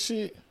on this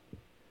shit.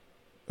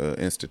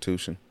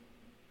 Institution.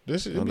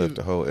 This shit, I left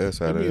the whole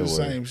S out of it. the The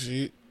same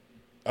shit.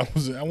 I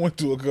went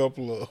to a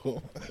couple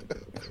of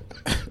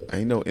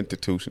Ain't no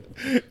institution.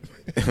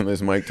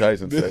 Unless Mike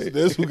Tyson say.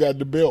 This who got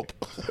the belt.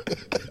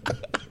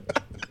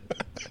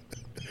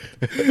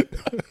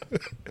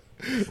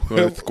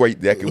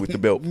 Straight jacket with the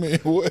belt. Man,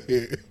 what?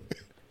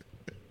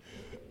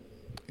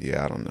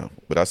 Yeah, I don't know.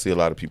 But I see a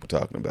lot of people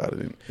talking about it.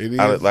 And It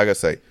is. like I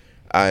say,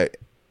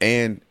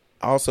 and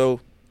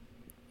also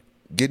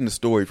getting the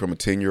story from a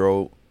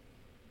 10-year-old.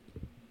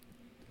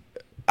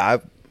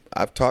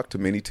 I've talked to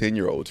many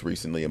 10-year-olds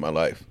recently in my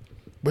life.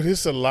 But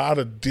it's a lot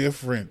of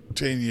different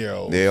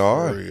 10-year-olds. There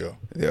are. For real.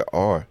 There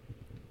are.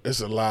 It's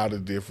a lot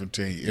of different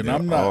 10. And There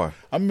I'm not. are.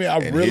 I mean, I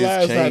And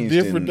realized his how changed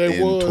different they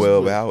in was.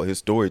 12 but- hours. His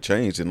story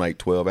changed in like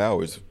 12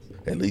 hours,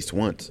 at least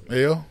once.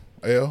 Yeah.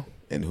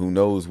 And who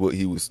knows what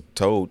he was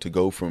told to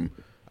go from.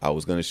 I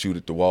was gonna shoot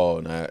at the wall,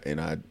 and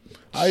I.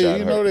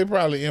 You know they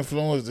probably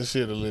influenced the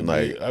shit a little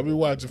Like- bit. I be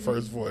watching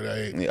First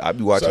 48. Yeah, I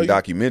be watching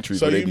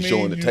documentaries where they be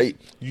showing the tape.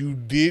 You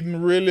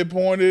didn't really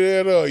point it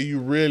at her, or you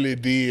really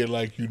did,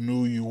 like you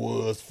knew you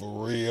was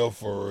for real,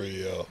 for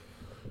real.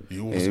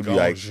 You was And it'd be gonna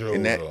like, show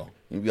and that, her.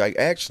 you'd be like,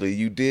 actually,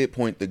 you did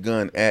point the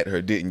gun at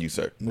her, didn't you,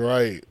 sir?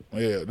 Right.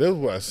 Yeah, that's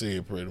what I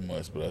said pretty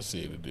much, but I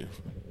said it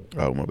different.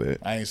 Oh, my bad.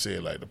 I ain't say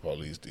it like the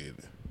police did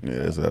it. Yeah,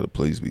 that's how the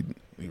police be.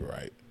 You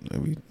right. They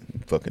be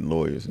fucking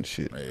lawyers and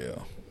shit.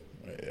 Yeah.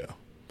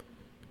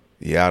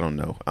 Yeah, I don't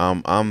know.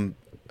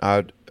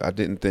 I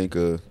didn't think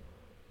I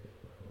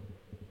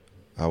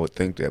would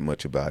think that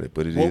much about it,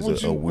 but it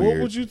is a weird. What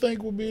would you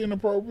think would be an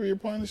appropriate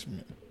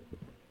punishment?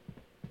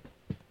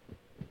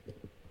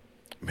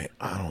 Man,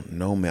 I don't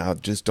know, man. I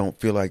just don't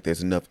feel like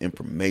there's enough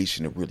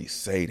information to really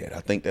say that.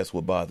 I think that's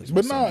what bothers me.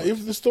 But so nah, much.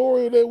 if the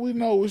story that we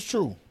know is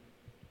true,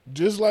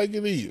 just like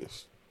it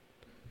is.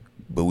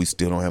 But we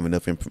still don't have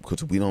enough information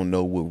because we don't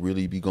know what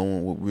really be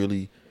going.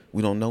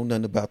 We don't know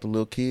nothing about the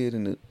little kid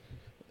and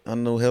I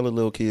know hella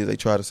little kids, they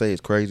try to say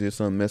it's crazy or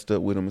something messed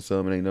up with them or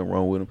something, ain't nothing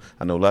wrong with them.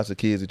 I know lots of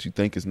kids that you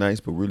think is nice,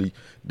 but really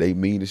they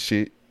mean as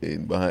shit.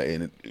 And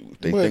if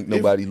they think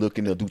nobody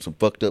looking, they'll do some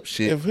fucked up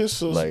shit. If his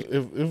sister, like,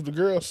 if the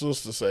girl's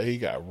sister say he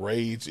got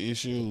rage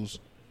issues,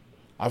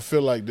 I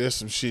feel like there's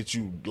some shit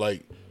you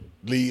like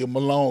leave him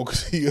alone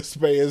because he a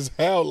spaz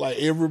out. Like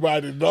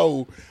everybody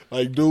know,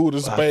 like dude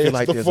is spaz I feel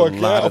like the there's fuck a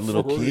lot out of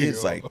little for kids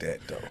real. like that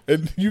though.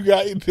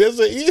 And there's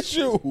an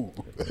issue.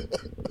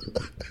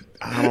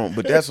 I don't,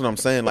 but that's what I'm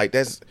saying. Like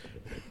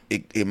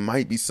it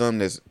might be something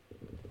that's,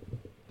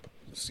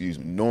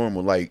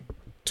 normal, like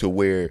to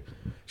where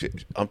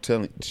I'm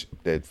telling you,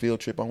 that field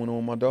trip I went on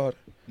with my daughter,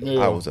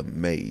 I was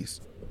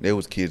amazed. There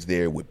was kids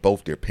there with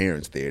both their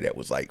parents there that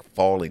was like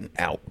falling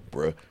out,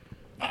 bruh.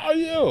 Oh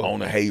yeah,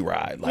 on a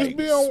hayride, like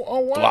be on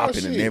wild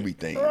flopping and shit.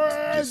 everything,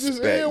 Just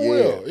spat,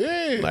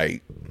 yeah,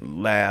 like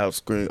loud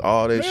scream,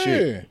 all that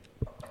shit,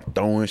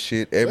 throwing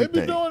shit, They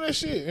everything. be doing that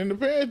shit, and the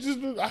parents just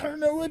I don't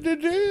know what to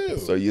do.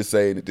 So you're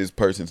saying that this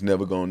person's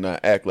never gonna not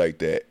act like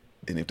that,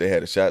 and if they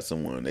had shot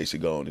someone, they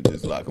should go on and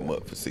just lock them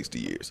up for 60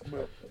 years.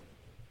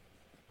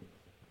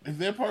 If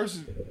that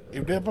person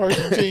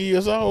 10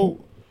 years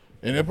old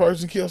and that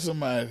person kills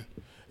somebody,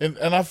 and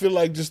I feel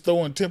like just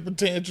throwing temper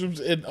tantrums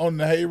on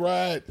the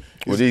hayride.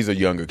 Well, these are way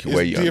younger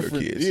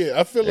different. kids. Yeah,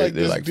 I feel like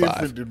they're that's like different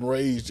 5. than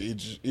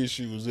rage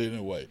issues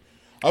anyway.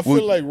 I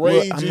feel like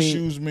rage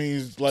issues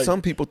means like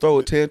some people throw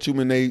a tantrum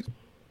and they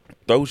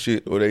throw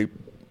shit or they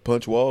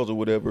punch walls or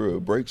whatever or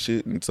break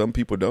shit, and some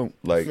people don't.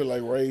 I Like, feel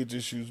like rage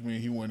issues mean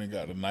he went and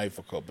got a knife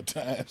a couple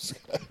times.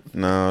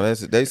 no,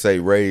 they say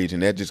rage,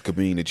 and that just could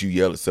mean that you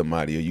yell at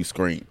somebody or you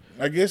scream.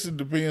 I guess it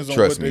depends on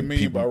Trust what they me, mean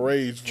people- by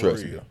rage for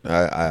Trust real.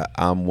 me,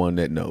 I'm one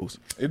that knows.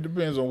 It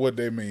depends on what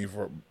they mean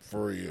for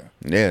real.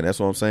 Yeah, that's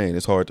what I'm saying.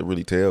 It's hard to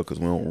really tell because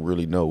we don't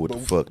really know what the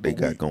fuck they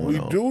got going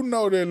on. We do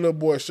know that little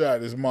boy shot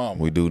his mama.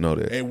 We do know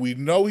that. And we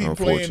know he planned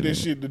Unfortunately.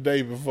 this shit the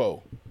day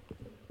before.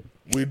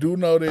 We do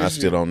know that I shit.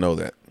 still don't know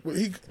that.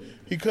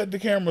 He cut the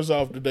cameras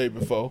off the day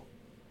before,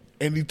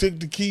 and he took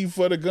the key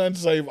for the gun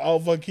safe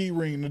off her key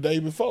ring the day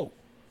before.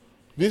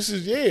 This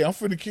is, I'm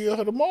finna kill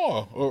her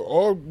tomorrow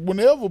or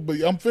whenever, but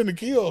I'm finna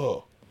kill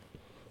her.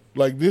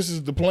 Like, this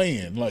is the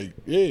plan. Like,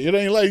 it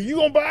ain't like, you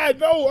gonna buy it?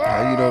 No.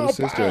 How you know the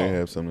sister pow. ain't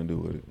have something to do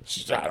with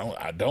it?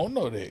 I don't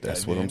know that.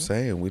 That's what I'm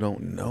saying. We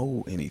don't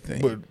know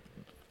anything. But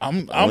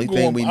the only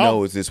thing we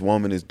know is this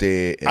woman is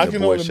dead and I the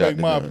can boy only shot make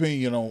the my gun.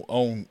 opinion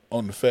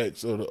on the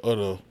facts of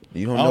the.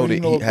 You don't I know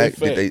even that if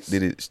they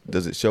facts.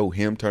 does it show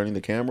him turning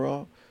the camera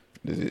off?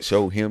 Does it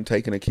show him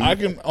taking a key? I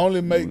can only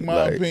make my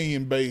Like-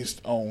 opinion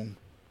based on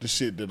the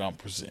shit that I'm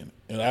presenting,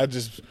 and I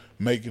just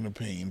make an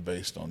opinion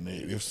based on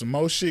that. If some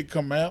more shit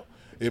come out,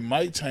 it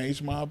might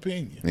change my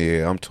opinion.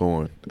 Yeah, I'm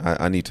torn.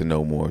 I need to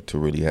know more to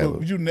really have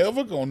But a... you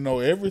never gonna know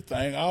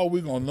everything. All we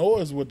gonna know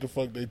is what the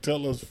fuck they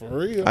tell us for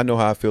real. I know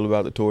how I feel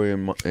about the Tory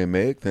and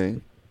Meg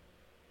thing.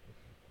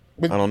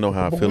 But, I don't know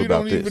how I but feel we about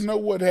don't this. even know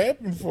what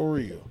happened for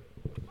real.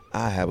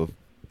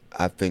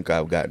 I think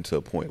I've gotten to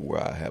a point where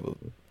I have a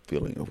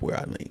feeling of where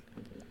I lean.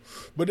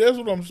 But that's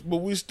what I'm. But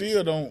we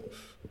still don't.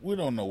 We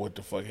don't know what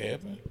the fuck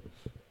happened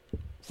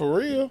for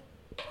real.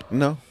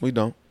 No, we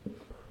don't.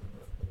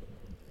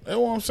 That's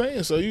what I'm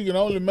saying. So you can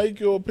only make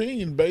your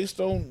opinion based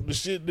on the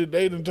shit that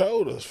they done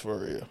told us for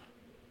real.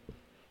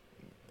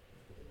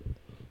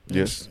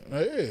 Yes.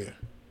 Yeah.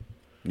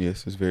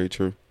 Yes, it's very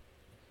true.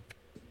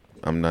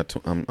 I'm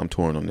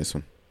torn on this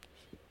one.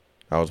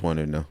 I was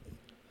wondering though.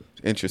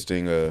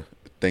 Interesting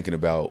thinking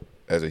about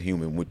as a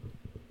human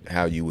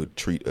how you would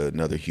treat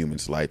another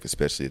human's life,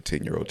 especially a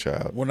 10-year-old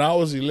child. When I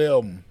was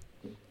 11,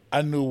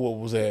 I knew what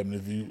was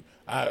happening.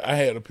 I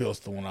had a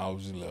pistol when I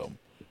was 11,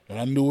 and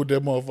I knew what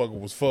that motherfucker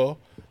was for.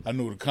 I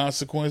knew the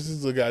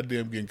consequences of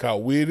goddamn getting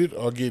caught with it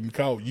or getting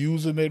caught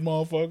using that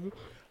motherfucker.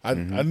 I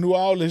knew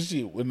all this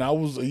shit when I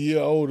was a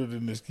year older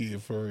than this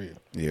kid for real.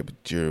 Yeah,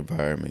 but your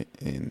environment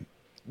and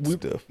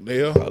stuff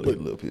Yeah, probably a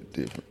but little bit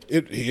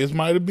different. His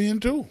might have been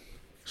too.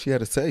 She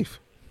had a safe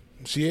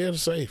She had a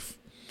safe,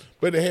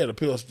 but it had a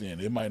pistol in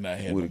it. It might not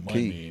have with a no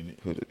money key. in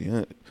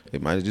it.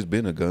 It might have just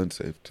been a gun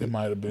safe too. It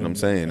might have been. And I'm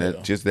saying yeah.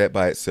 that just that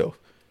by itself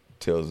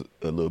tells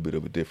a little bit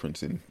of a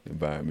difference in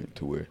environment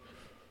to where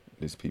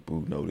there's people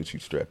who know that you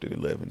strapped at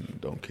 11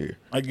 and don't care.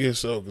 I guess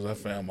so, because I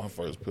found my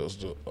first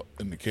pistol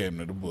in the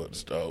cabinet above the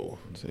stove.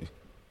 See,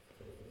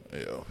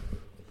 Yeah.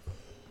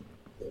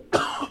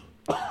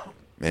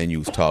 man, you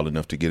was tall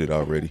enough to get it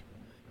already.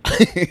 I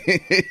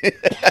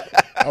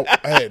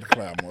had to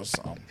climb or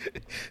something.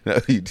 No,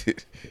 you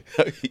did.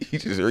 You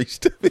just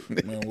reached up in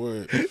there. Man,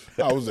 what?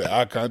 I was at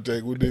eye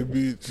contact with that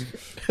bitch.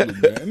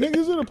 Look, man, nigga,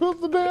 is it a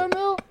pistol down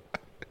there?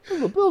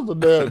 There's a pistol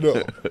down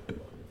there.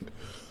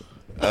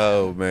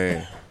 Oh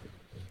man,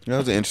 that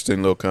was an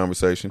interesting little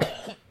conversation.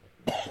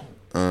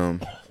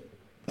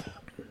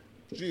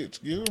 Shit,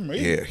 excuse me.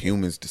 Yeah,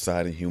 humans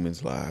deciding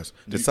humans' lives.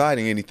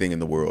 Deciding anything in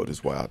the world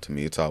is wild to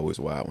me. It's always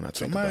wild when I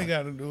think Somebody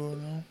about got to do it,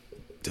 though.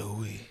 it. Do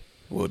we?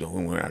 Well,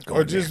 we're not going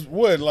Or just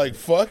what? Like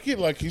fuck it?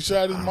 Like he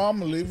shot his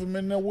mama, leave him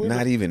in there with there.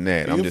 Not him? even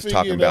that. I'm He'll just figure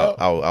talking it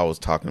about. out. I was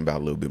talking about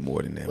a little bit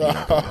more than that. We're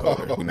not gonna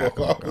go there. We're not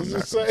gonna I was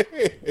just saying.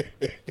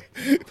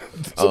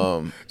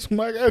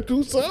 Somebody got to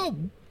do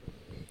something.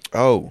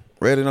 Oh,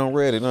 Reddit on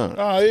Reddit, huh?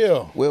 Oh yeah.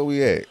 Where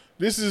we at?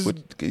 This is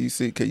What, can you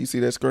see? Can you see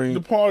that screen?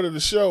 the part of the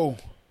show.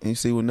 Can you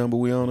see what number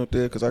we on up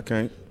there? Because I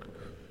can't.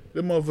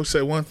 The motherfucker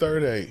say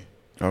 138.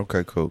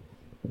 Okay, cool.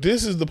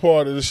 This is the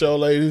part of the show,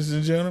 ladies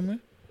and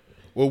gentlemen,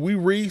 where we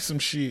read some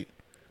shit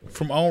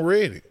from on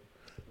Reddit.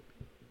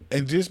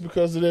 And just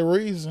because of that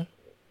reason,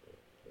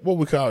 what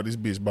we call this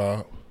bitch,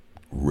 Bob?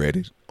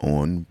 Reddit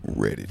on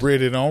Reddit.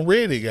 Reddit on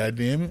Reddit,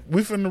 goddammit.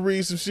 We finna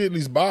read some shit. At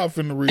least Bob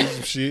finna read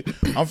some shit.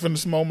 I'm finna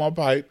smoke my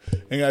pipe.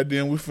 And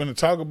goddamn, we finna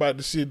talk about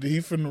the shit that he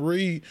finna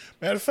read.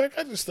 Matter of fact,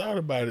 I just thought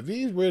about it.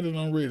 These Reddit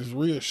on Reddit is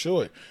real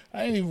short.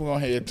 I ain't even gonna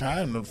have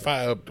time to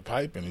fire up the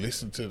pipe and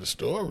listen to the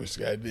stories,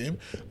 goddamn.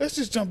 Let's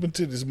just jump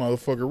into this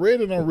motherfucker.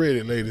 Reddit on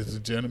Reddit, ladies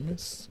and gentlemen.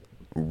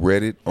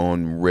 Reddit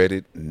on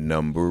Reddit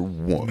number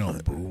 1.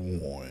 Number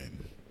 1.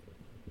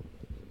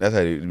 That's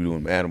how they be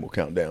doing animal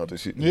countdowns and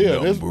shit.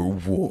 Yeah, number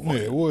 1.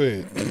 Yeah, what?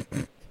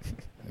 And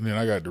then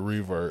I got the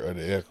reverb or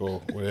the echo,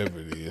 whatever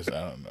it is.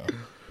 I don't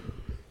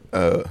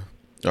know.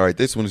 All right,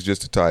 this one is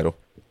just a title.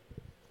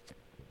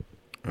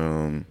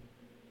 And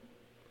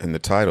the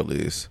title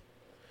is,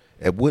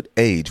 at what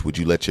age would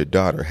you let your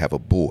daughter have a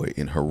boy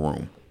in her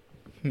room?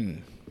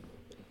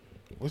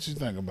 What you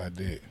think about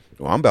that?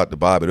 Well, I'm about to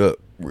bob it up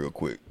real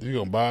quick. You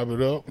gonna bob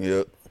it up?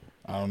 Yep.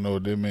 I don't know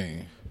what that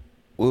means.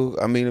 Well,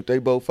 I mean, if they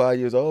both 5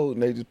 years old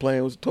and they just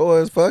playing with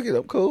toys, fuck it,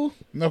 I'm cool.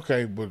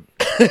 Okay, but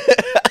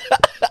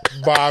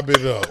bob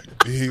it up.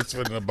 He's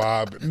finna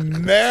bob it.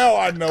 Now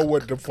I know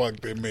what the fuck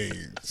that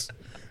means.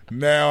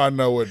 Now I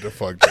know what the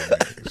fuck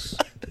that means.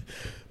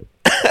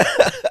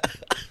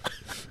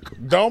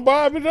 Don't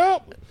bob it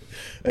up.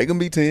 They gonna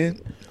be 10.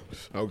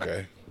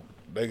 Okay.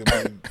 They can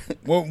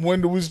be,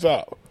 when do we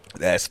stop?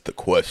 That's the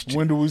question.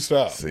 When do we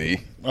stop? See,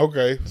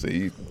 Okay.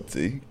 see.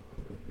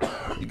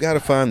 You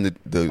gotta find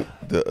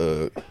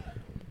the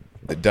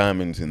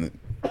diamonds in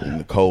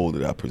the coal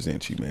that I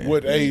present you, man.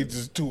 What age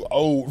is too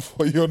old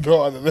for your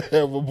daughter to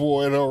have a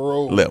boy in her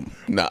room? Let 'em.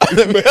 Nah.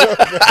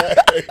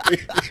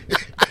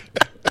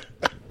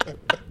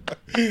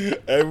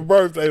 Happy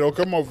birthday, don't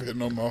come over here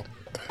no more.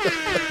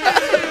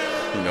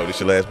 You know, this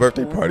your last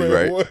birthday party, Man,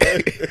 right? what?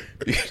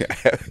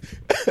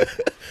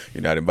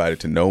 You're not invited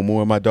to no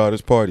more of my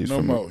daughter's parties No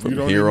from more. from You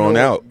don't here even on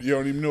know out it. You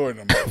don't even know it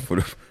no more. for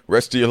the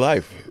rest of your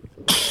life.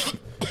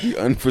 The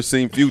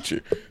unforeseen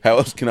future. How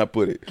else can I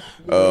put it?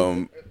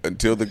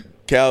 Until the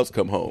cows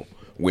come home,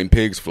 when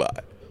pigs fly,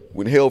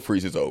 when hell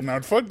freezes over. Now,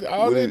 fuck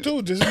all that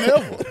too. Just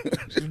never.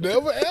 Just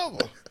never, ever.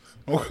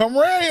 Don't come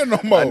around here no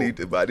more.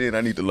 By then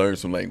I need to learn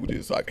some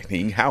languages so I can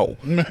hang how.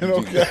 Man,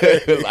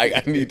 okay. Like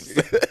I need to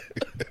say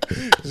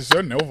Just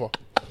never.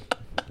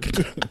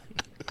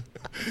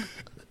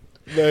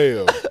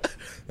 Damn.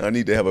 I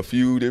need to have a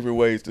few different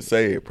ways to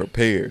say it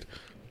prepared.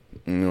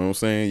 You know what I'm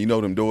saying? You know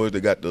them doors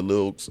that got the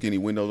little skinny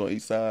windows on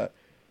each side?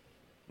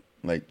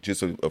 Like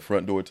just a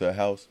front door to a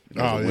house.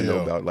 There's a window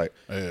yeah. about like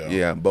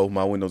Yeah. both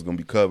my windows gonna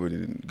be covered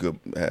and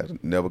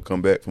have never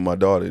come back from my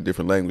daughter in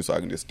different language so I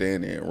can just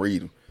stand there and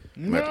read them.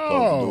 I'm have to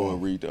close the door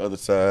and read the other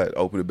side,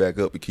 open it back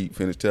up and keep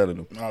finish telling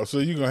them. Oh, so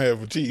you're going to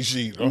have a cheat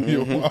sheet on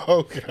your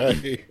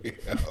Okay.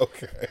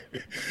 Okay.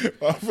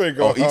 I'm finna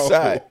go On each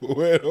side.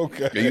 Well,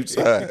 okay. Each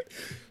side.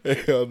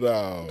 Hell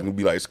no. It'll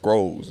be like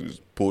scrolls.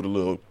 Just pull the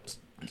little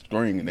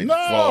string and they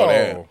just fall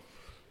down.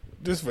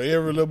 Just for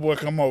every little boy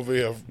come over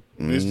here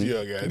this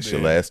year, goddamn. It's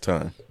your last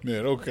time.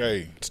 Man,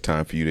 okay. It's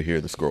time for you to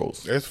hear the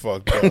scrolls. That's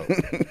fucked up.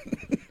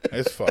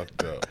 That's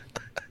fucked up.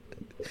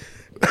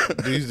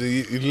 These are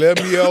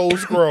 11-year-old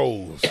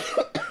scrolls.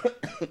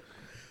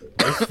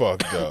 That's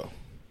fucked up.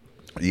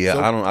 Yeah,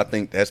 So- I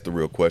think that's the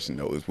real question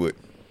though, is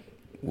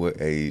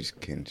what age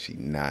can she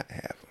not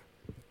have?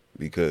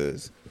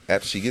 Because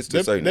after she gets to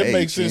a certain That age,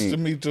 makes sense to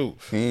me too.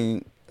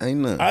 ain't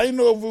nothing. I didn't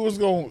know if we was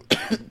gonna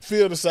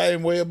feel the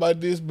same way about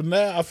this, but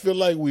now I feel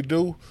like we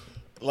do.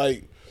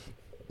 Like,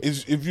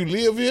 if you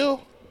live here,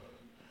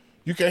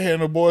 you can't have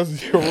no boys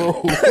in your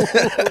room,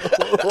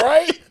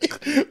 right?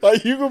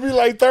 Like you gonna be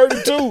like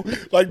 32,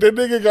 like that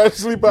nigga got to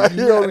sleep out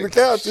here on the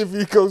couch if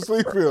he go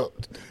sleep here.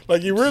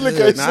 Like you really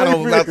can't Nah, I sleep don't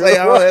here, about to say,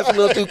 oh, right? that's a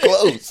little too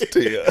close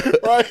to you.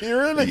 Right? You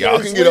really Y'all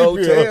can't can get a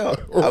sleep here.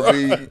 hotel. I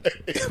mean,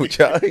 but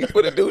y'all ain't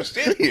gonna do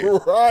shit here.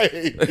 Right?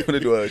 They gonna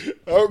do a,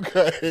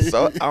 Okay.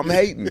 so I'm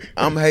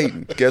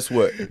hating. Guess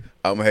what?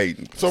 I'm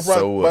hating. So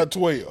probably what? about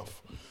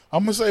 12.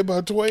 I'm gonna say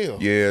about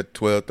 12. Yeah,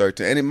 12,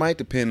 13. And it might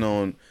depend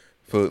on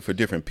for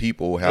different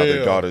people how Yeah.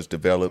 their daughters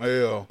develop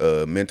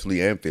Yeah. mentally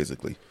and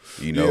physically.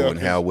 You know, Yeah, and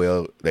how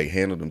well they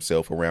handle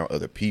themselves around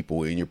other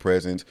people in your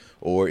presence,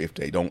 or if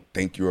they don't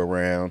think you're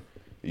around.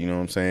 You know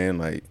what I'm saying?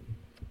 Like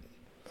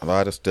a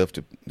lot of stuff.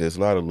 There's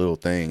a lot of little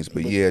things,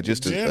 but yeah,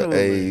 just the Generally,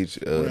 age.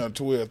 around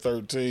 12,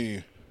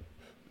 13.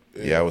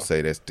 Yeah, I would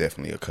say that's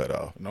definitely a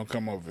cutoff. Don't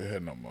come over here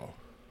no more.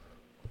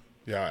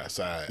 Y'all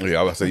outside. Yeah,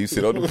 I would say you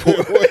sit on the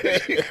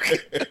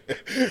porch.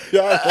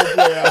 Y'all gonna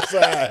play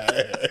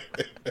outside.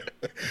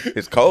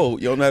 It's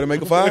cold. You don't know how to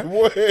make a fire?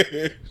 What?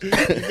 You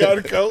got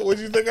a coat? What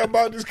you think I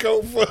bought this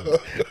coat for?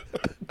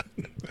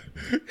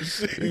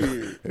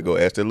 Shit. Go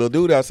ask that little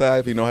dude outside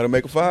if he know how to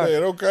make a fire.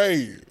 Man,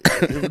 okay.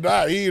 If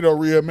not, he ain't no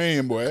real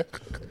man, boy.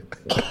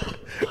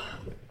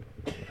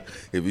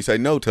 If you say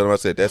no, tell him I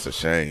said that's a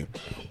shame.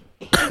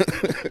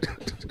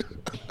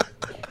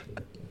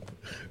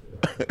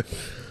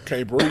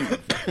 Can't breathe.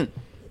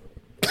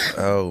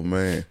 Oh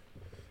man.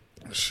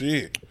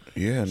 Shit.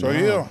 Yeah. So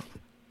yeah,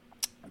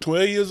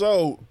 12 years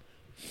old,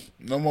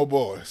 no more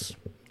boys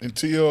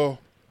until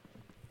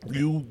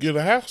you get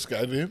a house,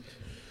 goddamn.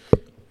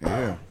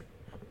 Yeah.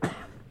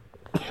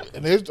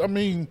 And I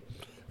mean,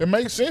 it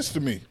makes sense to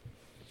me.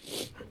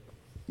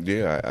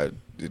 Yeah.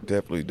 It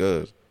definitely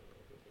does.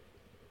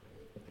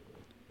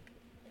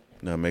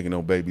 Not making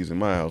no babies in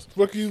my house.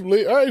 Fuck you,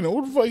 I ain't know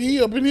what the fuck he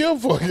up in here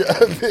for,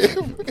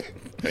 goddamn.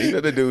 Ain't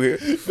nothing to do here.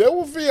 That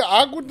would feel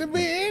awkward to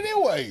me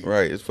anyway.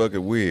 Right. It's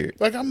fucking weird.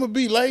 Like I'm gonna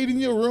be laid in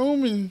your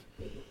room and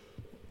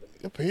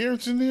your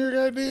parents in there,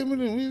 goddamn it,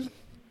 and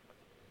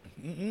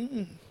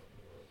we.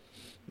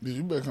 Dude,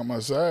 you better come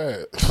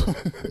outside.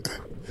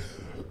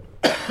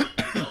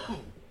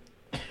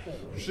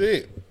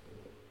 Shit.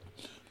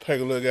 Take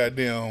a look,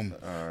 goddamn.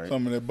 All right.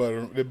 Some of that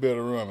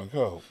better rum and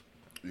coke.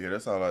 Yeah,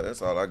 that's all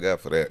I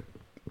got for that.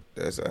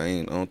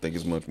 I don't think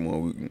it's much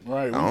more we can.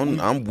 Right.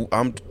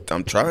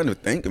 I'm trying to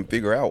think and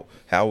figure out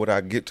how would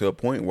I get to a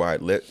point where I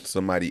let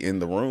somebody in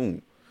the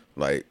room,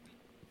 like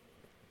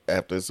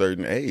after a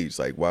certain age.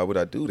 Like, why would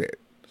I do that?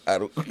 I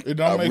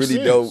really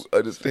sense. don't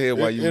understand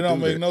why you would It don't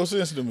do make that. no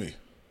sense to me.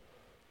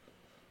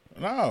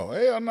 No,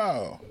 hell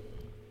no.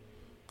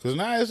 Cause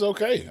now it's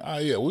okay. Oh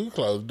yeah, we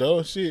closed the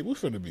door. Shit, we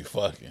finna be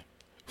fucking.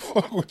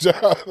 Fuck with y'all.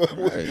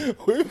 Right.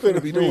 We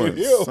finna be doing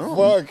here something.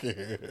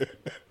 fucking.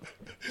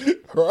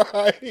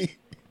 Right.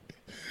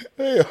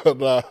 Hell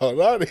no,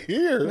 not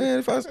here.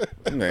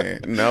 Man,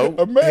 no.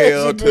 Imagine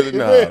Hell to the that,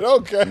 no. man,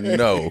 okay.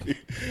 No.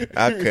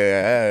 I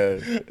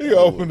can't. He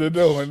opened the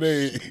door and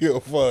they here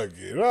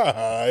fucking. All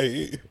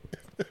right.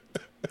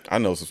 I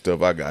know some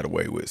stuff I got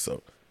away with,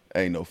 so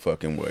ain't no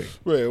fucking way.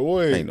 Man,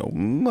 wait. Ain't no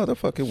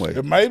motherfucking way.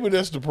 And maybe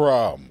that's the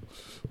problem.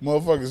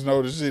 Motherfuckers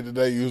know the shit that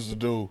they used to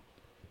do.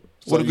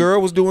 So Well, the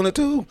girl was doing it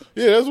too.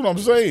 Yeah, that's what I'm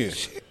saying.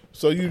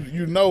 So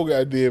you know,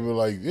 goddamn it,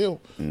 like, yo,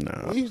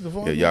 Nah. we used to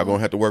fuck Yeah, y'all gonna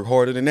have to work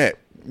harder than that.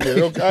 Yeah,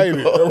 okay,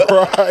 then.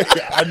 Right.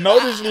 I know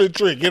this little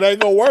trick. It ain't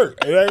gonna work.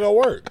 It ain't gonna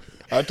work.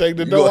 I take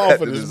the You door gonna off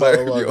have of to this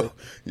deserve motherfucker.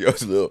 your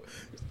little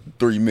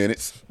 3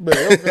 minutes. Man,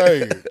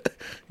 okay.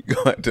 You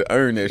gonna have to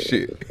earn that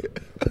shit.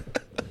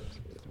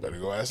 Better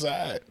go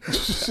outside.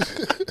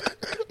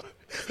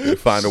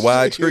 Find a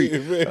wide tree.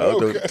 Shit, man, I don't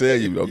know what okay. to tell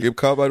you. Don't get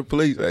caught by the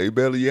police. I ain't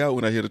bailing you out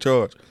when I hear the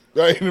charge.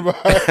 Ain't I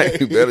nobody.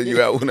 ain't bailing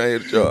you out when I hear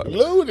the charge.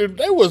 Looted.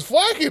 They was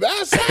fucking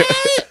outside.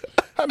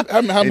 How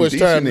much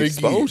Indecent time they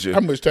exposure. get?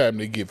 How much time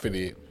they get for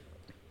that?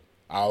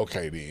 Ah,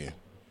 okay then.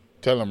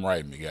 Tell them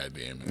write me,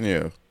 goddamn it.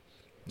 Yeah.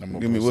 I'm gonna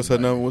Give me put what's some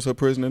her money- number? What's her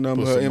prisoner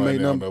number? Put Her some money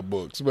inmate on number? their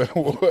books, man.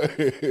 What?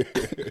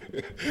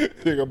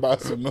 Think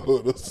about some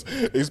noodles.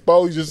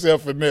 Expose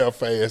yourself in there,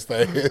 fast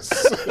ass.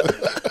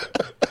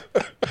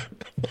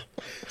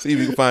 See if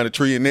you can find a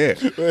tree in there.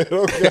 Man,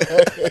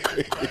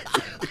 okay.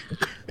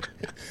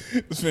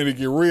 It's finna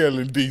get real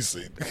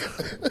indecent.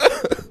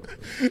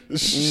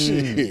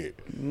 Shit.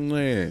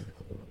 Man.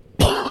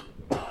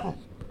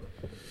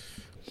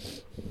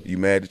 You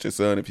mad at your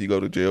son if he go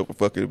to jail for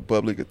fucking in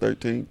public at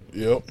 13?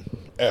 Yep,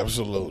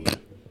 absolutely.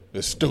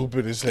 It's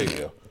stupid as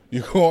hell.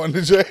 You going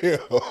to jail.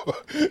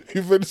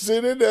 You finna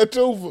sit in there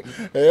too.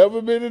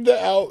 Haven't been in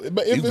there out.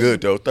 But if You it's-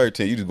 good though.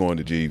 13, you just going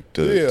to G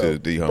to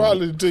D-home.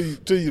 probably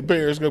till your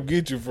parents come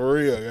get you for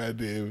real,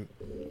 goddamn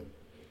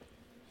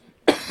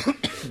it.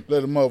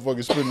 Let a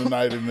motherfucker spend the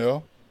night in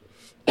there.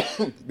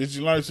 Bitch,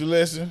 you learned your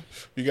lesson.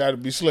 You got to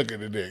be slicker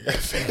than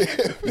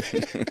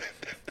that.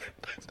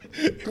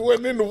 You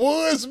wasn't in the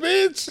woods,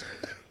 bitch.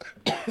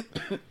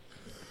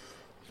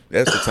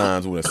 That's the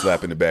times when a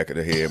slap in the back of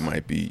the head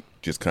might be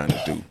just kind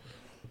of due.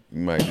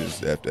 You might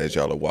just have to, as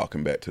y'all are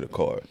walking back to the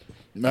car.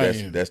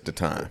 Man. That's the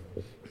time.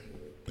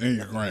 And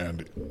you're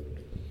grounded.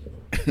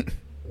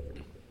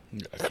 You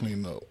got to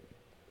clean up.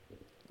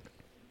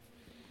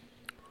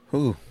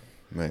 Ooh,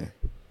 man.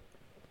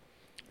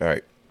 All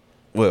right.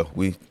 Well,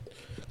 we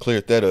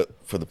cleared that up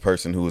for the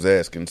person who was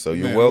asking, so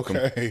you're Man, welcome.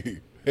 Okay.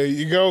 There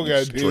you go,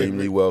 goddamn.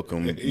 Extremely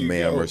welcome, There you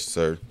ma'am go. or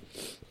sir.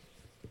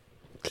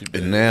 Keep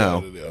that And now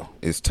out of there.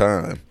 it's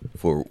time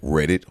for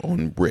Reddit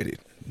on Reddit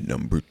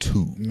number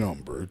 2.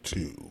 Number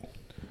 2.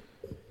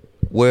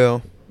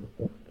 Well,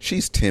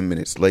 she's 10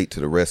 minutes late to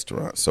the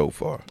restaurant so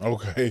far.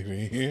 Okay,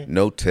 then.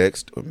 No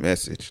text or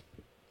message.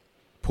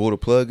 Pull the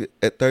plug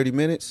at 30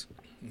 minutes.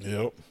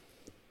 Yep.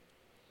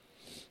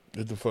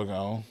 Get the fuck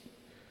on.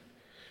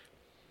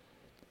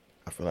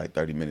 feel like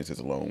 30 minutes is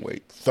a long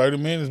wait. 30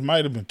 minutes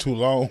might have been too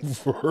long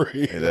for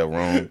real. Is that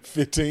wrong?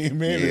 15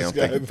 minutes. Yeah, I'm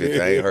thinking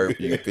 15. I ain't heard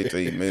from you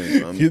 15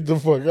 minutes. Get the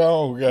fuck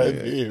on,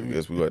 goddamn. Yeah, I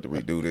guess we got to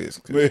redo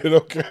this. Man,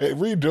 okay,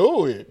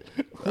 redo it.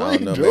 I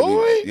don't know,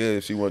 Redo it? yeah,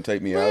 if she want to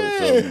take me out or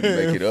something,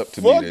 make it up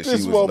to Fuck me that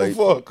this she was late.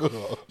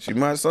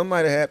 motherfucker. Something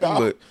might have happened,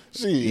 but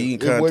shit, you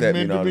can it wasn't contact me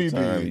meant all to the be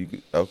time. then. You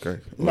can, okay.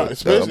 No, Well,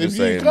 especially I'm if just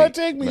you saying,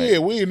 contact me, man. yeah,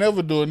 we ain't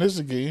never doing this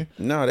again.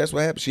 No, that's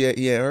what happened. He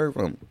hadn't heard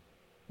from him.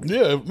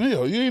 Yeah,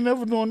 you ain't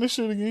never doing this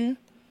shit again.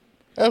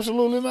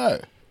 Absolutely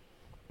not.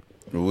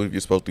 Well, what if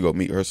you're supposed to go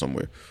meet her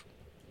somewhere?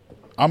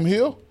 I'm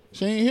here.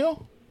 She ain't here.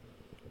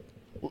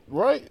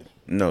 Right?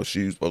 No,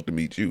 she's supposed to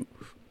meet you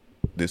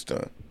this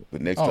time. But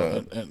next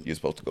time, and you're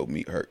supposed to go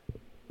meet her.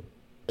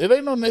 it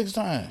ain't no next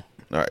time.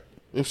 All right.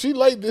 If she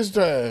late this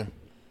time,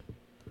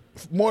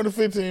 more than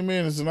 15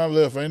 minutes and I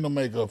left, ain't no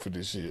makeup for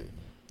this shit.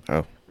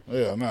 Oh.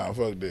 Yeah, nah,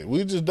 fuck that.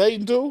 We just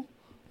dating too?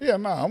 Yeah,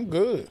 nah, I'm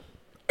good.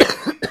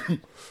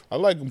 I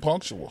like them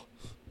punctual.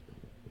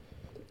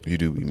 You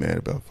do be mad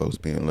about folks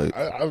being late.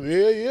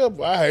 Yeah,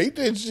 but I hate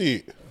that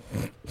shit.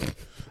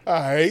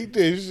 I hate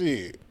that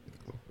shit.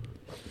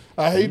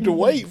 I hate to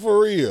wait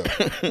for real.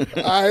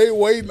 I hate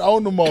waiting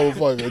on the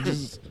motherfucker.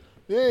 Just,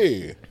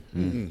 yeah.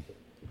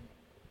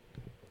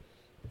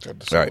 Got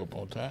to show Right. up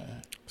on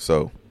time.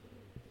 So,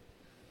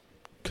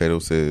 Kato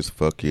says,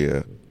 fuck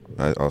yeah.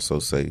 I also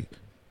say,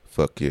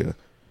 fuck yeah.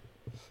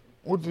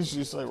 What did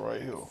she say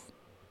right here?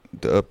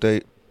 The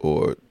update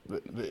or...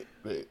 The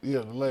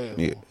last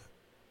Yeah. one.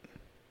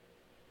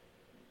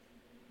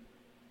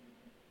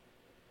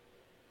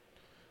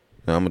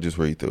 Now, I'm going to just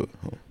read through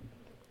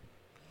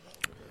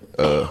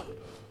it.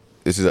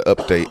 This is an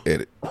update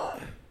edit.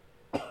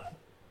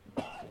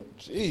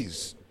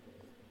 Jeez.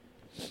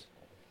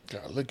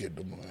 God, look at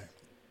the man.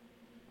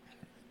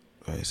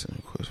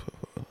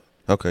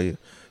 Okay, yeah.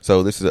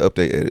 So this is an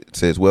update edit. It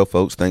says, well,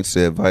 folks, thanks for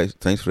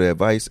the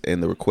advice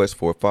and the request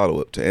for a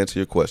follow-up. To answer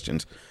your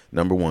questions,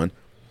 number one,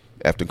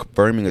 after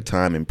confirming a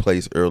time and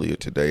place earlier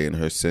today and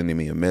her sending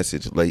me a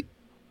message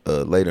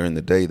later in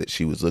the day that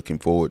she was looking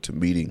forward to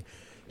meeting,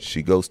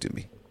 she ghosted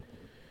me.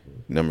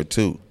 Number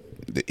two,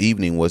 the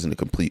evening wasn't a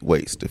complete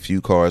waste. A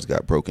few cars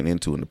got broken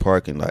into in the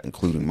parking lot,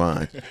 including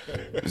mine.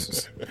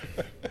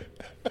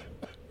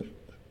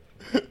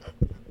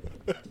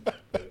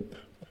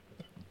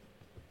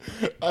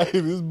 I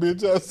hate this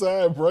bitch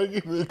outside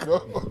breaking the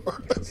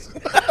cars.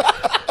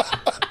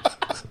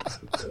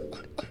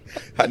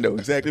 I know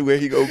exactly where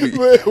he gonna be.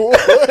 Man, what?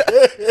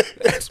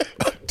 That's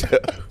fucked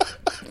up.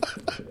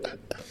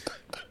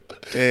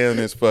 Damn,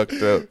 it's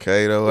fucked up,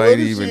 Kato. What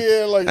if she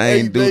had, like, I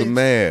ain't 8 do the dates?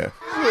 math.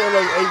 She had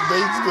like 8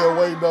 dates still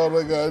waiting on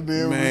her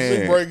goddamn.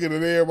 Man. She breaking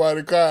in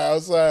everybody's car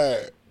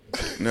outside.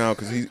 No,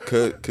 cause he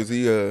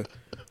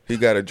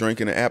got a drink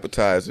and an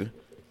appetizer,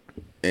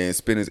 and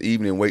spent his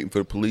evening waiting for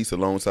the police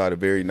alongside a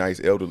very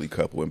nice elderly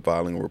couple and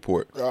filing a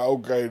report.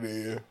 Okay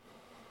then.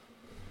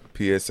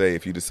 PSA: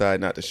 if you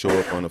decide not to show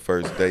up on the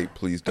first date,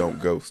 please don't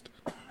ghost.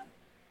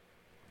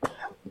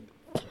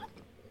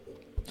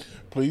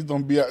 Please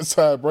don't be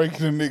outside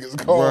breaking the niggas'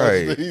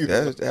 cars. Right.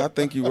 either. I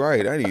think you're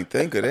right. I didn't even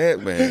think of that,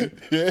 man.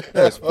 Yeah.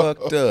 That's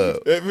fucked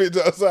up. That bitch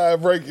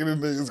outside breaking the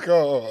niggas'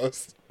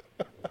 cars.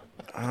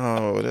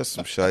 Oh, that's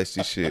some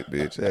shiesty shit,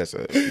 bitch. That's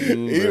a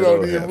He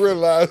don't even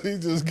realize he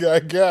just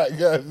got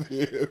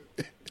goddamn.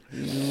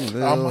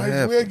 I might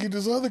as well get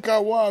this other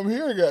car while I'm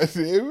here,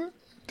 goddamn it.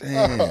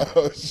 Damn.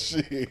 Oh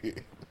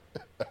shit.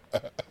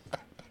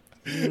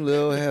 You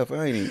little half.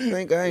 I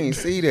ain't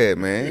see that,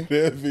 man.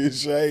 That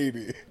bitch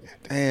shady.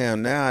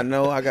 Damn, now I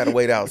know I gotta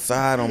wait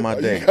outside on my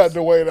You date. got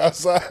to wait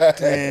outside.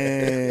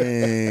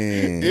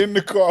 Dang. In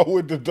the car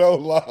with the door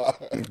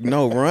locked.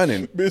 No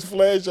running. Bitch,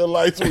 flash your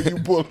lights when you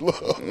pull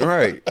up.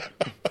 Right.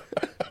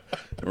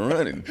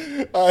 Running.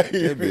 I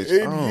hear That bitch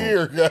in on.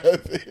 here,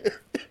 goddamn.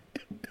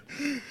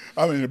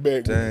 I'm in the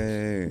back.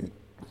 Dang.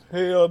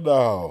 Hell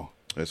no.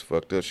 That's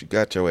fucked up. She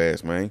got your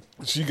ass, man.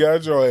 She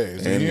got your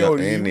ass. And you them-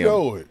 don't even them.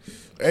 know it.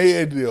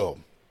 And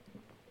them.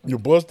 You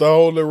bust the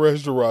whole little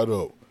restaurant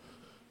up.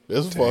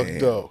 That's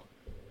fucked up.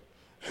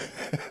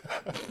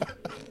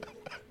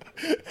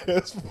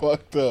 That's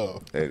fucked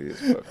up. That is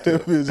fucked That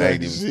up. bitch I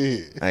ain't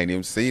shit. ain't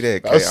even see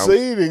that. I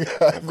seen it.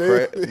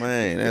 Crap,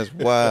 man, that's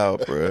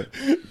wild, bro.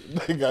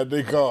 They got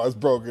their cars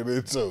broken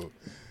into.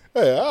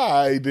 Hey,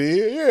 I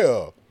did,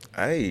 yeah.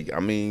 Hey, I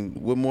mean,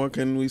 what more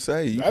can we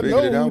say? You I figured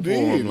know it who out for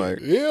did. him. Like,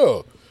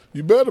 Yeah.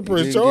 You better you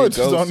press didn't get charges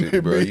on ghosted,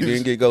 that bro. bitch. You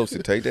didn't get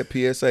ghosted. Take that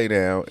PSA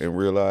down and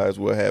realize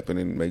what happened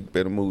and make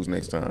better moves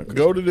next time.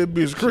 Go to that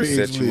bitch She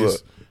set you Craigslist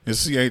up. and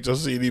see ain't your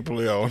CD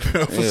player on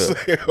there for Yeah.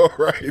 sale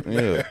right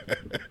now. Yeah.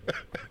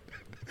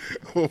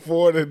 For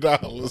 $40.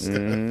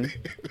 Mm-hmm.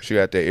 She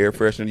got that air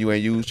freshener you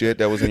ain't used yet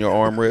that was in your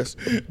armrest.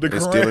 The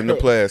It's still in the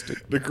crown.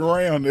 plastic. The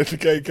crown that the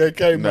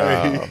KKK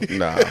made.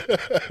 Nah.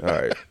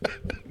 All right.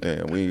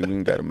 Damn, we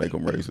got to make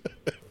them raise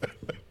it.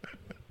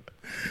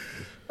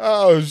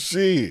 Oh,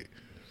 shit.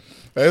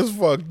 That's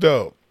fucked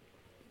up.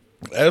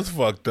 That's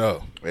fucked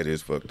up. That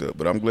is fucked up.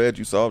 But I'm glad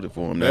you solved it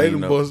for him. Now They you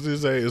done know. bust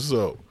his ass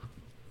up.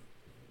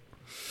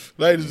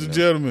 Ladies and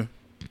gentlemen,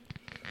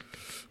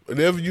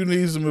 whenever you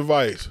need some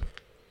advice,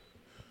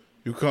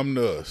 you come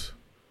to us.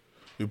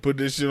 You put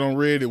this shit on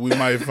Reddit, we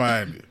might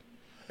find it.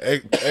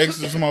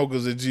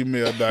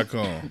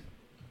 Xthesmokers@gmail.com.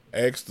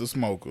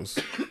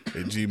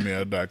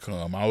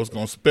 Xthesmokers@gmail.com. I was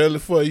going to spell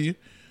it for you,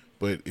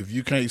 but if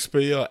you can't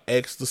spell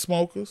X the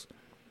Smokers,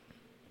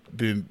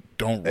 then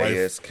don't write.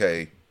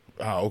 ASK.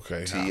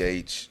 Okay.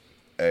 THA.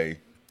 They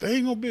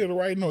ain't going to be able to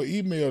write no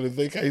email if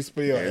they can't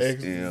spell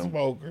X the SM.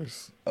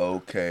 Smokers.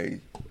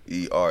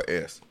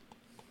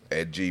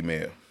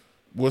 OKERS@gmail.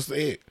 What's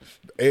the X?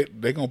 They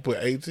going to put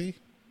AT?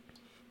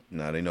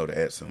 Nah, they know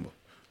the @ symbol.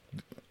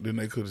 Then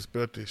they could have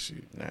spelled this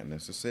shit. Not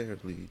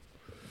necessarily.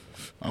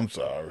 I'm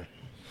sorry.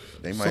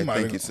 They might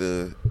Somebody think it's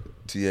a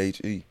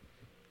THE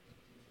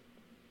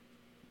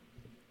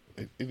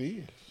It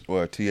is.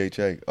 or a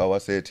THA. Oh, I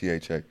said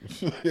THA. I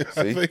See?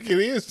 think it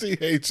is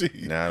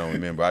THE. Nah, I don't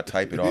remember. I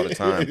type it all the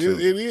time too.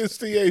 It is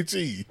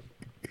THE.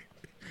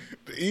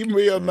 The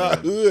email not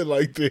hood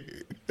like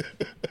that.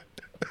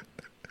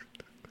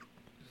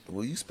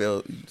 Well, you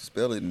spell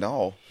it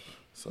no.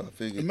 So I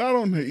figured Not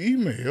on the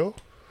email.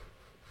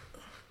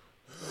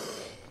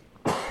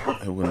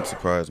 it wouldn't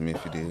surprise me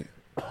if you did.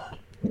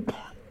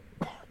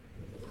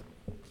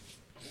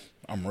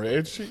 I'm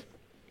ratchet.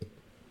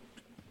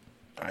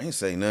 I ain't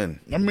say nothing.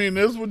 I mean,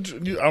 that's what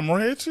I'm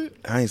ratchet.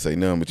 I ain't say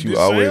nothing, but you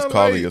Just always sound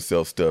calling like-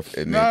 yourself stuff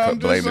and Nah, then I'm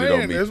just blaming it on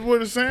saying. me. That's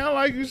what it sounds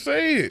like you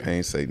said. I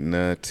ain't say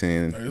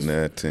nothing.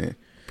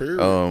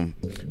 Period.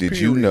 Did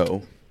you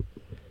know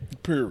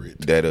Period.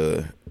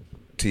 that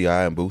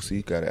T.I. and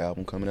Boosie got an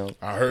album coming out?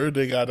 I heard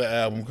they got an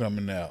album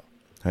coming out.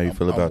 How you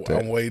feel about that?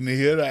 I'm waiting to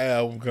hear the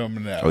album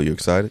coming out. Oh, you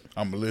excited?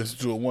 I'm going to listen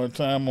to it one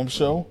time on the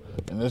show,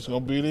 and that's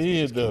going to be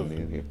the end of in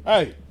it. here.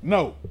 Hey,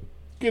 no.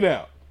 Get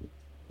out.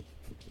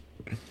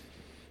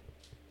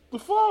 The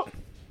fuck?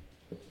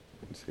 You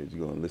said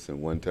you're gonna listen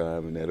one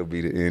time and that'll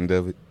be the end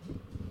of it.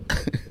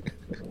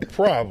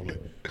 Probably.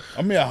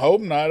 I mean, I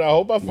hope not. I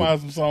hope I find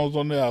some songs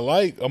on there I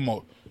like. I'm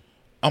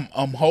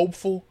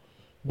hopeful,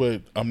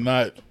 but I'm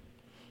not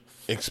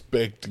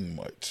expecting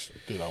much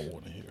that I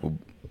want to hear. Well,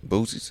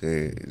 Boosie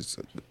said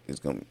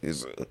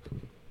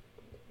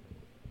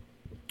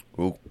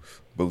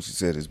Boosie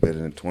said it's better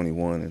than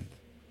 21 and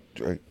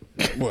Drake.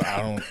 Well,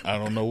 I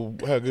don't know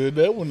how good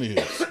that one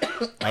is.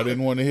 I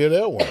didn't want to hear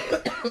that one.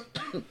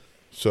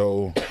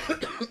 So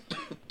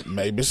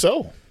maybe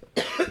so.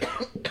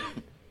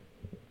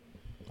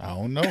 I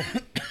don't know.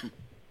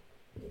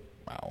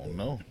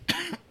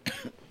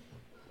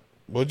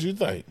 What you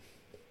think?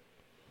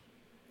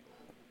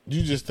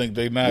 You just think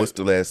they not? What's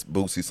the last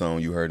Boosie song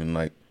you heard and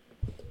like?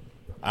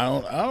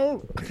 I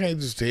can't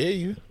just tell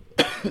you.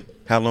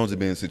 How long's it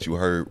been since you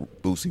heard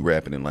Boosie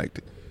rapping and liked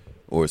it,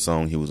 or a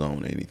song he was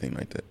on, or anything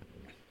like that?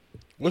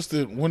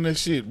 When that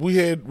shit we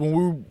had when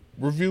we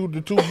reviewed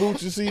the two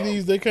Boosie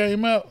CDs that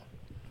came out?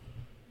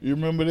 You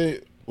remember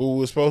that? We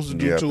were supposed to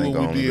do Yeah, I two think I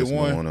and we only did listened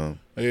to one.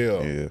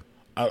 Yeah. Yeah.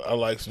 I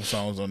like some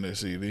songs on that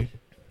CD.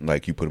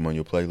 Like you put them on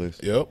your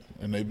playlist? Yep,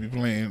 and they be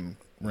playing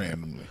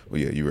randomly. Well,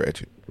 yeah, you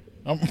ratchet.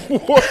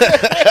 What?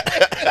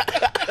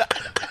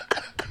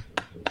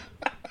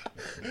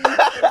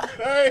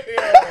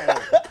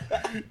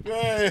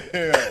 Damn.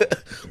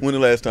 When the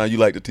last time you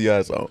liked the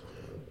T.I. song?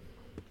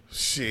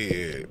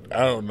 Shit, I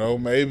don't know.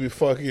 Maybe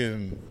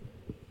fucking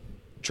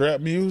trap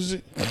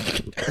music. I'm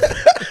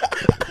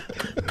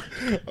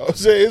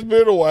saying it's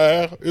been a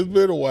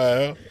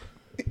while.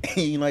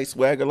 He ain't like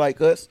Swagger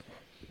Like Us?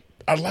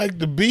 I like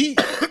the beat.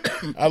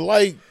 I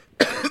like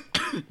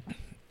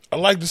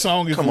the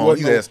song. If Come it on, wasn't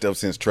he's no- had stuff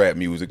since trap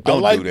music. I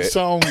Don't like do the that.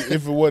 song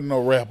if it wasn't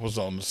no rappers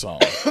on the song.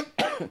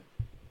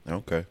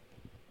 Okay.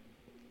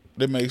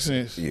 That makes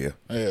sense. Yeah.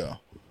 Yeah.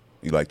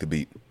 You like the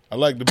beat. I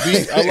like the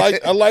beat.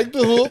 I like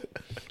the hook.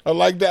 I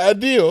like the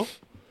idea,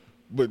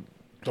 but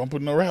don't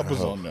put no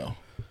rappers on there.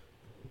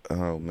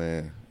 Oh,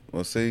 man.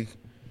 Well, see,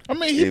 I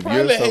mean, he if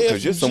probably had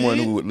because you're some someone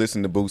shit. who would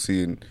listen to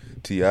Boosie and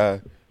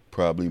T.I.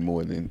 probably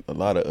more than a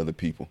lot of other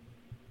people.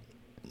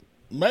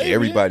 Maybe.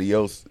 Everybody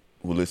else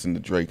will listen to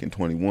Drake and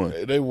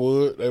 21. They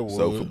would.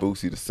 So for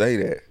Boosie to say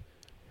that,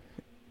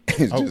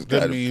 it's just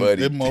that kind of means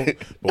funny.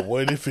 but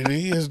what if it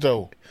is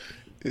though?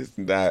 It's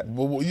not.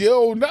 Well,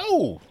 yo,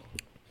 no.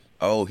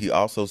 Oh, he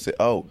also said,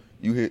 "Oh,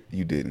 you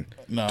didn't."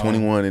 No.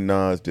 21 and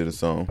Nas did a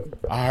song.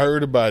 I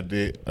heard about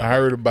that. I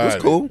heard about It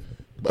was cool.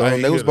 But I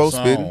ain't They was hear the both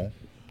song. spitting.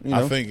 You I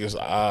know. think it's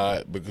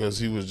odd because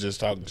he was just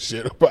talking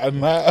shit about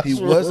Nas. He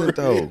for wasn't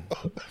real.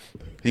 though.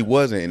 He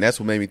wasn't, and that's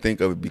what made me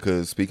think of it.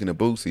 Because speaking of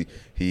Boosie,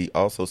 he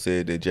also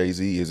said that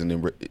Jay-Z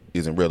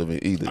isn't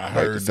relevant either. I like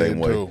heard the same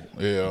that way, too.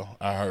 Yeah,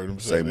 I heard him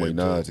say same way that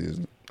Nas too. is.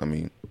 I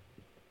mean,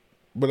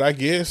 But I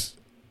guess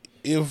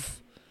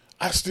if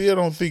I still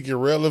don't think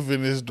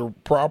irrelevant is the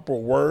proper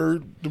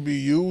word to be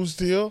used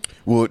here.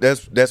 well,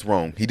 that's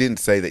wrong. He didn't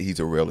say that he's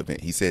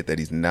irrelevant. He said that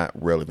he's not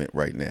relevant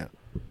right now.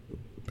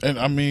 And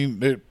I mean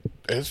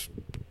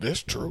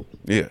that's true.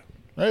 Yeah,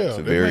 Yeah, it's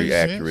a that very makes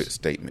accurate sense.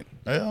 statement.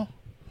 Yeah.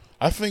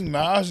 I think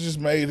Nas just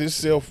made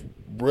himself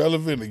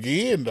relevant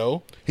again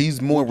though.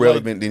 He's more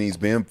relevant than he's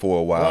been for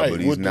a while, Right, but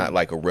he's with not the-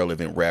 like a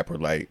relevant rapper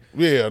like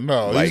Yeah,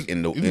 no, like he's,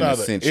 in the he's in not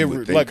the a sense you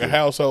would think like a of.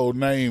 household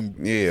name.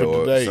 Yeah, for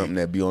or today. something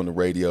that be on the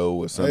radio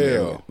or something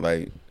Yeah.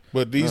 like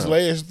But these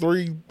last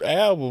 3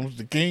 albums,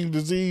 the King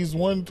Disease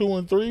 1, 2,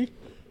 and 3,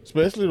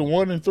 especially the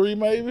 1 and 3,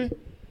 maybe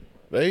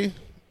they've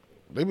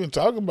been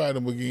talking about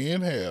him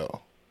again.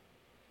 Hell,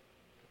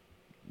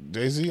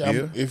 Jay-Z,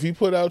 Yeah. if he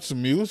put out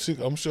some music,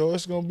 I'm sure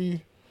it's gonna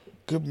be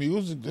good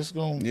music. That's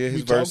gonna yeah,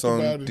 his be verse talked on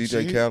about and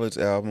DJ shit. Khaled's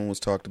album was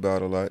talked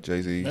about a lot.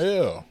 Jay-Z,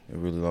 Yeah. a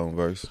really long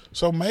verse.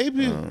 So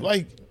maybe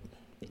like,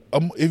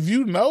 if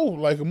you know,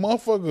 like a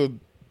motherfucker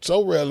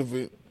so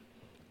relevant,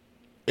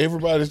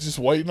 everybody's just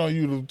waiting on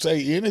you to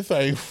say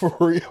anything for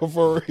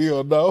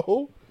real,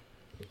 no.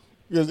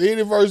 Because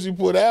any verse you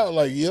put out,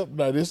 like, yep,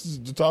 now this is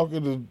the talk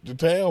of the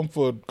town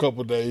for a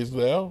couple of days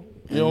now.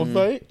 You don't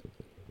think?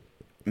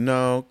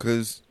 No,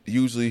 because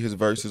usually his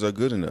verses are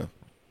good enough.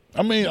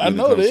 I mean, I when it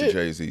know comes to that.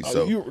 Jay-Z,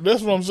 so.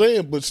 That's what I'm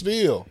saying. But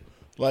still,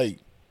 like,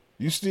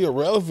 you still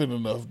relevant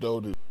enough though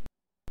that,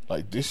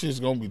 like, this shit's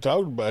gonna be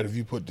talked about if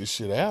you put this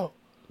shit out.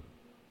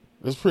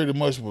 That's pretty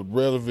much what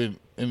relevant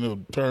in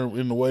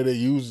the way they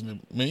using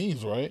it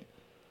means, right?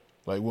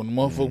 Like when the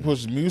motherfucker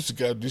puts the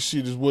music out, this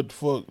shit is what the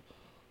fuck.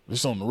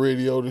 This on the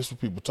radio. This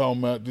what people talking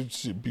about. This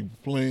shit people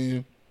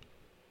playing.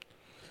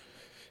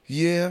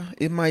 Yeah,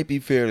 it might be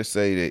fair to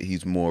say that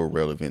he's more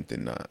relevant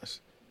than Nas.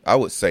 I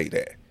would say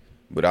that,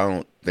 but I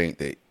don't think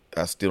that.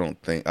 I still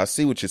don't think. I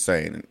see what you're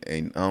saying,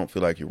 and I don't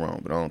feel like you're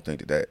wrong, but I don't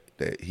think that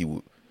he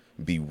would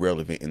be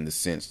relevant in the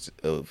sense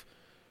of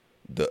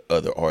the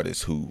other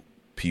artists who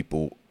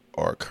people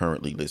are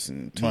currently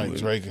listening to. Like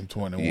Drake and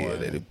 21. Yeah,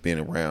 that have been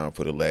around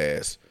for the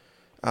last,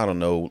 I don't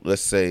know,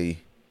 let's say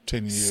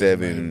 10 years,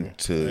 7 maybe.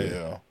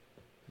 to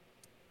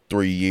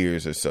 3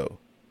 years or so,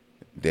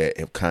 that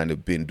have kind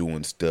of been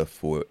doing stuff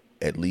for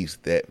at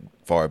least that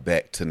far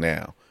back to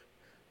now.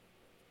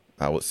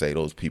 I would say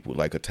those people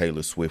like a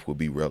Taylor Swift would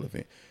be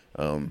relevant.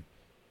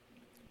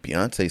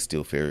 Beyonce's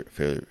still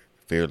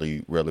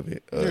fairly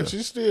relevant. Yeah,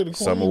 she's still the queen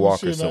Summer and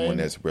Walker, shit, someone ain't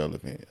it? that's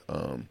relevant.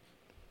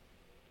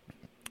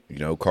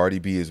 Cardi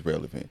B is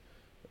relevant.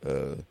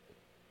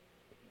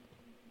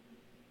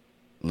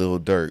 Lil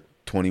Durk,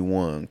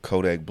 21,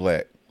 Kodak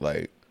Black,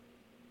 like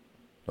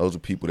those are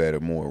people that are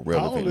more I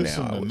relevant don't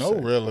listen now. I to would no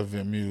say.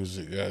 relevant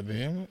music.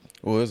 Goddamn it.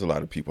 Well, there's a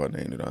lot of people I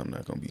named that I'm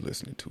not gonna be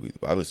listening to either.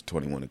 I listen to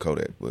 21 and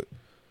Kodak, but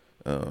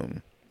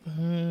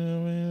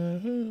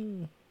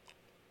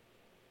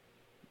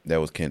that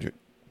was Kendrick.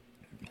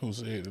 Who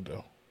said it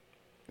though?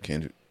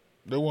 Kendrick.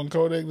 That wasn't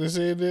Kodak that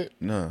said that?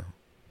 No,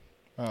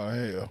 Oh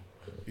hell.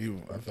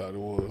 I thought it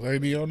was.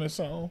 Ain't he on that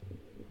song?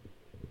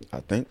 I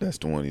think that's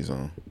the one he's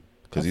on.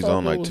 Because I he's thought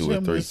on that like was 2 or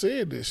him 3. that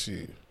said that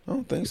shit. I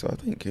don't think so. I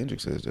think Kendrick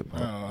says that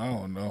part. I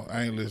don't know.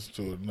 I ain't listened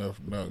to it enough.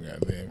 No,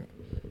 goddamn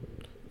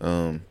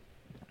it.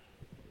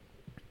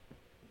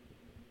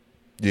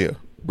 Yeah,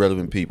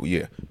 relevant people.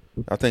 Yeah,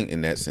 I think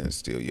in that sense,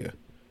 still, yeah.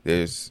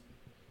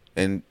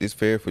 And it's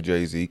fair for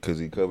Jay-Z because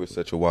he covers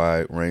such a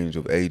wide range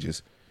of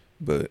ages,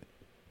 but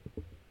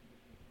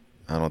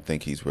I don't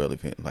think he's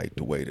relevant like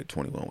the way that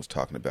 21 was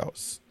talking about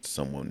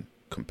someone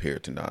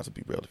compared to Nas would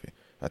be relevant.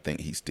 I think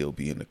he'd still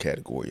be in the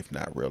category, if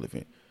not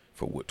relevant,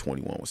 for what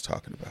 21 was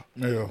talking about.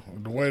 Yeah,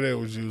 the way they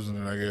was using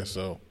it, I guess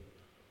so.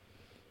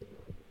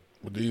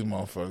 But these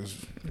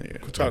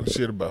motherfuckers talking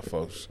shit about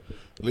folks.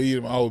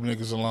 Leave them old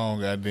niggas alone,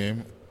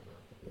 goddamn it.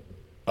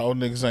 Old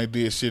niggas ain't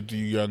did shit to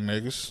you young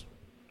niggas.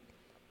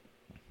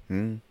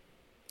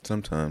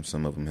 Sometimes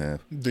some of them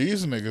have.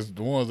 These niggas,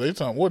 the ones they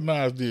talking, what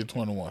Nas did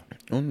 21?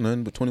 Oh,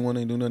 nothing, but 21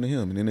 ain't do nothing to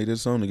him, and then they did a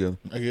song together.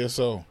 I guess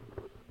so.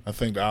 I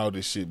think all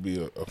this shit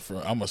be a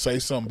front. I'm going to say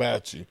something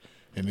about you,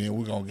 and then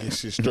we're going to get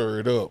shit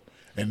stirred up,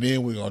 and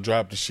then we're going to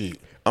drop the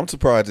shit. I'm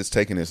surprised it's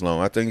taking this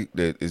long. I think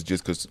that it's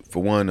just because,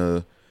 for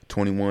one,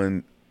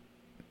 21,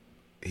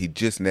 he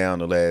just now in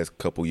the last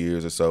couple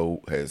years or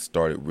so has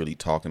started really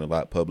talking a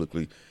lot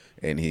publicly,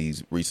 and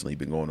he's recently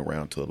been going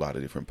around to a lot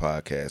of different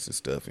podcasts and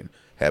stuff and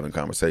having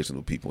conversations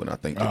with people. And I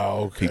think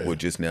that people are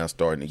just now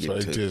starting to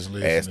get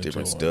to ask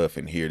different stuff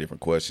and hear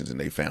different questions, and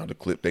they found a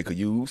clip they could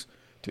use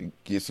to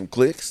get some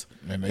clicks.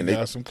 And they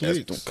got some clicks.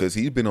 Because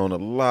he's been on a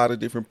lot of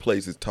different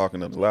places talking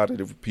to a lot of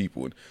different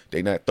people, and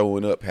they not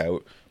throwing up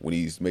when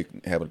he's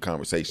having a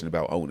conversation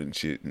about owning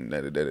shit and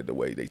the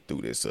way they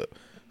threw this up.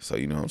 So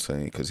you know what I'm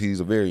saying? Because he's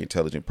a very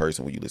intelligent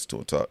person when you listen to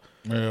him talk.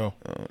 Yeah,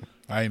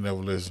 I ain't never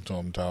listened to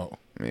him talk.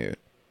 Yeah.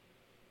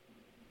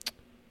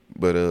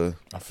 But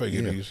I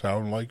figured he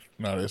sound like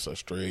that's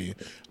Australian.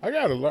 I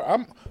gotta learn.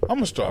 I'm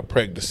gonna start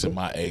practicing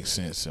my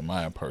accents and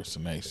my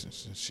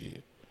impersonations and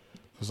shit.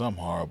 Cause I'm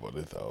horrible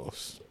at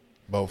those.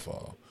 Both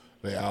of them.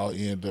 They all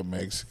end up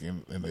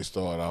Mexican and they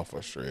start off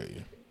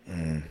Australian.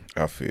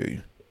 I feel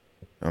you.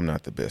 I'm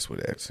not the best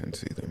with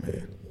accents either,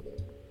 man.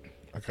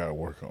 I gotta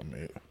work on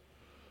that.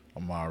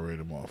 I'm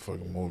already a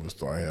motherfucking movie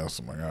star. I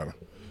gotta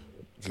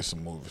get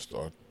some movie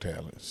star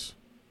talents.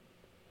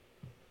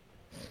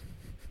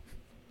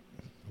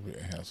 We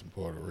have some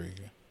Puerto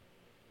Rican.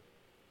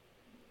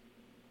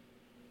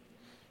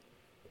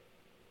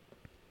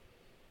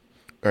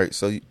 All right,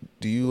 so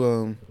do you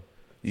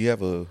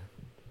have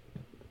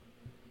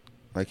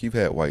like you've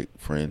had white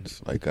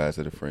friends, like guys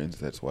that are friends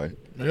that's white,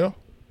 Yeah,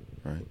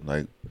 right?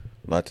 Like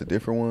lots of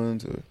different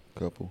ones or a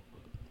couple?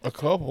 a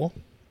couple.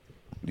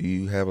 Do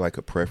you have like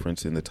a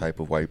preference in the type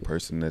of white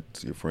person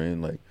that's your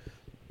friend? Like,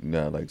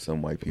 like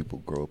some white people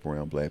grow up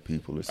around black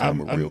people, or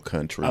some are real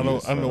country. I know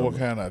what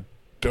kind I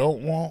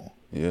don't want.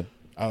 Yeah,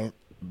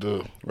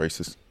 The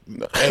racist.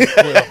 No.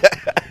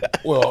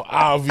 well,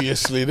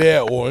 obviously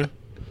that one.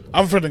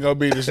 I'm finna go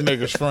be this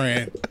nigga's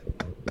friend.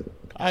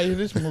 Hey,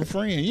 this my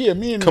friend. Yeah,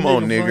 me and the Come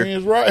on, nigga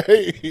nigga. friends,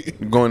 right?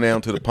 I'm going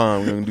down to the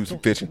pond. We're gonna do some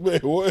fishing. Man,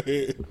 what?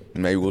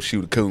 Maybe we'll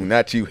shoot a coon.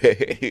 Not you.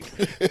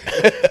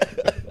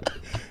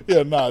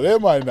 Yeah, nah,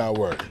 that might not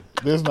work.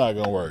 This not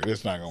gonna work.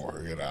 This not gonna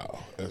work at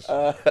all. That's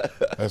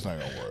not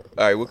gonna work.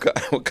 All right,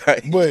 what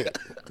kind? But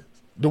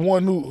the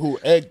one who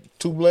act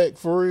too black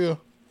for real,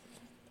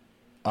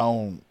 I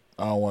don't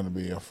want to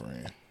be a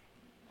friend.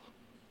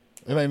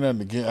 It ain't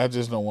nothing against. I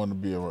just don't want to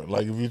be around.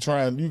 Like if you're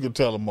trying, you can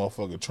tell a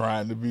motherfucker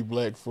trying to be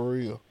black for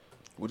real.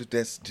 What if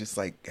that's just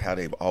like how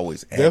they've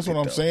always acted? That's what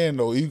I'm though? saying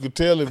though. You could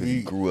tell if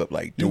He grew up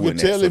like you doing could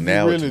that, tell so if he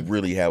now really- it's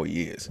really how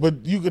he is.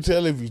 But you could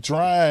tell if he's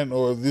trying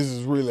or if this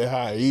is really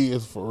how he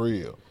is for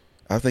real.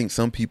 I think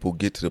some people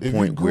get to the If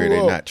point you where grew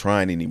they're up- not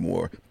trying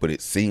anymore, but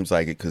it seems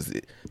like it because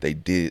they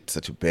did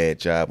such a bad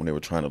job when they were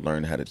trying to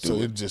learn how to do So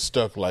it. it just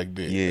stuck like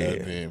that. Yeah.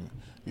 Goddamn.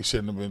 You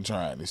shouldn't have been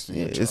trying. It's still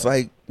Yeah, trying. it's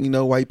like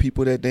white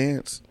people that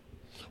dance.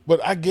 But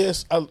I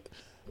guess I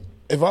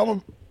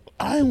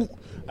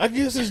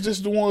guess it's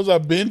just the ones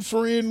I've been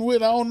friend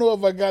with. I don't know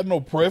if I got no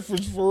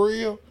preference for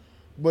real.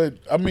 But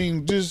I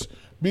mean, just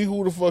be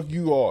who the fuck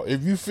you are.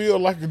 If you feel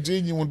like a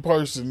genuine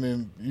person,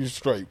 then you're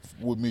straight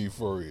with me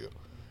for real.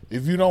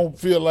 If you don't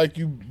feel like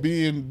you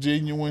being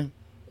genuine,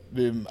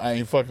 then I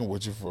ain't fucking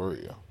with you for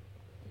real.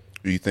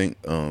 Do you think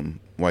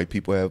white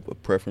people have a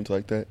preference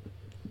like that?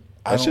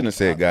 I shouldn't have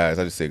said guys.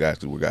 I just said guys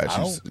because we're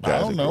guys. I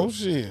don't know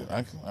shit.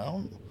 I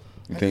don't.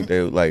 You think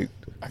they like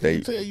I they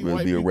can't tell you really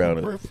white be people around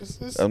it?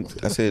 preferences.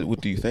 I said,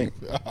 what do you think?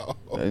 I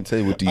didn't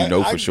say what do you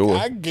know for sure.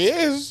 I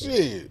guess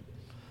shit.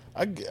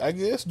 I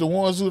guess the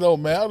ones who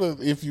don't matter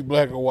if you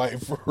black or white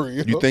for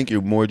real. You think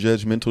you're more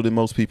judgmental than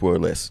most people or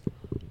less?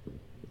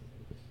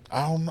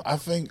 I don't know. I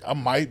think I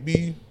might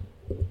be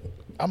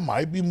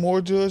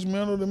more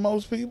judgmental than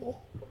most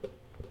people.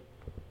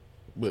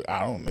 But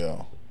I don't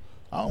know.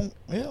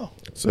 Yeah.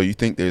 So you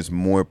think there's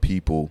more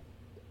people?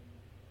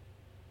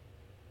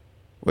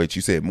 Wait,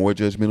 you said more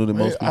judgmental than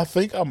most people? I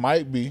think I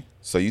might be.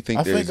 So you think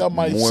I there's think I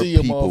might more see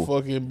a people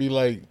motherfucker and be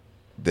like,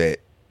 that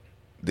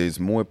there's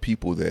more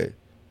people that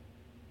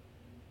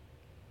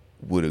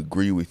would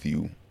agree with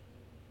you,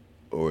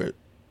 or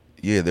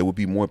there would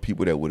be more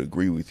people that would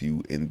agree with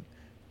you in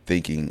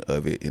thinking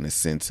of it in a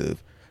sense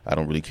of, I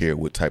don't really care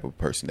what type of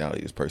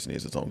personality this person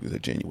is as long as they're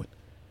genuine.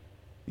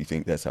 You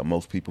think that's how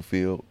most people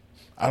feel?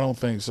 I don't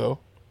think so.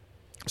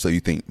 So you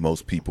think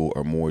most people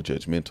are more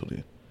judgmental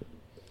then?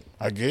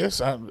 I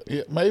guess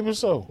maybe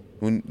so.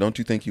 Don't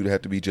you think you'd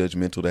have to be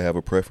judgmental to have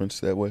a preference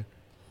that way?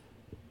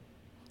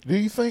 Do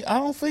you think? I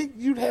don't think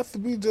you'd have to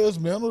be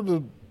judgmental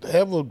to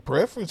have a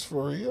preference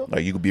for real.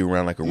 Like you could be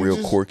around like a You real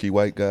just- quirky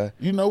white guy?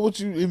 You know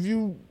what if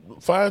you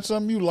find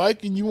something you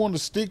like and you want to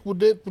stick with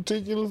that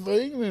particular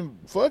thing, then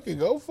fuck it,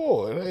 go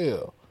for it.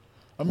 Hell,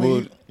 I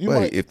mean, you wait,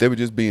 might. if they were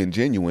just being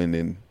genuine,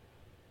 then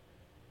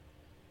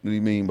what do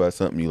you mean by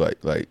something you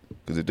like? Like,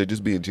 because if they're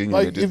just being genuine,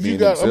 Like they're just if you being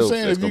got, I'm themselves,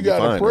 saying that's if you gonna be got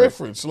a fine, right?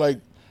 preference, like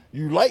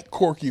you like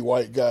quirky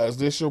white guys,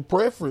 that's your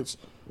preference.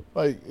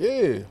 Like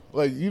yeah,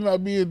 like you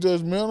not being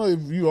judgmental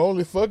if you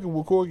only fucking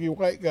with quirky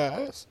white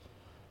guys.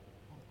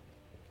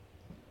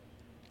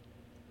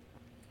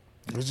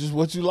 It's just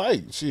what you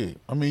like. Shit.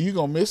 I mean, you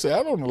gonna miss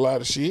out on a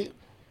lot of shit,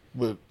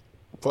 but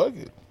fuck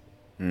it.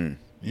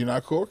 You're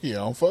not quirky. I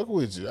don't fuck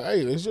with you.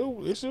 Hey, it's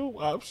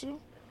your option.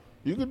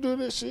 You can do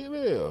that shit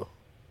there.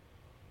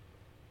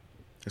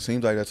 It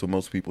seems like that's what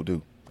most people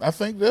do. I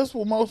think that's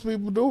what most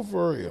people do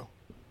for real.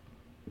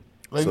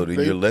 So then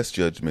you're less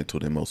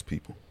judgmental than most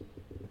people.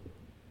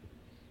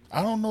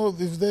 I don't know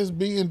if that's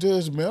being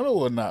judgmental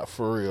or not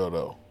for real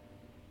though.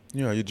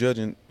 Yeah, you're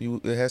judging.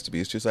 It has to be.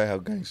 It's just like how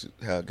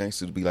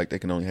gangsters be like they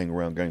can only hang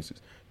around gangsters.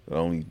 The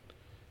only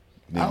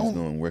niggas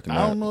doing working I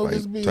out don't know if like,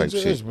 it's being type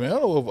shit.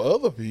 judgmental of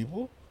other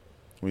people.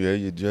 Well, yeah,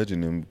 you're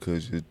judging them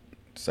because you're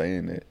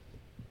saying that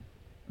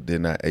they're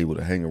not able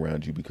to hang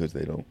around you because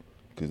they're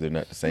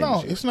not the same. No,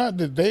 as you. it's not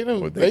that they Or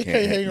don't. They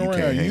can't hang you can't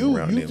around hang you.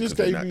 around You them just 'cause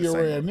they're can't not be the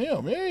same.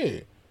 around them. Yeah,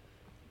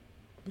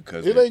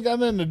 because it ain't got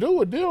nothing to do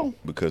with them.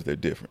 because they're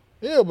different.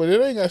 Yeah, but it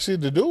ain't got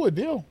shit to do with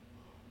them.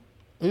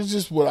 It's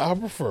just what I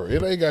prefer.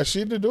 It ain't got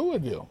shit to do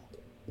with them.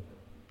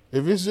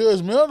 If it's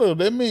judgmental,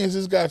 that means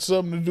it's got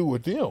something to do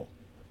with them.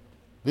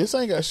 This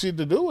ain't got shit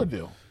to do with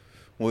them.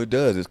 Well, it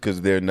does. It's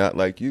because they're not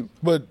like you.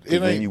 But 'Cause it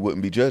then ain't. you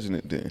wouldn't be judging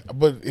it then.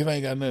 But it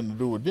ain't got nothing to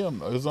do with them.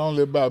 Though. It's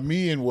only about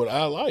me and what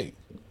I like.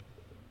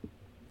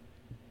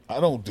 I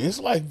don't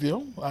dislike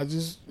them. I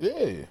just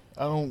I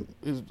don't.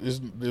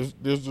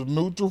 There's a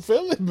neutral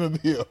feeling to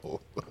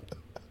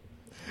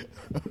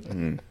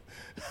them.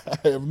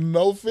 I have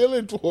no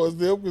feeling towards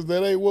them because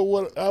that ain't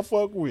what I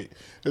fuck with.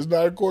 It's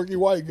not a quirky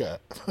white guy.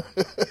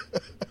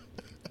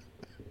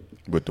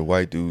 But the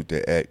white dude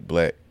that act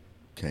black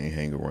can't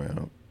hang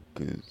around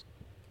because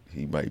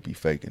he might be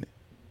faking it.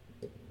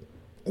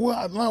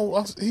 Well,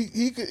 no,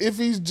 he could, if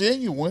he's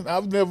genuine.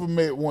 I've never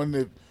met one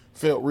that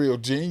felt real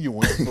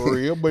genuine for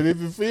real. But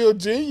if it feel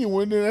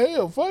genuine, then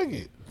hell, fuck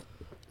it.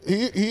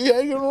 He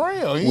hanging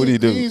around. What he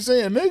do? He ain't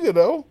saying nigga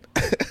though.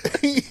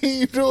 he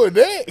ain't doing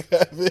that.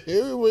 But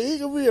he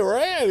can be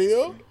around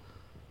here.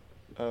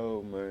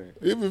 Oh man.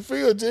 If it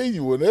feel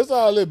genuine, that's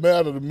all that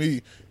matter to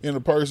me in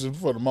a person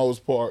for the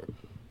most part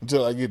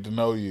until I get to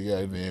know you,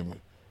 goddamn it.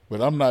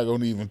 But I'm not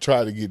gonna even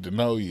try to get to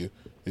know you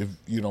if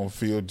you don't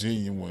feel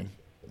genuine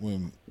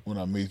when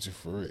I meet you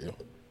for real.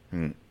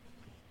 You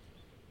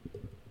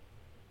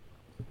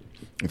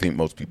think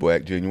most people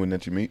act genuine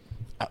that you meet?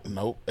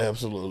 Nope,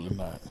 absolutely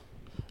not.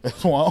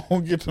 That's why I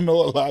don't get to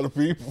know a lot of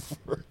people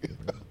for real.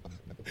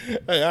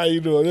 Hey, how you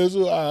doing? This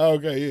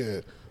okay,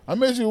 yeah. I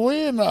met you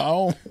when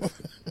now.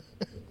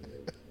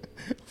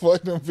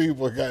 Fuck them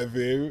people,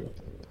 goddamn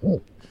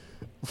it.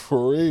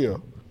 For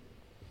real.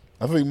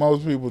 I think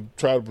most people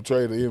try to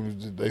portray the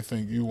image that they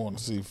think you want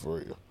to see for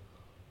real.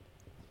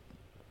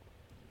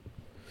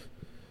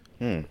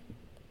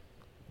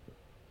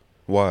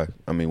 Why?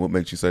 I mean, what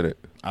makes you say that?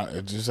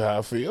 It's just how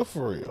I feel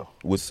for real.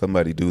 What's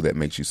somebody do that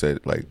makes you say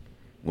that? Like,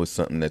 what's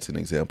something that's an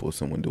example of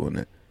someone doing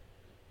that?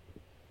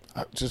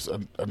 Just a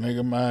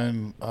nigga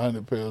buying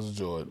 100 pairs of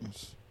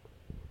Jordans.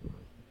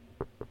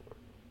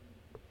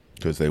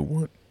 Because they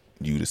want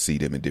you to see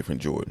them in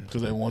different Jordans.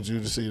 Because they want you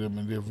to see them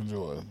in different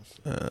Jordans.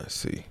 I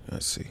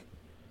see.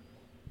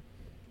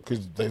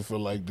 Because they feel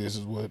like this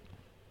is what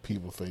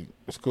people think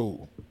is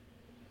cool.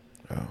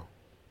 Oh.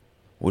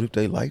 What if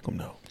they like them,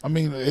 though? I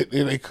mean,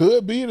 it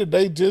could be that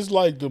they just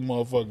like them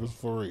motherfuckers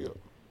for real.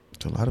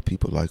 A lot of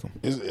people like them.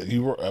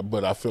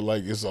 But I feel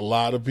like it's a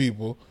lot of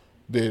people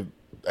that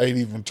ain't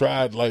even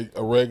tried like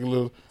a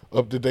regular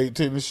up-to-date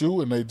tennis shoe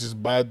and they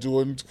just buy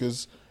Jordans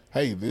because,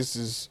 hey, this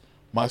is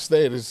my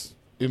status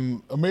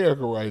in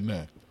America right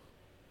now.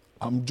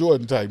 I'm a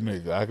Jordan type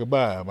nigga. I can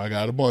buy them. I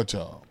got a bunch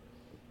of them.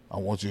 I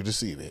want you to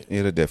see that.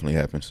 Yeah, that definitely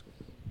happens.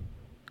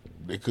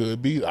 It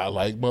could be, I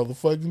like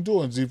motherfucking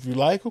Jordans. If you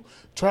like them,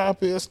 try a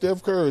pair of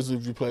Steph Curry's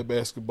if you play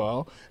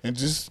basketball. And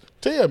just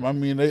tell them, I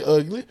mean, they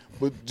ugly,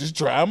 but just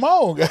try them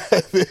on,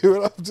 guys.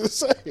 What I'm just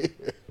saying.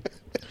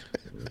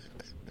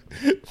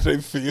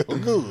 They feel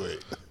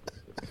good.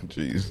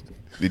 Jeez.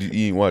 You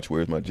didn't watch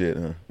Where's My Jet,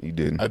 huh? You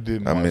didn't. I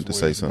didn't. I meant to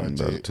say something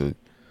about it, too.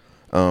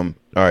 All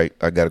right,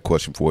 I got a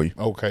question for you.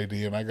 Okay,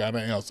 then. I got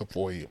an answer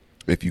for you.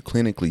 If you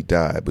clinically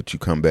die, but you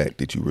come back,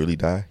 did you really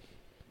die?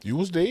 You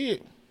was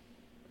dead.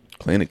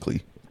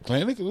 Clinically?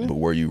 But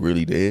were you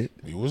really dead?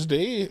 You was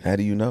dead. How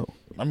do you know?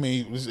 I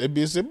mean, it's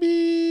a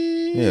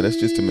beep. Yeah, that's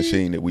just a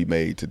machine that we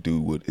made to do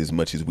what, as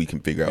much as we can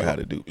figure out how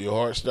to do. Your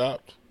heart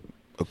stopped?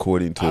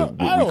 According to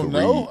what I we don't can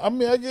know. read. I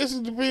mean, I guess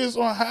it depends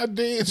on how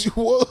dead you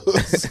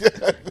was.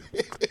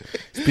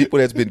 People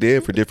that's been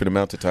dead for different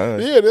amounts of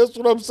time. Yeah, that's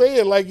what I'm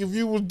saying. Like, if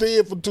you was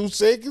dead for 2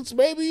 seconds,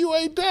 maybe you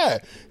ain't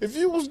died. If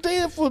you was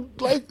dead for,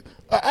 like,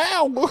 an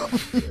hour,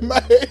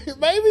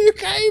 maybe you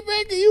came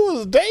back and you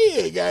was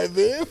dead,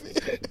 goddamn.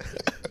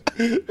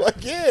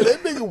 Like, yeah, that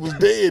nigga was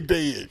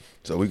dead.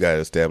 So we got to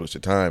establish a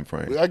time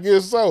frame. I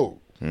guess so.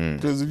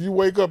 Because if you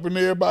wake up and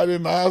everybody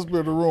in the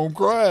hospital room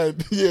crying,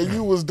 yeah,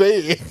 you was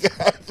dead.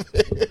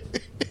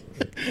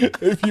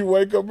 If you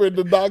wake up and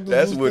the doctors,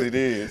 That's what it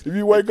is. If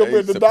you wake up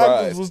and the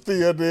doctors was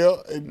still there,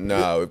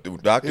 No, if the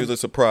doctors are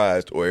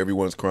surprised or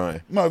everyone's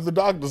crying. No, if the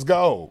doctor's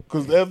gone,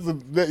 because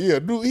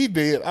dude, he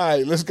dead. All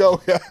right, let's go,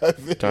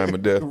 guys. Time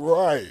of death.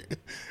 Right,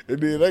 and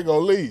then they gonna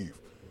leave.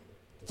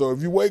 So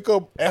if you wake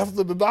up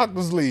after the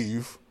doctors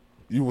leave,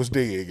 you was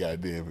dead.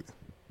 Goddamn it.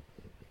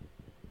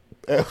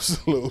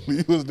 Absolutely,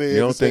 you was dead.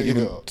 You don't think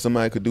even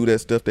somebody could do that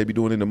stuff they be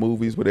doing in the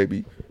movies where they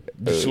be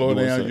slow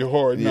down your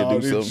heart and all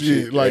this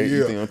shit? Like,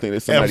 you don't think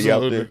there's somebody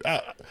out there?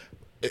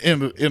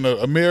 In an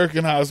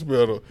American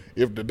hospital,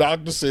 if the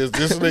doctor says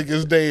this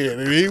nigga's dead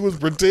and he was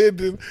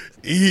pretending,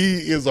 he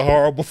is a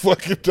horrible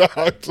fucking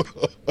doctor.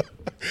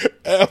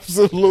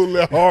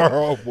 Absolutely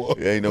horrible.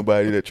 There ain't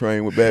nobody that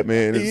trained with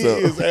Batman. He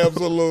is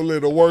absolutely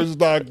the worst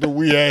doctor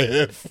we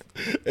have.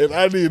 And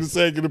I need a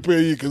second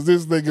opinion because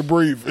this nigga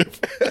breathing.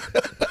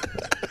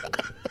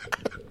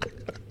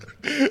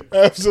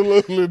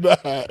 Absolutely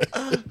not.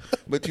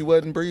 But you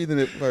wasn't breathing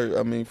at first.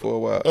 I mean, for a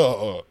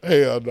while.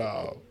 Hell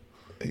no.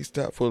 He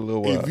stopped for a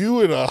little while. If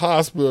you in a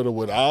hospital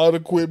with all the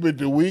equipment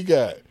that we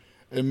got,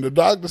 and the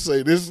doctor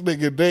say this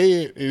nigga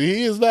dead, and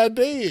he is not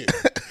dead,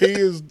 he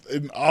is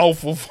an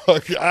awful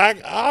fucking.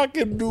 I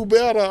can do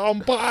better.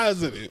 I'm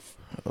positive.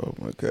 Oh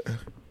my God.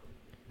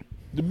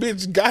 The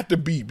bitch got to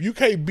beep. You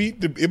can't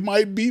beep. It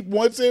might beep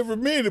once every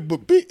minute,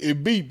 but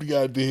it beep.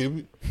 Goddamn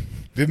it.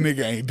 This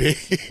nigga ain't dead.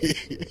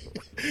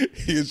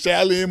 He a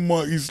Shaolin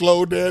monk. He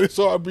slowed down his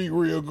heartbeat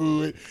real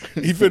good.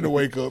 He finna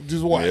wake up.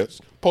 Just watch. Yep.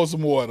 Pour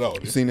some water on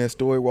it. You seen that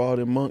story where all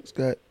them monks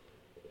got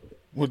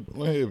What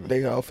happened?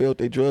 They all failed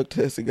their drug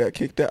test and got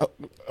kicked out.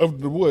 Of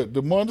the what?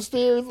 The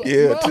monasteries?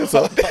 Yeah,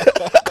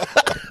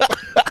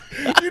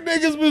 You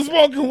niggas been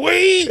smoking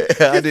weed?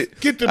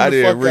 Get them I the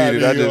didn't fuck read out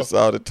it. of I here. just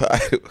saw the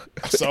title.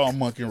 I saw a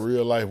monkey in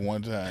real life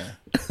one time.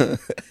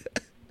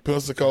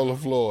 Pensacola,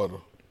 Florida.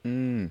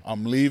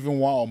 I'm leaving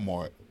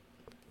Walmart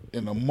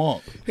in a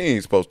month. He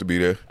ain't supposed to be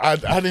there. I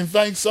didn't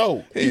think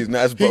so. He's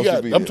not supposed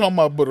to be I'm there. talking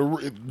about,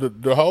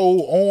 but the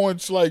whole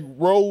orange like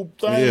robe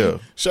thing, Yeah.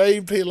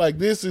 shaved head like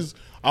this is.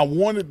 I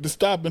wanted to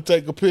stop and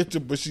take a picture,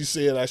 but she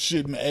said I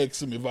shouldn't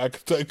ask him if I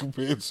could take a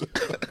picture.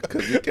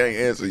 Because he can't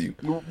answer you.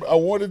 I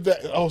wanted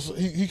that. Also,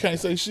 he can't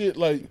say shit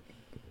like.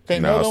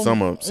 Can't Nah, no them-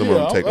 some of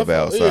them take a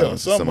vow of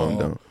silence. some Some of them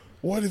don't.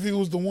 What if he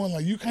was the one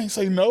like you can't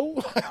say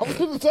no? I'm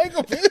gonna take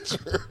a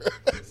picture.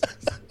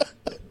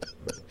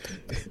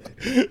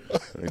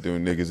 Like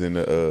them niggas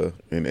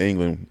in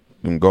England,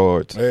 them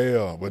guards.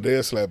 Yeah, but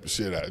they'll slap the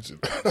shit out you.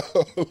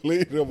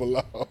 Leave them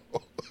alone.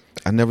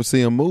 I never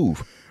see him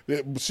move.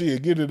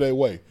 Shit, get it that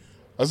way.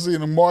 I seen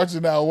them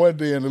marching out one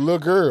day, and the little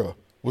girl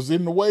was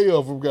in the way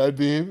of him.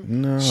 Goddamn,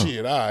 No.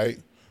 shit. All right,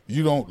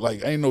 you don't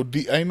like. Ain't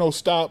no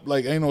stop.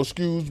 Like ain't no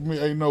excuse me.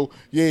 Ain't no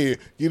get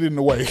in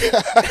the way.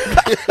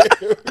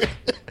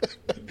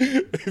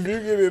 If you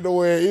get in the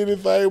way of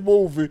anything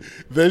moving,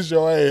 that's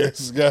your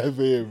ass.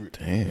 Goddamn it.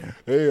 Damn.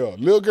 Hell,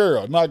 little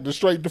girl knocked her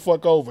straight the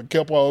fuck over.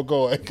 Kept on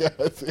going.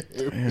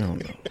 Goddamn. Hell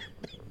no.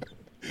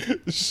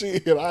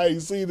 Shit, I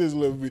ain't seen this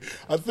little bit.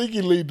 I think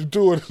he lead the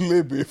tour a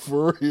little bit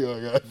for real.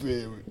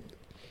 Goddamn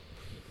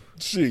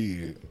it.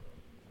 Shit,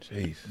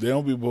 Jeez. they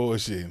don't be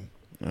bullshitting.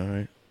 All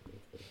right.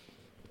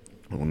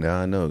 Well, now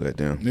I know,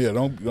 goddamn. Yeah,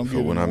 don't get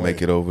So when in I the make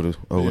way. it over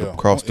Yeah.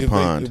 across the If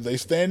pond. if they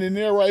standing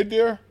there right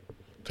there,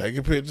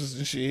 taking pictures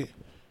and shit,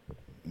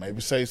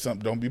 maybe say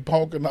something. Don't be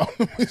poking on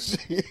them and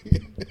shit.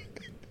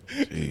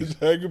 Jeez.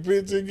 Take a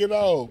picture and get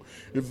off.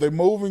 If they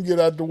move and get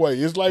out the way.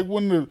 It's like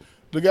when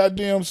the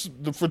goddamn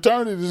the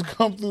fraternities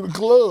come through the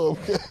club.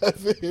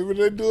 When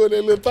they doing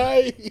their little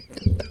thing.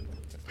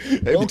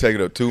 They be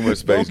taking up too much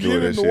space Don't doing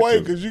get in that the way shit.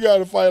 Too. because you got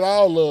to fight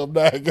all of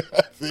them now.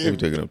 They be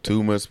taking up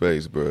too much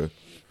space, bro.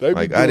 They be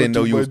Like I doing didn't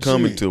know too you was much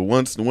coming shit. till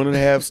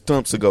 1.5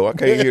 stumps ago. I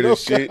can't hear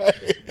this shit.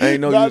 I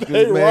ain't know you Now was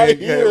they gonna right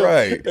man. here,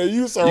 Right. and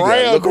you gotta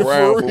surrounded look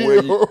around for for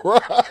where real,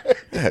 right?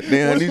 God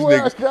damn, Which these way I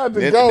niggas. got to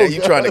Then, go, then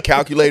you trying to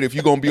calculate if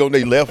you gonna be on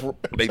their left, or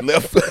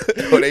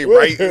they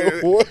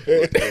right. What?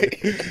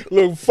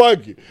 Look,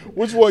 fuck it.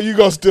 Which one you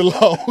gonna still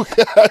on?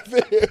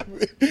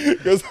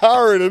 Because I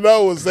already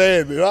know what's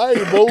happening. I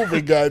ain't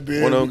moving,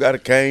 goddamn. One of them got a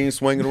cane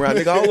swinging around.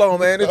 Nigga, hold on,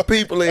 man. There's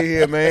people in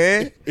here,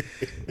 man.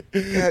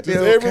 Goddamn Just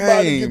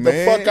everybody cane, get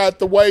man. the fuck out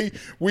the way.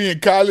 We in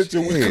college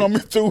and we Shit. coming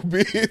through,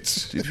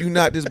 bitch. If you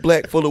knock this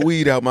black full of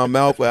weed out my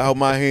mouth or out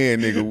my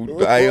hand,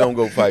 nigga, I ain't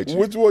gonna fight you.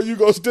 Which one you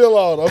gonna steal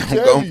on? I'm I'm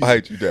telling gonna you.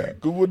 fight you down.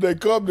 Because when they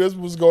come, that's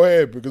what's gonna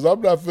happen. Because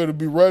I'm not finna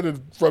be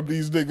running from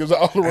these niggas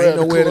all around. Ain't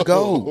nowhere the to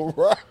club. go.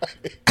 Right?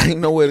 Ain't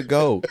nowhere to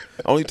go.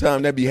 Only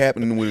time that be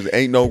happening when there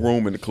ain't no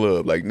room in the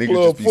club. Like niggas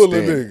Club just be full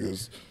standing. of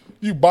niggas.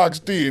 You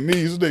boxed in.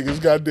 These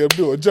niggas goddamn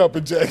doing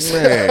jumping jacks.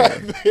 Man.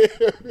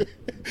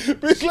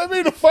 Bitch, let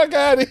me the fuck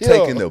out of here.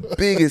 Taking the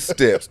biggest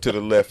steps to the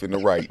left and the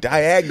right,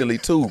 diagonally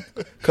too,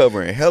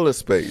 covering hella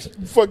space,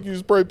 fuck you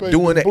spray paint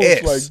doing the the books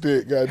S. like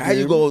that. Goddamn. How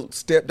you gonna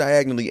step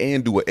diagonally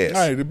and do a S?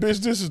 Hey, the bitch,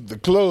 this is the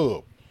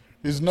club.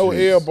 There's no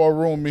Jeez. elbow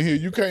room in here.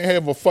 You can't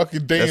have a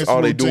fucking dance. That's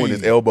all they routine. doing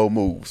is elbow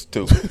moves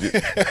too.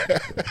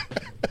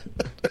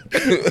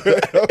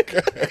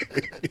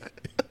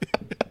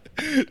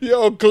 You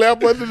don't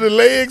clap under the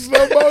legs no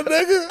more,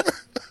 nigga.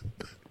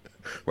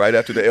 Right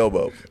after the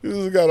elbow. This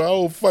has got a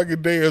whole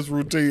fucking dance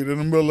routine in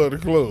the middle of the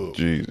club.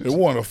 Jesus. They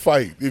want to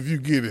fight if you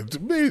get into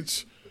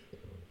bitch.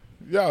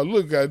 Y'all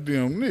look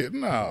goddamn lit.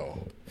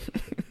 No.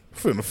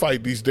 Finna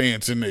fight these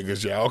dancing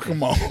niggas, y'all.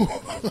 Come on.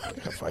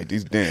 I fight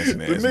these dancing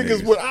The ass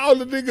niggas niggas. with all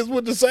the niggas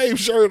with the same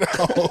shirt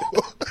on.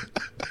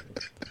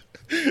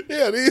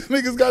 Yeah, these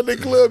niggas got their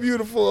club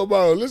uniform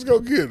on. Let's go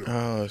get them.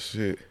 Oh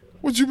shit!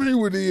 What you mean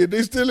with it?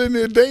 They still in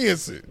there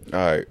dancing. All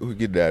right, we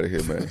get out of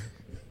here, man.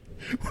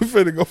 We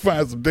finna go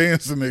find some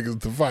dancing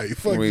niggas to fight.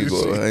 Fuck We ain't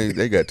this go- shit.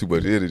 they got too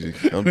much energy.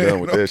 I'm done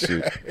with that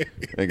shit.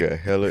 They got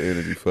hella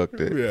energy. Fuck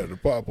that. Yeah, the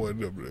pop one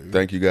them there.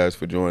 Thank you guys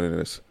for joining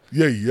us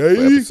Yeah, for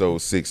yeah. episode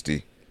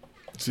 60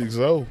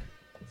 6-0. of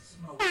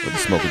the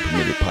Smoking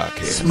Permitted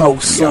Podcast.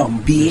 Smoke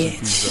some, bitch.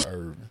 Peace out.